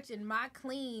be touching my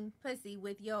clean pussy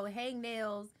with your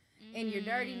hangnails and your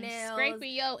dirty nails,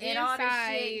 Scraping your and all this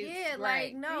insides. shit. Yeah, Right.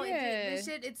 like no, Yeah. this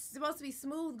shit. It's supposed to be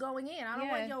smooth going in. I don't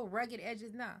Yeah. want your rugged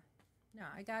edges. Nah,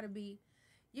 I gotta be.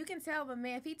 You can tell, but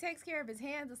man, if he takes care of his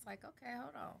hands, it's like okay,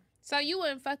 hold on. So you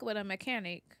wouldn't fuck with a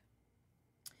mechanic.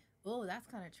 Oh, that's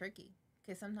kind of tricky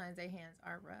because sometimes their hands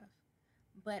are rough.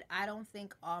 But I don't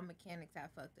think all mechanics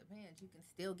have fucked up hands. You can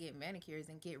still get manicures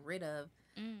and get rid of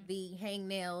the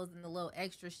hangnails and the little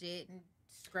extra shit and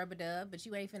scrub it up. But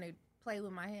you ain't finna play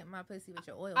with my pussy with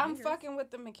your oil. I'm fingers. fucking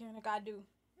with the mechanic. I do.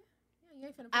 Yeah, you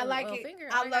ain't finna play I with like oil it. Finger.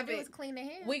 I All you gotta love do it. is clean the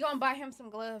hands. We gonna buy him some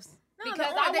gloves. No, Because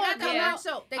they got the wanna- orange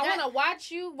soap. They I got- want to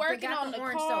watch you working got on the the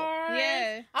orange soap. car.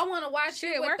 Yeah. I want to watch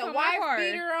Shit, you with work the on my wife car.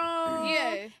 beater on.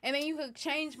 Yeah. And then you could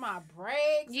change my brakes.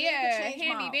 and Yeah, you could change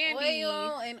handy my dandy.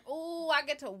 oil, and ooh, I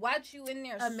get to watch you in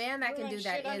there. A man that can do screwing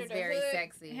that shit under is the very hood.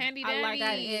 sexy. Handy I like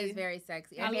dandy. That is very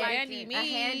sexy. I A like handy it. me. A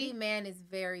handy man is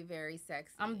very, very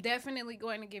sexy. I'm definitely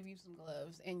going to give you some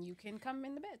gloves, and you can come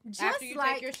in the bed Just after you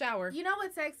like- take your shower. You know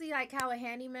what's sexy? Like how a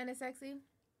handyman is sexy?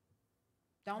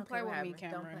 Don't Okay, play what with me, happened?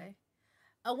 Don't Cameron. play.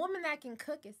 a woman that can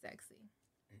cook is sexy.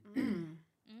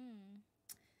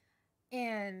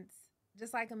 And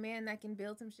just like a man that can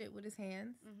build some shit with his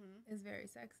hands is very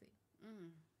sexy.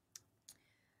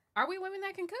 Are we women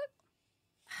that can cook?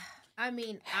 I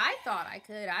mean, I thought I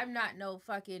could. I'm not no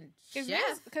fucking chef.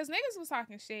 Because niggas was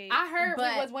talking shit. I heard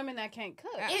But- it was women that can't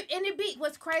cook.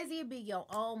 What's crazy, it be your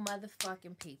own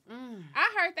motherfucking people.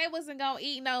 I heard they wasn't gonna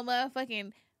eat no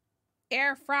motherfucking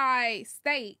air fried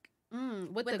steak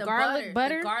With the garlic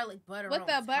butter? The garlic butter with on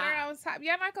the butter top. on top.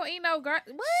 Y'all not gonna eat no garlic.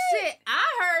 What? Shit, I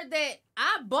heard that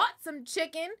I bought some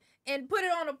chicken and put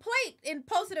it on a plate and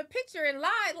posted a picture and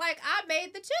lied like I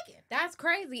made the chicken. That's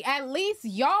crazy. At least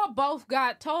y'all both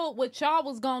got told what y'all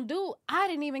was gonna do. I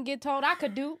didn't even get told I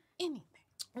could do anything.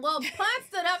 Well, Pun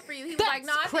stood up for you. He was like,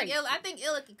 "No, I think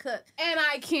Illa can cook." And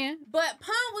I can. But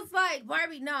Pun was like,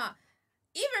 "Barbie, nah."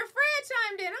 Even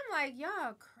Fred chimed in. I'm like,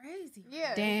 "Y'all crazy."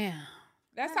 Yeah. Damn.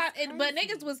 That's That's how. But crazy.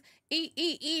 niggas was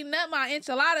eating up my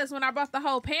enchiladas when I brought the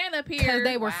whole pan up here. Because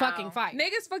they were Wow. fucking fighting.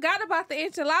 Niggas forgot about the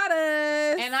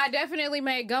enchiladas. And I definitely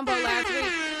made gumbo last week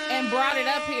and brought it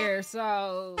up here.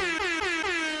 So what?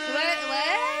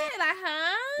 Like,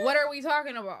 huh? what are we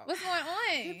talking about? What's going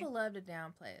on? People love to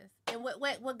downplay us. And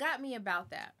what got me about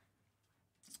that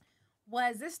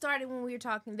was this started when we were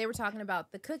talking. They were talking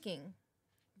about the cooking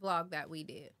vlog that we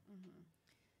did.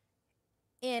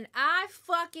 And I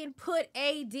fucking put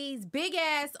AD's big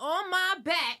ass on my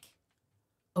back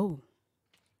Oh,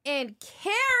 and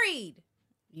carried.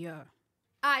 yeah.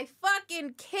 I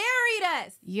fucking carried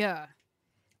us Yeah.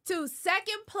 to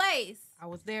second place, I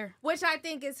was there. which I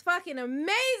think is fucking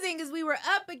amazing because we were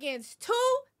up against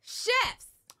 2 chefs.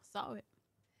 Saw it.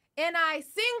 And I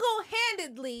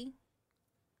single-handedly,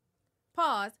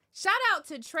 shout out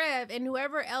to Trev and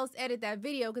whoever else edited that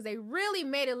video because they really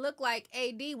made it look like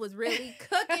AD was really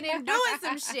cooking and doing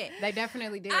some shit. They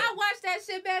definitely did. I watched that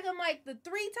shit back. I'm like, the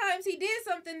 3 times he did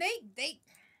something,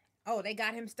 they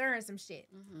got him stirring some shit.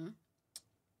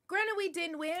 Granted, we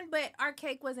didn't win, but our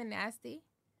cake wasn't nasty.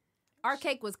 Our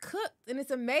cake was cooked, and it's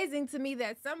amazing to me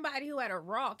that somebody who had a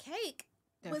raw cake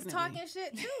was Definitely. talking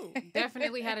shit too.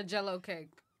 Definitely had a Jello cake.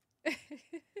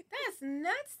 That's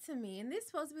nuts to me, and this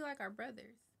supposed to be like our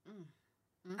brothers.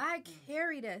 I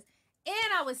carried us, and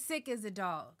I was sick as a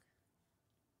dog.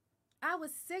 I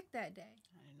was sick that day.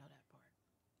 I didn't know that part.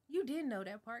 You did know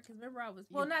that part because remember I was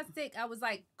not sick. I was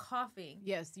like coughing.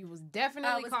 Yes, you was I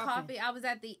definitely was coughing. I was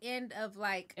at the end of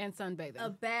like And sunbathing. a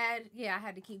bad. Yeah, I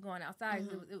had to keep going outside.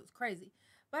 'Cause it was crazy.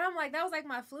 But I'm like, that was like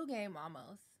my flu game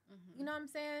almost. You know what I'm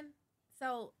saying?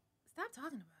 So stop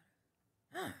talking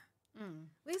about it.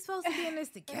 We supposed to be in this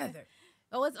together.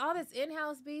 Oh, it's all this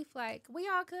in-house beef. Like we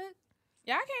all cook.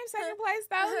 Y'all came second place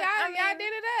though. Y'all, I mean, y'all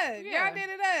did it up. yeah. Y'all did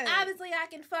it up. Obviously, I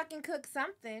can fucking cook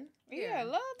something Yeah,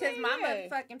 love because my yeah.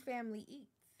 motherfucking family eats.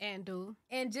 And do.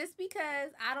 And just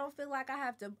because I don't feel like I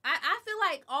have to, I feel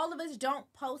like all of us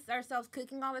don't post ourselves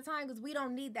cooking all the time because we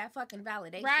don't need that fucking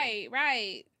validation.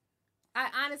 Right. I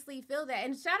honestly feel that.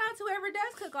 And shout out to whoever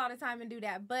does cook all the time and do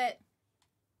that. But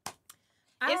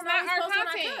I It's don't not always our post when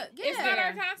I content. cook. It's not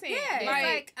our content. Yeah, it's Like-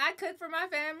 like I cook for my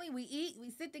family. We eat, we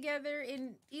sit together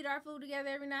and eat our food together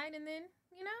every night, and then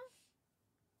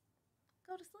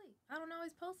go to sleep. I don't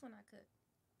always post when I cook,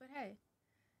 but hey,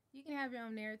 you can have your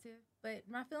own narrative. But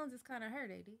my feelings is kind of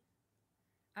hurt, AD.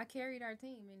 I carried our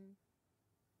team, and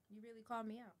you really called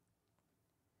me out.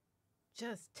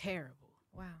 Just terrible.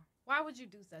 Wow. Why would you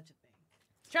do such a thing?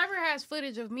 Trevor has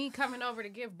footage of me coming over to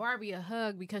give Barbie a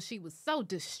hug because she was so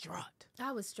distraught.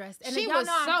 I was stressed, and She y'all was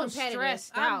know I'm so competitive.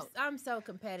 stressed out. I'm so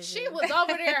competitive. She was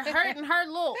over there hurting her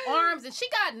little arms, and she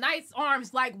got nice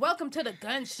arms, like welcome to the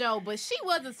gun show, but she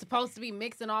wasn't supposed to be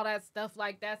mixing all that stuff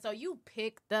like that. So you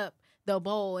picked up the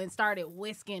bowl and started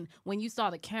whisking when you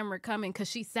saw the camera coming because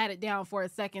she sat it down for a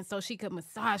second so she could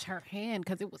massage her hand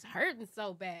because it was hurting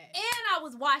so bad. And I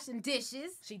was washing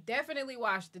dishes She definitely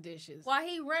washed the dishes. while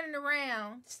he running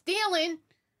around Stealing,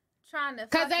 trying to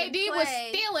because fucking AD was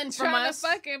play. stealing from Trying us. to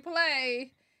fucking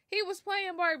play. He was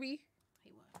playing Barbie.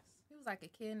 He was. He was like a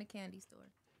kid in a candy store.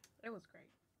 It was great.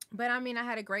 But I mean, I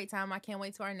had a great time. I can't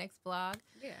wait to our next vlog.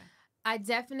 Yeah. I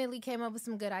definitely came up with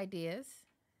some good ideas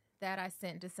that I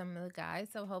sent to some of the guys.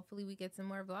 So hopefully we get some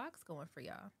more vlogs going for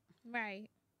y'all. Right.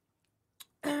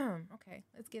 Okay,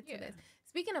 let's get to this.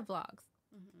 Speaking of vlogs,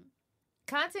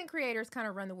 content creators kind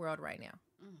of run the world right now.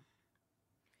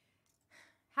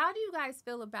 How do you guys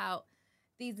feel about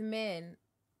these men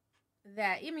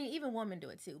that, I mean, even women do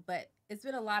it too, but it's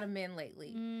been a lot of men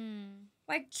lately.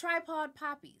 Like tripod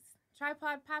poppies.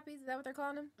 Tripod poppies, is that what they're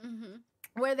calling them?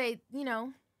 Where they, you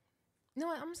know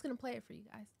what, I'm just going to play it for you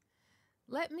guys.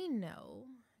 Let me know.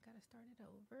 I got to start it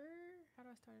over. How do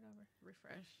I start it over?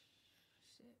 Refresh.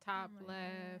 Top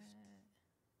left.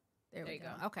 There we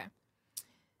go. Okay.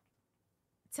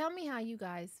 Tell me how you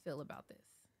guys feel about this.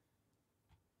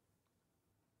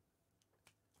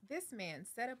 This man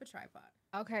set up a tripod.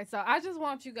 Okay, so I just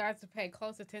want you guys to pay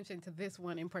close attention to this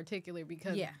one in particular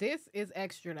because this is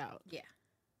extra'd out. Yeah.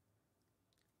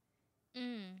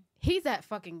 He's at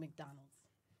fucking McDonald's.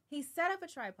 He set up a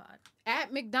tripod.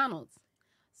 At McDonald's.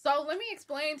 So let me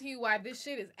explain to you why this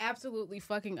shit is absolutely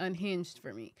fucking unhinged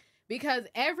for me. Because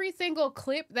every single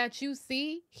clip that you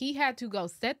see, he had to go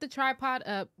set the tripod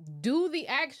up, do the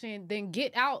action, then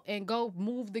get out and go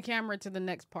move the camera to the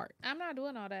next part. I'm not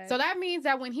doing all that. So that means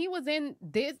that when he was in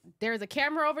this, there's a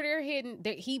camera over there hidden,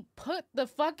 that he put the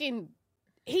fucking...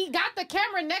 He got the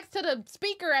camera next to the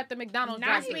speaker at the McDonald's.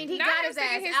 I mean, he got his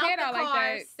ass out the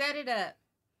car, set it up.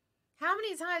 How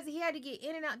many times he had to get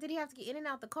in and out? Did he have to get in and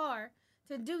out the car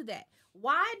to do that?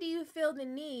 Why do you feel the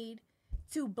need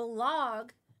to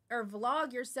vlog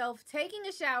yourself taking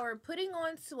a shower, putting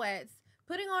on sweats,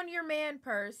 putting on your man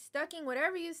purse,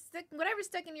 whatever's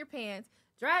stuck in your pants,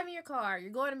 driving your car, you're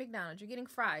going to McDonald's, you're getting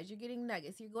fries, you're getting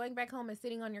nuggets, you're going back home and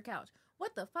sitting on your couch.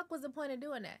 What the fuck was the point of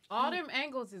doing that? All them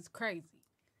angles is crazy.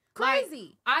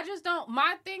 Crazy. Like, I just don't.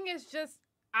 My thing is just,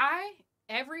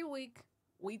 every week,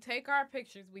 we take our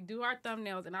pictures, we do our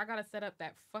thumbnails, and I gotta set up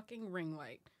that fucking ring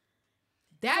light.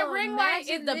 That ring light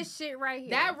is this shit right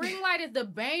here. That ring light is the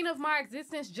bane of my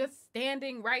existence, just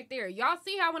standing right there. Y'all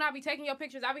see how when I be taking your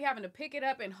pictures, I be having to pick it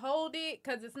up and hold it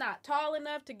because it's not tall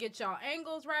enough to get y'all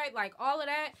angles right, like all of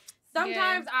that.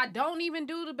 Sometimes I don't even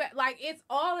do the best. Like, it's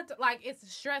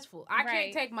it's stressful. I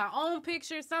can't take my own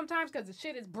pictures sometimes because the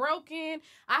shit is broken.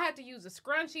 I have to use a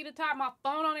scrunchie to tie my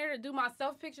phone on there to do my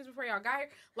self pictures before y'all got here.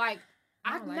 Like,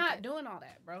 I'm not doing all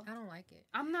that, bro. I don't like it.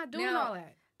 I'm not doing all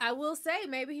that. I will say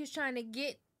maybe he's trying to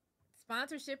get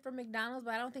sponsorship from McDonald's,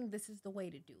 but I don't think this is the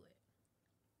way to do it.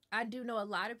 I do know a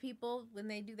lot of people, when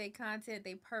they do their content,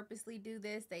 they purposely do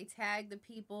this. They tag the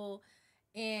people,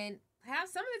 and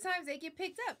some of the times they get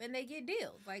picked up and they get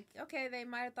deals. Like, okay, they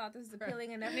might have thought this was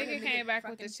appealing enough. Nigga came back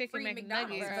with the chicken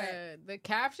McNuggets. The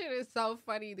caption is so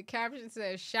funny. The caption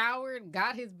says, showered,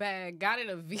 got his bag, got in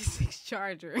a V6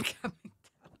 Charger, and got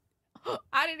McDonald's.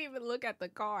 I didn't even look at the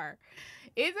car.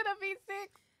 Is it a V6?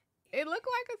 It looked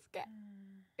like a scat.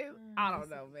 I don't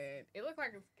know, man. It looked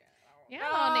like a scat.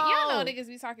 Y'all know niggas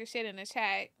be talking shit in the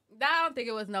chat. I don't think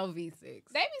it was no V6. They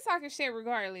be talking shit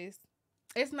regardless.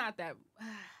 It's not that.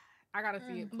 I gotta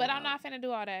see it. But I'm not finna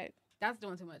do all that. That's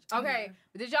doing too much. Okay.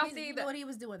 Did y'all see what he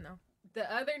was doing, though? The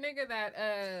other nigga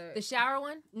that... the shower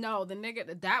one? No, the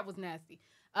nigga... That was nasty.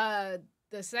 The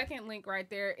second link right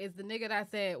there is the nigga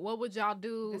that said, what would y'all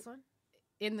do... This one?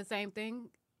 In the same thing?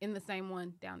 In the same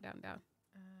one. Down.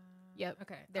 Yep.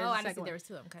 Okay. There's I didn't see there was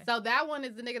two of them. Okay. So that one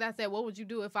is the nigga that said, what would you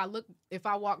do if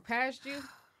I walked past you?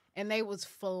 And they was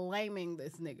flaming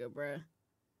this nigga, bruh.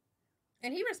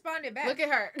 And he responded back. Look at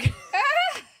her.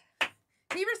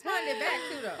 He responded back,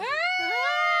 too, though.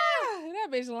 That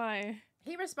bitch lying.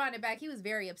 He responded back. He was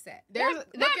very upset. That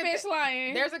bitch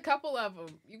lying. There's a couple of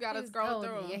them. You gotta scroll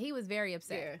through them. Yeah, he was very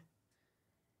upset. Yeah.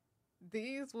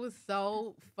 These was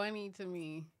so funny to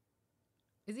me.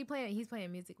 Is he playing? He's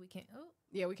playing music. We can't. Oh.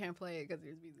 Yeah, we can't play it because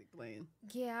there's music playing.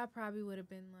 Yeah, I probably would have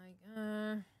been like,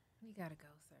 you gotta go,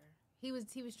 sir. He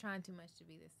was trying too much to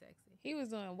be this sexy. He was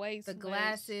doing way too much. The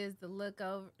glasses, the look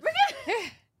over.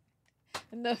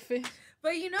 Nothing.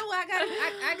 But you know what?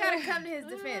 I gotta come to his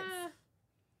defense.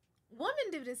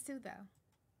 Women do this too, though.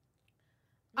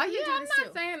 I'm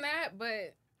not saying that,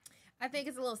 but I think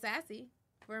it's a little sassy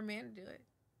for a man to do it.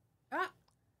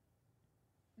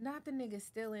 Not the nigga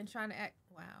stealing, trying to act.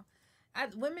 Wow.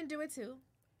 Women do it too.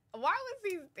 Why was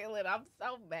he stealing? I'm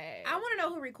so mad. I want to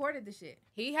know who recorded the shit.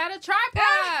 He had a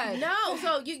tripod. No,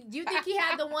 so you think he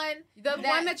had the one,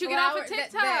 one that you get off of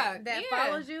TikTok that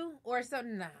follows you or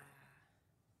something? Nah,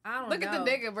 I don't know. Look at the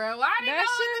nigga, bro. Why did you know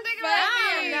the nigga?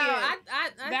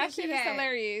 I that shit is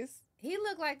hilarious. He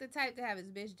looked like the type to have his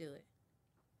bitch do it.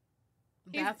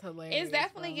 That's hilarious. It's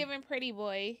definitely giving pretty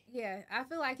boy. Yeah, I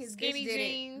feel like his skinny bitch did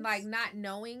jeans. It, like not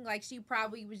knowing. Like she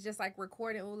probably was just like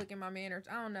recording, oh, look at my man, or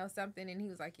I don't know, something. And he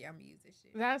was like, yeah, I'm going to use this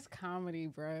shit. That's comedy,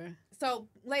 bro. So,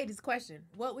 ladies, question.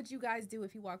 What would you guys do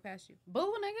if he walked past you?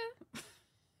 Boo,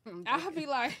 nigga. I'll be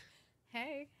like,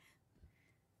 hey.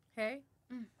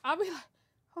 I'll be like,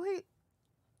 who he?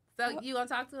 So, you going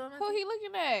to talk to him? Who he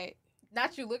looking at?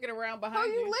 Not you looking around behind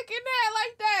you. Who you looking at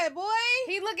like that, boy?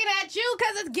 He looking at you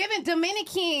because it's giving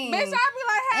Dominican. Bitch, I'll be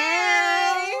like,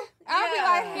 hey. I'll be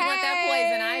like, hey. He want that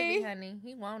poison ivy, honey.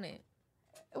 He want it.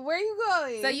 Where you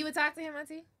going? So you would talk to him,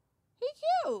 auntie? He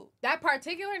cute. That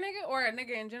particular nigga or a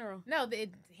nigga in general? No,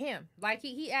 him. Like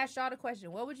he asked y'all the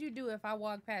question. What would you do if I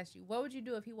walked past you? What would you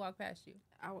do if he walked past you?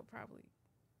 I wouldn't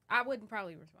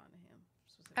probably respond to him.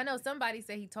 I know somebody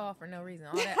said he tall for no reason.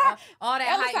 All that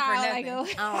height for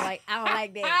nothing. I don't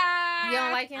like that. You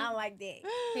don't like him? I don't like that.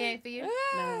 He ain't for you?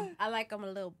 No, I like him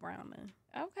a little browner.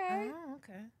 Okay. Oh,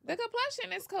 okay. The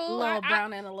complexion is A cool. little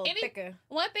brown and a little thicker.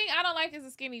 One thing I don't like is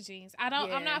the skinny jeans.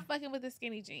 I'm not fucking with the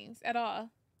skinny jeans at all.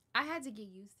 I had to get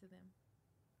used to them.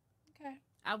 Okay.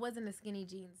 I wasn't a skinny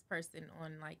jeans person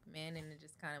on like men, and it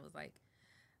just kind of was like,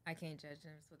 I can't judge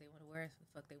them. It's what they want to wear. It's what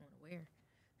the fuck they want to wear.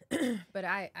 But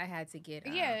I had to get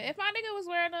If my nigga was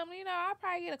wearing them, I'll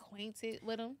probably get acquainted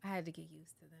with them. I had to get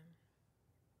used to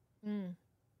them.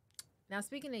 Now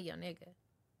speaking of your nigga,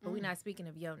 but we're not speaking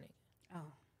of your nigga.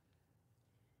 Oh,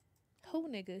 who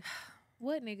nigga?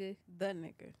 What nigga? The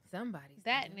nigga. Somebody's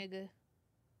that nigga.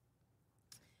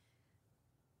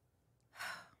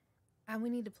 We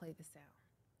need to play this out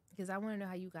because I want to know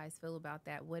how you guys feel about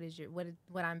that. What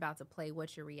I'm about to play?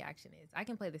 What your reaction is? I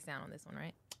can play the sound on this one,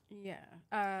 right? Yeah.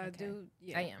 Okay. Dude.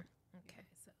 Yeah. I am. Okay.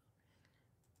 So.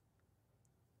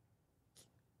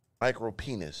 Micro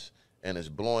penis, and it's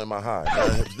blowing my high.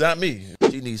 It's not me.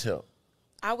 She needs help.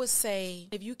 I would say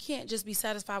if you can't just be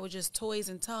satisfied with just toys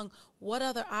and tongue, what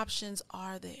other options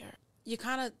are there? You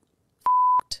kind of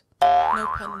no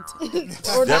pun intended.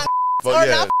 or not. But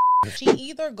yeah. She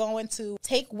either going to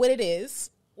take what it is,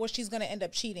 or she's going to end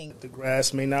up cheating. The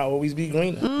grass may not always be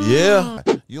greener. Yeah.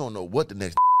 You don't know what the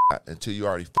next until you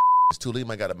already it's too late. You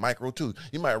might got a micro too.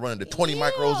 You might run into 20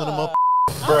 micros in a month.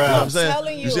 You know what I'm saying?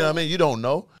 Telling you see what I mean? You don't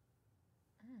know.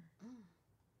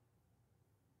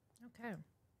 Okay.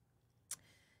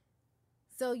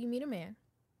 So you meet a man,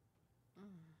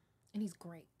 and he's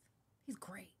great. He's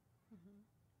great.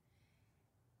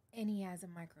 And he has a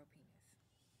micro penis.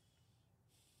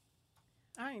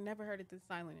 I ain't never heard it this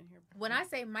silent in here before. When I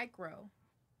say micro,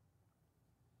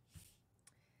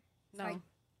 no, like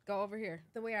go over here.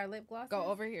 The way our lip gloss Go is?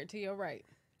 over here to your right.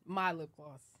 My lip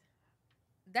gloss.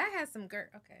 That has some girth.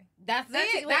 Okay. That's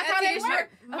it. That's how they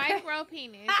work. Micro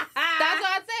penis. That's what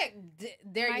I said.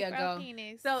 There you Micro go.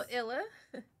 penis. So Illa,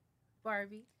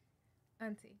 Barbie,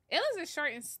 Auntie. Illa's is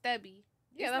short and stubby.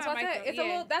 Yeah, It's that's not what I said. micro- It's a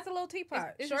little. That's a little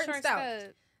teapot. It's short a and stout.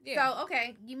 stub. Yeah. So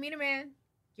okay, you meet a man,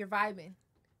 you're vibing.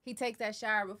 He takes that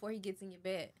shower before he gets in your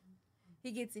bed.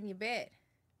 He gets in your bed.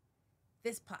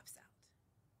 This pops out.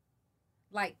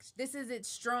 Like this is it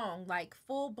strong, like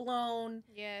full blown.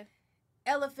 Yeah.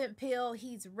 Elephant pill.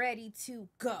 He's ready to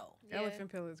go. Yeah.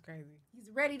 Elephant pill is crazy. He's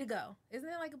ready to go. Isn't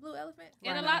it like a blue elephant?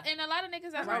 And a lot of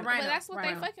niggas that's Rhino. but that's what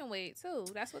Rhino. they fucking with too.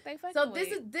 That's what they fucking So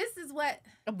with. this is what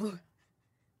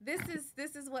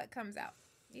this is what comes out.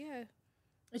 Yeah.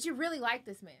 But you really like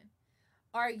this man.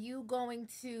 Are you going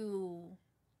to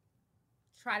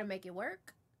try to make it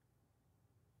work?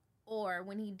 Or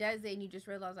when he does it and you just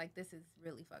realize like this is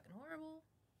really fucking horrible,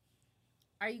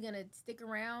 are you gonna stick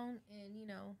around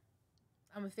and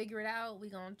I'm gonna figure it out, we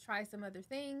gonna try some other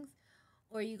things,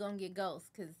 or are you gonna get ghosts?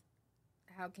 Because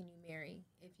how can you marry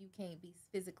if you can't be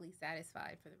physically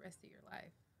satisfied for the rest of your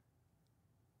life?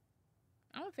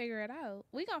 I'm gonna figure it out.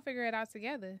 We gonna figure it out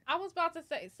together. I was about to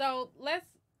say. So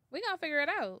we gonna figure it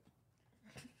out.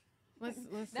 Let's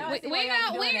we gonna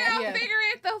figure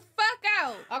it the fuck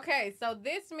out. Okay, so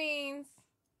this means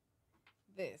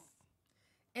this.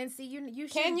 And see, you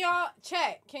should. Can y'all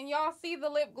check? Can y'all see the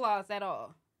lip gloss at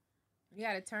all? You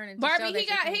gotta turn it. Barbie, he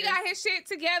got his shit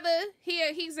together.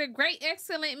 He's a great,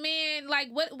 excellent man. Like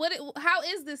how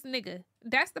is this nigga?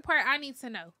 That's the part I need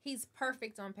to know. He's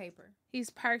perfect on paper.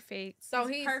 He's perfect. So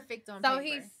he's perfect on paper. So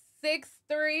he's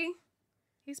 6'3".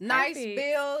 He's nice perfect.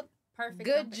 build. Perfect.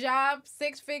 Good job.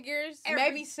 6 figures.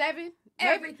 Maybe 7.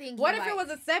 Everything. What if it was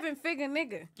a 7-figure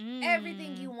nigga?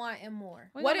 Everything you want and more.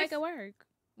 We gonna make it work.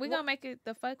 We gonna make it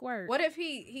the fuck work. What if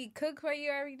he cook for you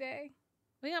every day?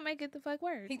 We gonna make it the fuck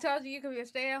work. He told you could be a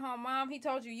stay-at-home mom. He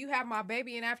told you have my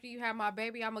baby, and after you have my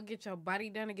baby, I'm gonna get your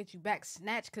body done and get you back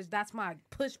snatched because that's my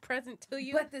push present to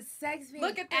you. But the sex being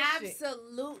Look at this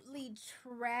absolutely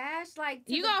trash. Like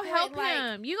you gonna help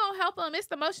him. You gonna help him. It's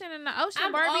the motion in the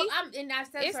ocean, Barbie.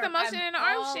 It's the motion in the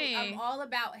ocean. I'm all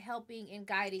about helping and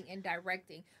guiding and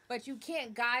directing. But you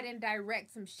can't guide and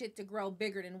direct some shit to grow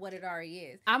bigger than what it already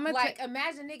is.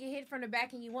 Imagine nigga hit from the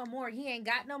back and you want more. He ain't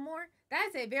got no more.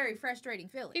 That's a very frustrating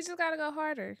feeling. He just gotta go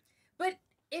harder. But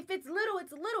if it's little,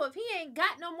 it's little. If he ain't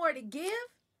got no more to give,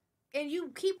 and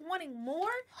you keep wanting more,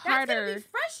 that's gonna be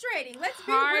frustrating. Let's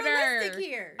be realistic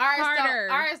here. All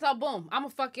right, so boom, I'm gonna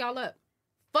fuck y'all up.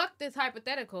 fuck this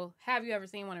hypothetical. Have you ever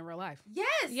seen one in real life? Yes.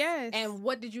 Yes. And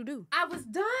what did you do? I was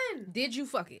done. Did you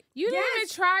fuck it? You didn't even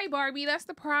try, Barbie. That's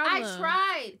the problem. I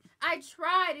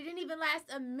tried. It didn't even last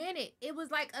a minute. It was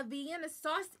like a Vienna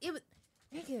sauce. It was,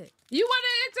 nigga. You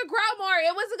wanted it to grow more.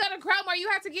 It wasn't gonna grow more. You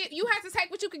had to take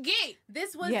what you could get.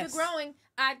 This was the growing.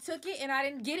 I took it and I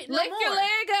didn't get it no Lick more. your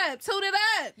leg up. Toot it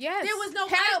up. Yes. There was no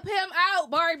Help him out,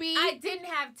 Barbie. I didn't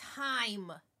have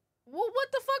time. Well,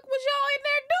 what the fuck was y'all in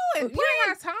there doing? You ain't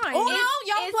have time. Uno?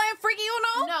 Y'all playing freaky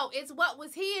Uno? No, it's what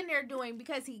was he in there doing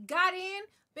because he got in,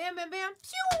 bam, bam, bam,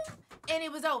 pew, and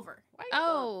it was over. Wait,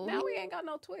 Oh. now we ain't got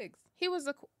no twigs. He was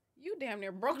a. You damn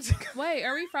near broke the computer. Wait,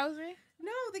 are we frozen?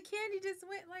 No, the candy just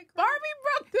went like Barbie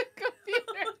broke the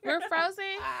computer. We're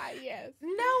frozen? Ah, yes. No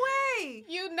way.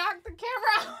 You knocked the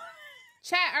camera out.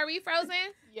 Chat, are we frozen?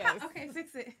 Yes. Okay,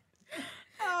 fix it.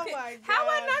 Oh my god. How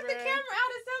I knocked the camera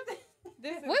out of something?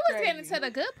 This is We was crazy. getting to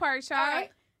the good part, y'all. All right.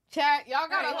 Chat, y'all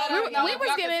gotta All let right, us know. We if was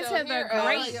y'all getting can still into hear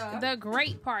us. the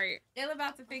great part. Ill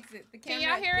about to fix it. The Can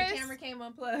camera, y'all hear us? The camera came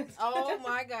unplugged. Oh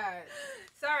my god.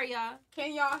 Sorry, y'all.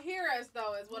 Can y'all hear us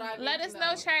though? Is what I need Let to us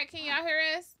know, chat. Can y'all hear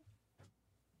us?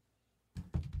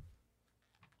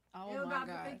 Oh Ill my about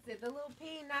god. to fix it. The little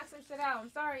pee knocked some shit out. I'm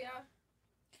sorry, y'all.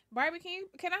 Barbie,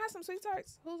 can I have some sweet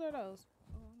tarts? Whose are those?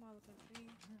 Oh, I'm all looking at these.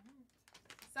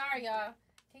 Sorry, y'all.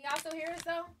 Can y'all still hear us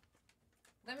though?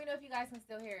 Let me know if you guys can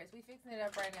still hear us. We fixing it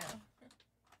up right now.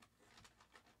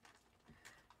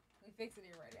 We fixing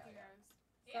it right now,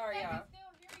 guys. Sorry, y'all.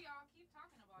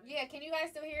 Yeah, can you guys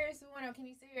still hear us? Can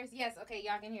you still hear us? Yes, okay,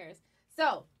 y'all can hear us.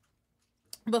 So,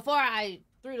 before I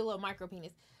threw the little micro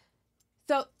penis,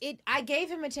 so I gave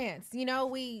him a chance. You know,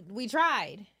 we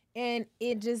tried, and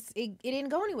it didn't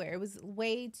go anywhere. It was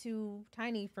way too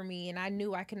tiny for me, and I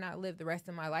knew I could not live the rest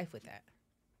of my life with that.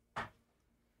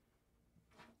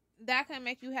 That can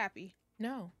make you happy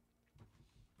No.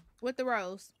 with the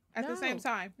rose at the same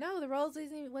time. No, the rose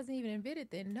wasn't even invented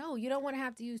then. No, you don't want to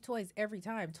have to use toys every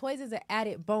time. Toys is an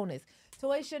added bonus.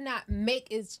 Toys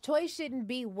shouldn't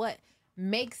be what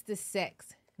makes the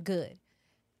sex good.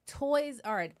 Toys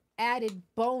are an added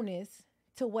bonus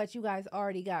to what you guys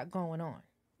already got going on.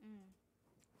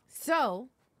 So,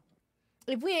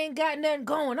 if we ain't got nothing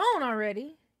going on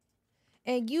already,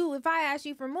 and if I ask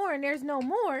you for more and there's no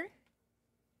more,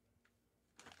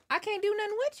 I can't do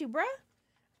nothing with you, bruh.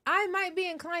 I might be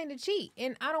inclined to cheat,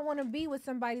 and I don't want to be with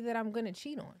somebody that I'm going to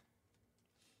cheat on.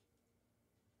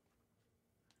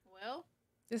 Well,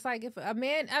 Just like if a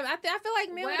man, I feel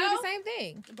like men would do the same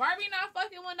thing. Barbie not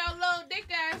fucking with no little dick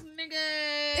ass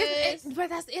niggas.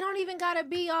 But it don't even gotta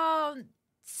be all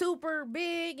super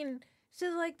big and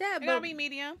shit like that. It gotta be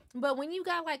medium. But when you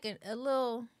got like a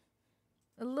little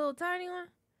tiny one,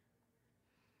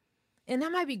 and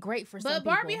that might be great for some But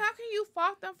Barbie, people. how can you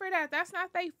fault them for that? That's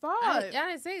not their fault. I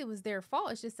didn't say it was their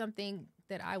fault. It's just something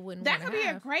that I wouldn't. That wanna could be a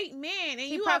have. great man, and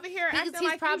He you prob- over here acting he's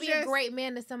like probably you just... a great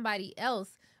man to somebody else,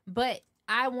 but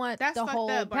I want That's the fucked whole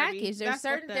up, Barbie. package. That's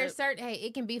fucked up. Hey,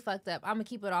 it can be fucked up. I'm gonna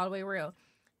keep it all the way real.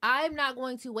 I'm not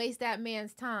going to waste that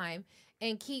man's time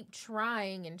and keep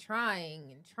trying and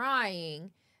trying and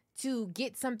trying to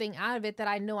get something out of it that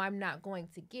I know I'm not going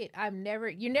to get.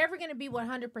 You're never going to be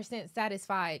 100%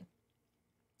 satisfied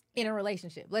in a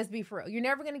relationship. Let's be for real. You're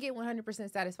never going to get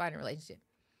 100% satisfied in a relationship.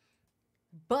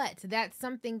 But that's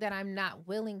something that I'm not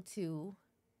willing to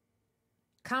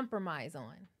compromise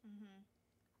on. Mm-hmm.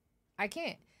 I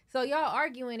can't. So y'all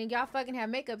arguing and y'all fucking have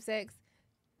makeup sex.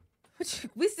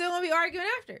 We still gonna be arguing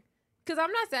after, cause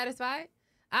I'm not satisfied.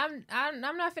 I'm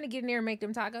not finna get in there and make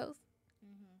them tacos.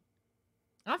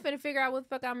 I'm finna figure out what the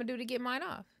fuck I'm gonna do to get mine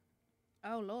off.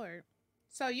 Oh Lord.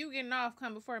 So you getting off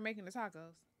come before making the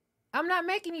tacos? I'm not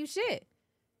making you shit.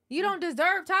 You don't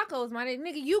deserve tacos, my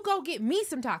nigga. You go get me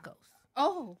some tacos.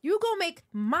 Oh. You go make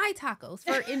my tacos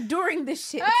for enduring this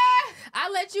shit. I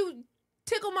let you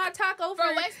tickle my taco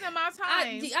For wasting my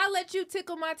time. I let you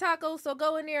tickle my tacos, so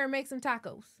go in there and make some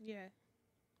tacos. Yeah.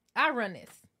 I run this.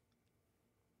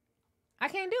 I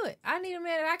can't do it. I need a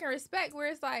man that I can respect where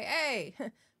it's like, hey,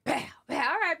 pow, pow.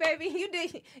 All right, baby.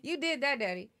 You did that,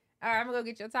 daddy. All right, I'm going to go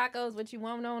get your tacos. What you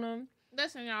want on them?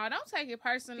 Listen, y'all, don't take it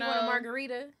personal. You want a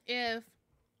margarita? If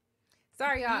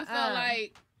Sorry, y'all. you feel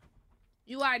like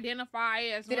you identify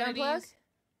as did one it of unplug? these.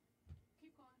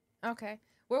 Keep going. Okay.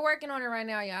 We're working on it right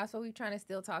now, y'all, so we're trying to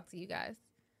still talk to you guys.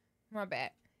 My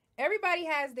bad. Everybody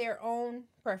has their own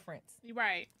preference.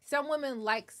 Right. Some women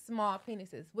like small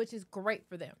penises, which is great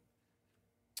for them.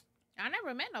 I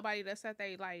never met nobody that said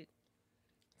they like.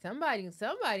 Somebody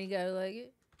gotta like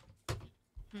it.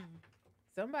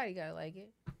 Somebody gotta like it.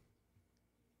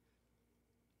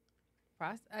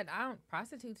 I don't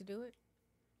prostitute to do it,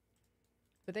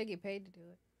 but they get paid to do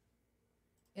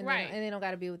it. And Right. And they don't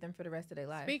got to be with them for the rest of their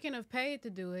life. Speaking of paid to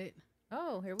do it.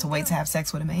 Oh, here we To go. wait to have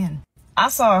sex with a man. I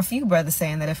saw a few brothers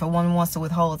saying that if a woman wants to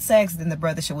withhold sex, then the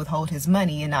brother should withhold his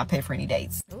money and not pay for any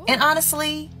dates. Ooh. And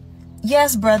honestly,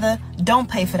 yes, brother, don't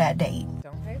pay for that date.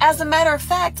 As a matter of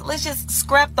fact, let's just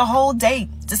scrap the whole date.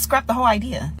 Just scrap the whole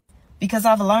idea. Because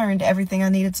I've learned everything I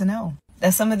needed to know.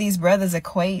 That some of these brothers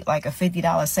equate like a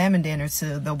 $50 salmon dinner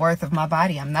to the worth of my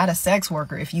body. I'm not a sex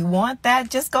worker. If you want that,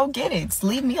 just go get it. Just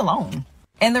leave me alone.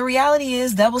 And the reality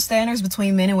is double standards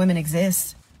between men and women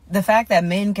exist. The fact that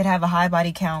men could have a high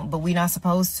body count, but we're not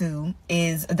supposed to,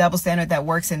 is a double standard that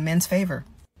works in men's favor.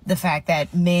 The fact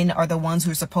that men are the ones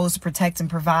who are supposed to protect and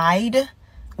provide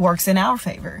works in our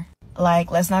favor.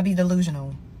 Like, let's not be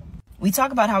delusional. We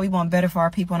talk about how we want better for our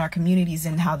people in our communities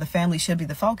and how the family should be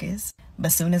the focus. But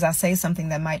as soon as I say something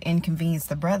that might inconvenience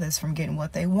the brothers from getting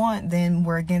what they want, then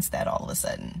we're against that all of a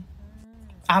sudden.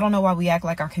 I don't know why we act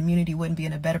like our community wouldn't be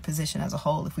in a better position as a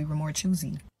whole if we were more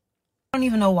choosy. I don't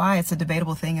even know why it's a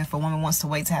debatable thing if a woman wants to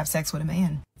wait to have sex with a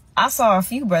man. I saw a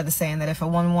few brothers saying that if a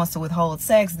woman wants to withhold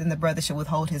sex, then the brother should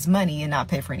withhold his money and not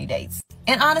pay for any dates.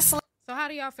 And honestly... So how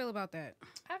do y'all feel about that?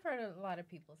 I've heard a lot of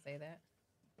people say that.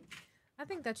 I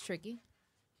think that's tricky.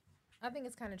 I think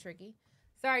it's kind of tricky.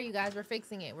 Sorry, you guys. We're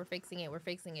fixing it. We're fixing it. We're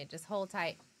fixing it. Just hold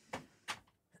tight.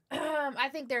 I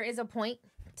think there is a point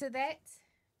to that.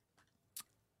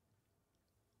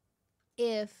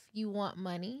 If you want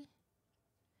money,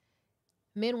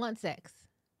 men want sex.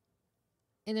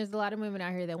 And there's a lot of women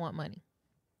out here that want money.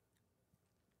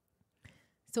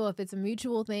 So if it's a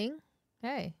mutual thing,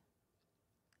 hey,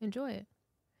 enjoy it.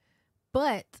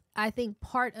 But I think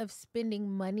part of spending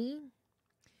money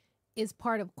is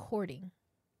part of courting.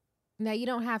 Now, you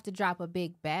don't have to drop a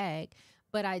big bag,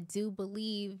 but I do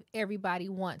believe everybody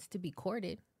wants to be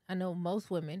courted. I know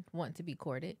most women want to be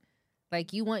courted.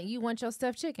 Like, you want your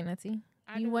stuffed chicken, Auntie.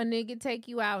 You want a nigga to take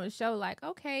you out and show, like,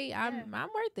 okay, I'm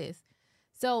worth this.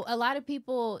 So a lot of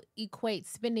people equate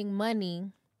spending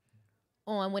money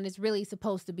on when it's really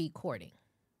supposed to be courting.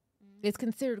 It's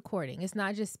considered courting. It's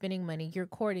not just spending money. You're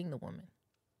courting the woman.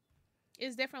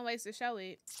 It's different ways to show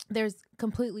it. There's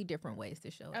completely different ways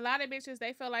to show it. A lot of bitches,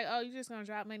 they feel like, oh, you're just going to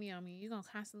drop money on me. You're going to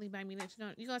constantly buy me lunch.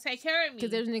 You're going to take care of me. Because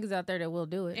there's niggas out there that will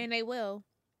do it. And they will.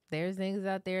 There's niggas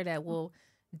out there that will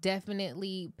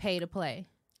definitely pay to play.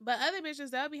 But other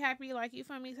bitches, they'll be happy, like, you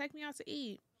feel me? Take me out to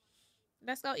eat.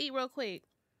 Let's go eat real quick.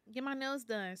 Get my nails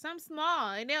done. Something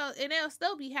small. And they'll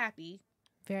still be happy.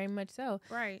 Very much so.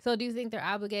 Right. So do you think they're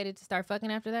obligated to start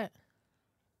fucking after that?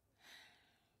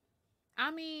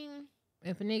 I mean...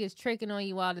 If a nigga's tricking on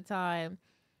you all the time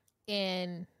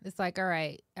and it's like, all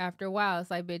right, after a while,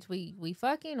 it's like, bitch, we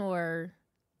fucking or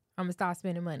I'm gonna stop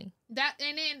spending money. That,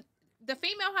 and then the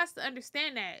female has to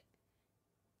understand that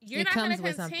you're not gonna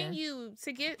continue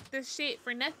to get this shit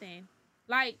for nothing.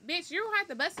 Like, bitch, you're gonna have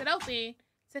to bust it open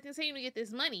to continue to get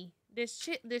this money, this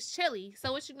chili.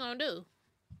 So what you gonna do?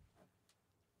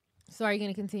 So are you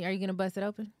gonna continue? Are you gonna bust it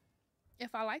open?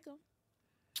 If I like him.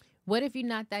 What if you're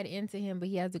not that into him, but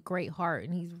he has a great heart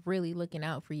and he's really looking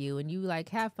out for you and you like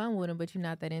have fun with him, but you're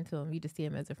not that into him. You just see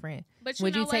him as a friend. But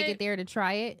would you take it there to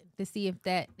try it to see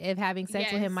if having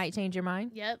sex with him might change your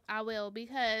mind? Yep, I will,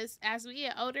 because as we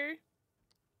get older,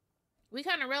 we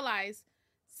kind of realize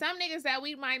some niggas that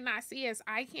we might not see as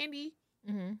eye candy,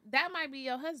 that might be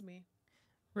your husband.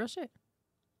 Real shit.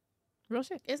 Real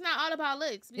shit. It's not all about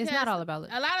looks. It's not all about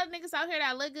looks. A lot of niggas out here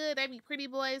that look good, they be pretty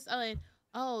boys.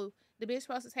 The bitch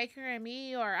supposed to take care of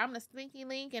me, or I'm the sneaky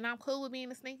link and I'm cool with being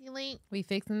the sneaky link. We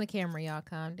fixing the camera, y'all.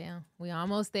 Calm down. We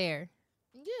almost there.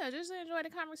 Yeah, just enjoy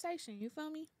the conversation. You feel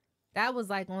me? That was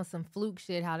like on some fluke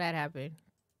shit how that happened.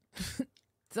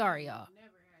 Sorry, y'all.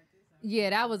 Yeah,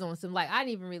 that was on some, like, I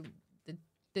didn't even really,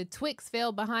 the Twix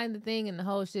fell behind the thing and the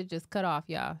whole shit just cut off,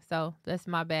 y'all. So that's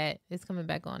my bad. It's coming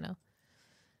back on though.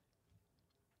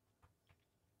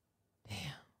 Damn.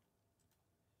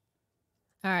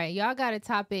 All right, y'all got a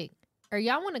topic. Or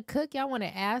y'all want to cook? Y'all want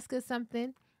to ask us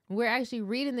something? We're actually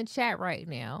reading the chat right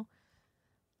now.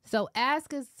 So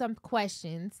ask us some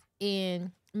questions,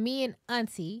 and me and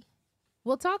Auntie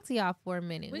will talk to y'all for a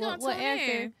minute. We'll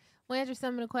answer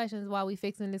some of the questions while we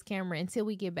fixing this camera until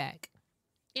we get back.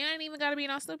 It ain't even got to be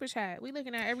on Super Chat. We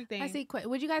looking at everything. I see.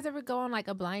 Would you guys ever go on like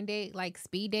a blind date, like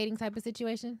speed dating type of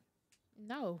situation?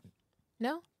 No.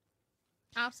 No?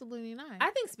 Absolutely not. I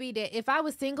think speed date. If I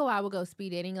was single, I would go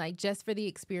speed dating, like just for the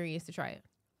experience to try it,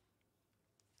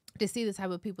 to see the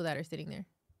type of people that are sitting there.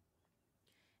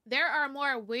 There are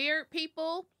more weird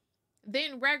people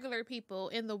than regular people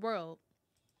in the world,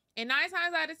 and 9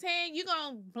 times out of 10, you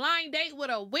gonna blind date with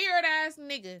a weird ass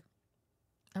nigga.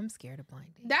 I'm scared of blind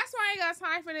dates. That's why I ain't got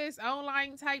time for this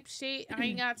online type shit. I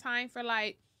ain't got time for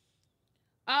like,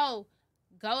 oh,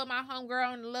 go with my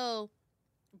homegirl on a little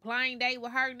blind date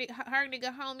with her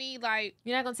nigga homie. Like,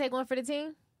 you're not gonna take one for the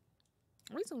team?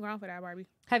 We too grown for that, Barbie.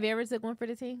 Have you ever took one for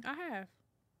the team? I have.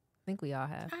 I think we all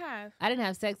have. I have. I didn't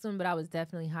have sex with him, but I was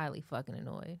definitely highly fucking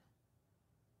annoyed.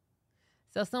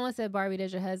 So someone said, Barbie,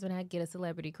 does your husband get a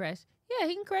celebrity crush? Yeah,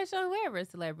 he can crush on whoever a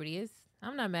celebrity is.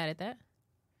 I'm not mad at that.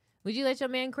 Would you let your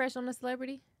man crush on a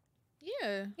celebrity?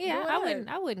 Yeah. Yeah,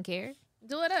 I wouldn't care.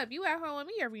 Do it up. You at home with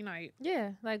me every night.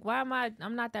 Yeah, like why am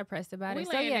I'm not that pressed about We it.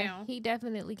 So laying yeah, down. he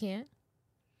definitely can.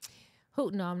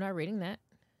 Who? No, I'm not reading that.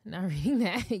 Not reading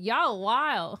that. Y'all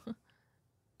wild.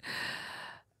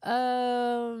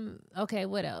 Okay,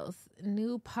 what else?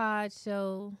 New pod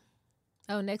show.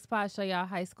 Oh, next pod show y'all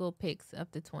high school pics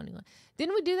up to 21.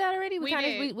 Didn't we do that already? We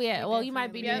did. Well, you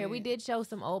might be new did. here. We did show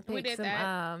some old We pics, did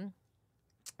that.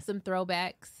 some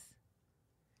throwbacks.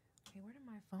 Okay, where did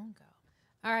my phone go?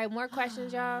 All right, more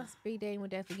questions, y'all. Speed dating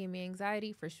would definitely give me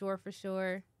anxiety for sure.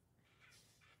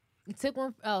 You took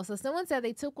one. Oh, so someone said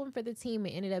they took one for the team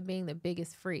and ended up being the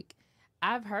biggest freak.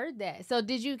 I've heard that. So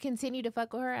did you continue to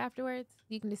fuck with her afterwards?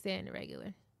 You can just stay in the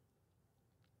regular.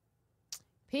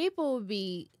 People would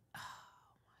be, oh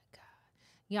my God.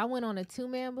 Y'all went on a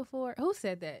 2-man before? Who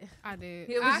said that? I did.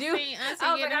 It was I you? seen Auntie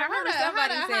I was get like, I her. remember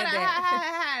somebody said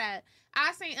that.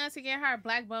 I seen Auntie get her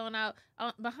black bone out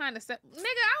behind the set. Nigga,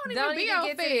 I don't even be on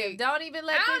get to Fig. them. Don't even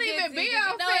let I them don't get even to be you.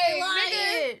 on You know they Fig,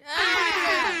 lying.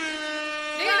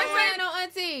 Nigga, Stop lying on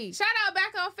Auntie. Shout out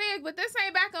back on Fig, but this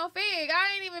ain't back on Fig.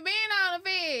 I ain't even been on a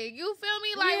Fig. You feel me?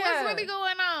 Like, Yeah. what's really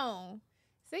going on?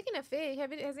 Speaking of Fig,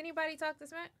 has anybody talked to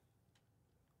Smack?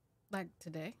 Like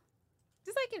today?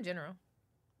 Just like in general.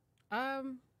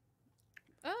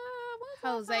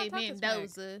 Jose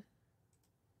Mendoza.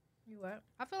 You what?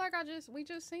 I feel like we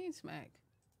just seen Smack.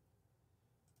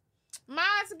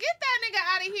 Miles, get that nigga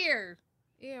out of here.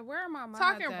 Yeah, where am I?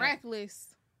 Talking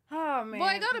reckless. Oh man.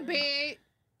 Boy, go to bed.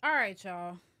 All right,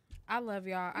 y'all. I love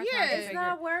y'all. It's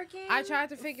not working. I tried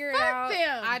to figure it Fuck out.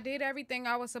 them. I did everything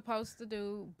I was supposed to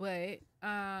do, but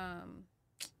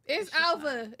It's just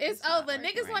over. not- It's not over. working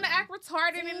Niggas right want to now. act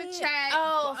retarded in the chat.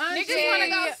 Oh, Niggas want to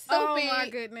go shit. stupid. Oh, my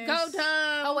goodness. Go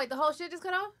dumb. Oh wait, the whole shit just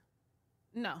cut off?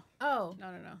 no, Oh.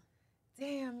 no.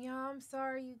 Damn, y'all. I'm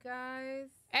sorry, you guys.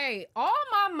 Hey, all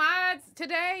my mods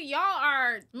today, y'all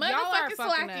are Motherfucking fucking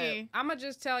slacking. up. I'ma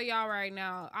just tell y'all right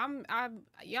now. I'm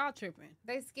y'all tripping.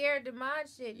 They scared to mod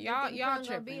shit. Y'all gonna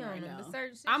tripping be on right them. now. The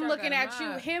certain shit I'm y'all looking gotta at you,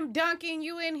 mod. him dunking,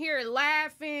 you in here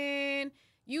laughing,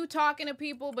 you talking to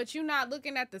people, but you not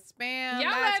looking at the spam. Y'all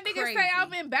That's let niggas crazy. say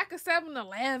I've been back at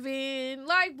 7-Eleven.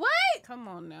 Like, what? Come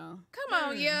on now. Come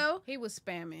on, yo. He was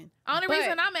spamming. Only But-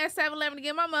 reason I'm at 7-Eleven to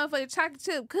get my motherfucking chocolate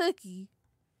chip cookie.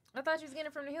 I thought you was getting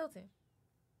it from the Hilton.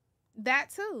 That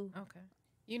too. Okay.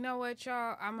 You know what,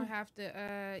 y'all? I'm gonna have to,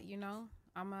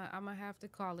 I'm gonna have to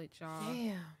call it, y'all.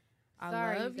 Damn. I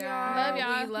Sorry, love you y'all. guys. Love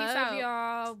y'all. We Peace love out.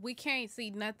 y'all. We can't see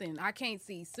nothing. I can't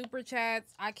see super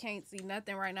chats. I can't see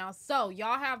nothing right now. So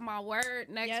y'all have my word.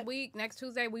 Next week, next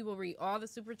Tuesday, we will read all the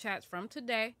super chats from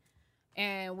today,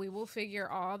 and we will figure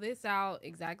all this out,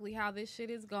 exactly how this shit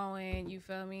is going. You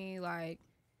feel me? Like,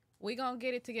 we gonna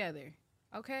get it together.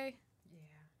 Okay?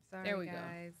 Sorry, There we go.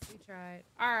 guys. We tried.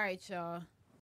 All right, y'all.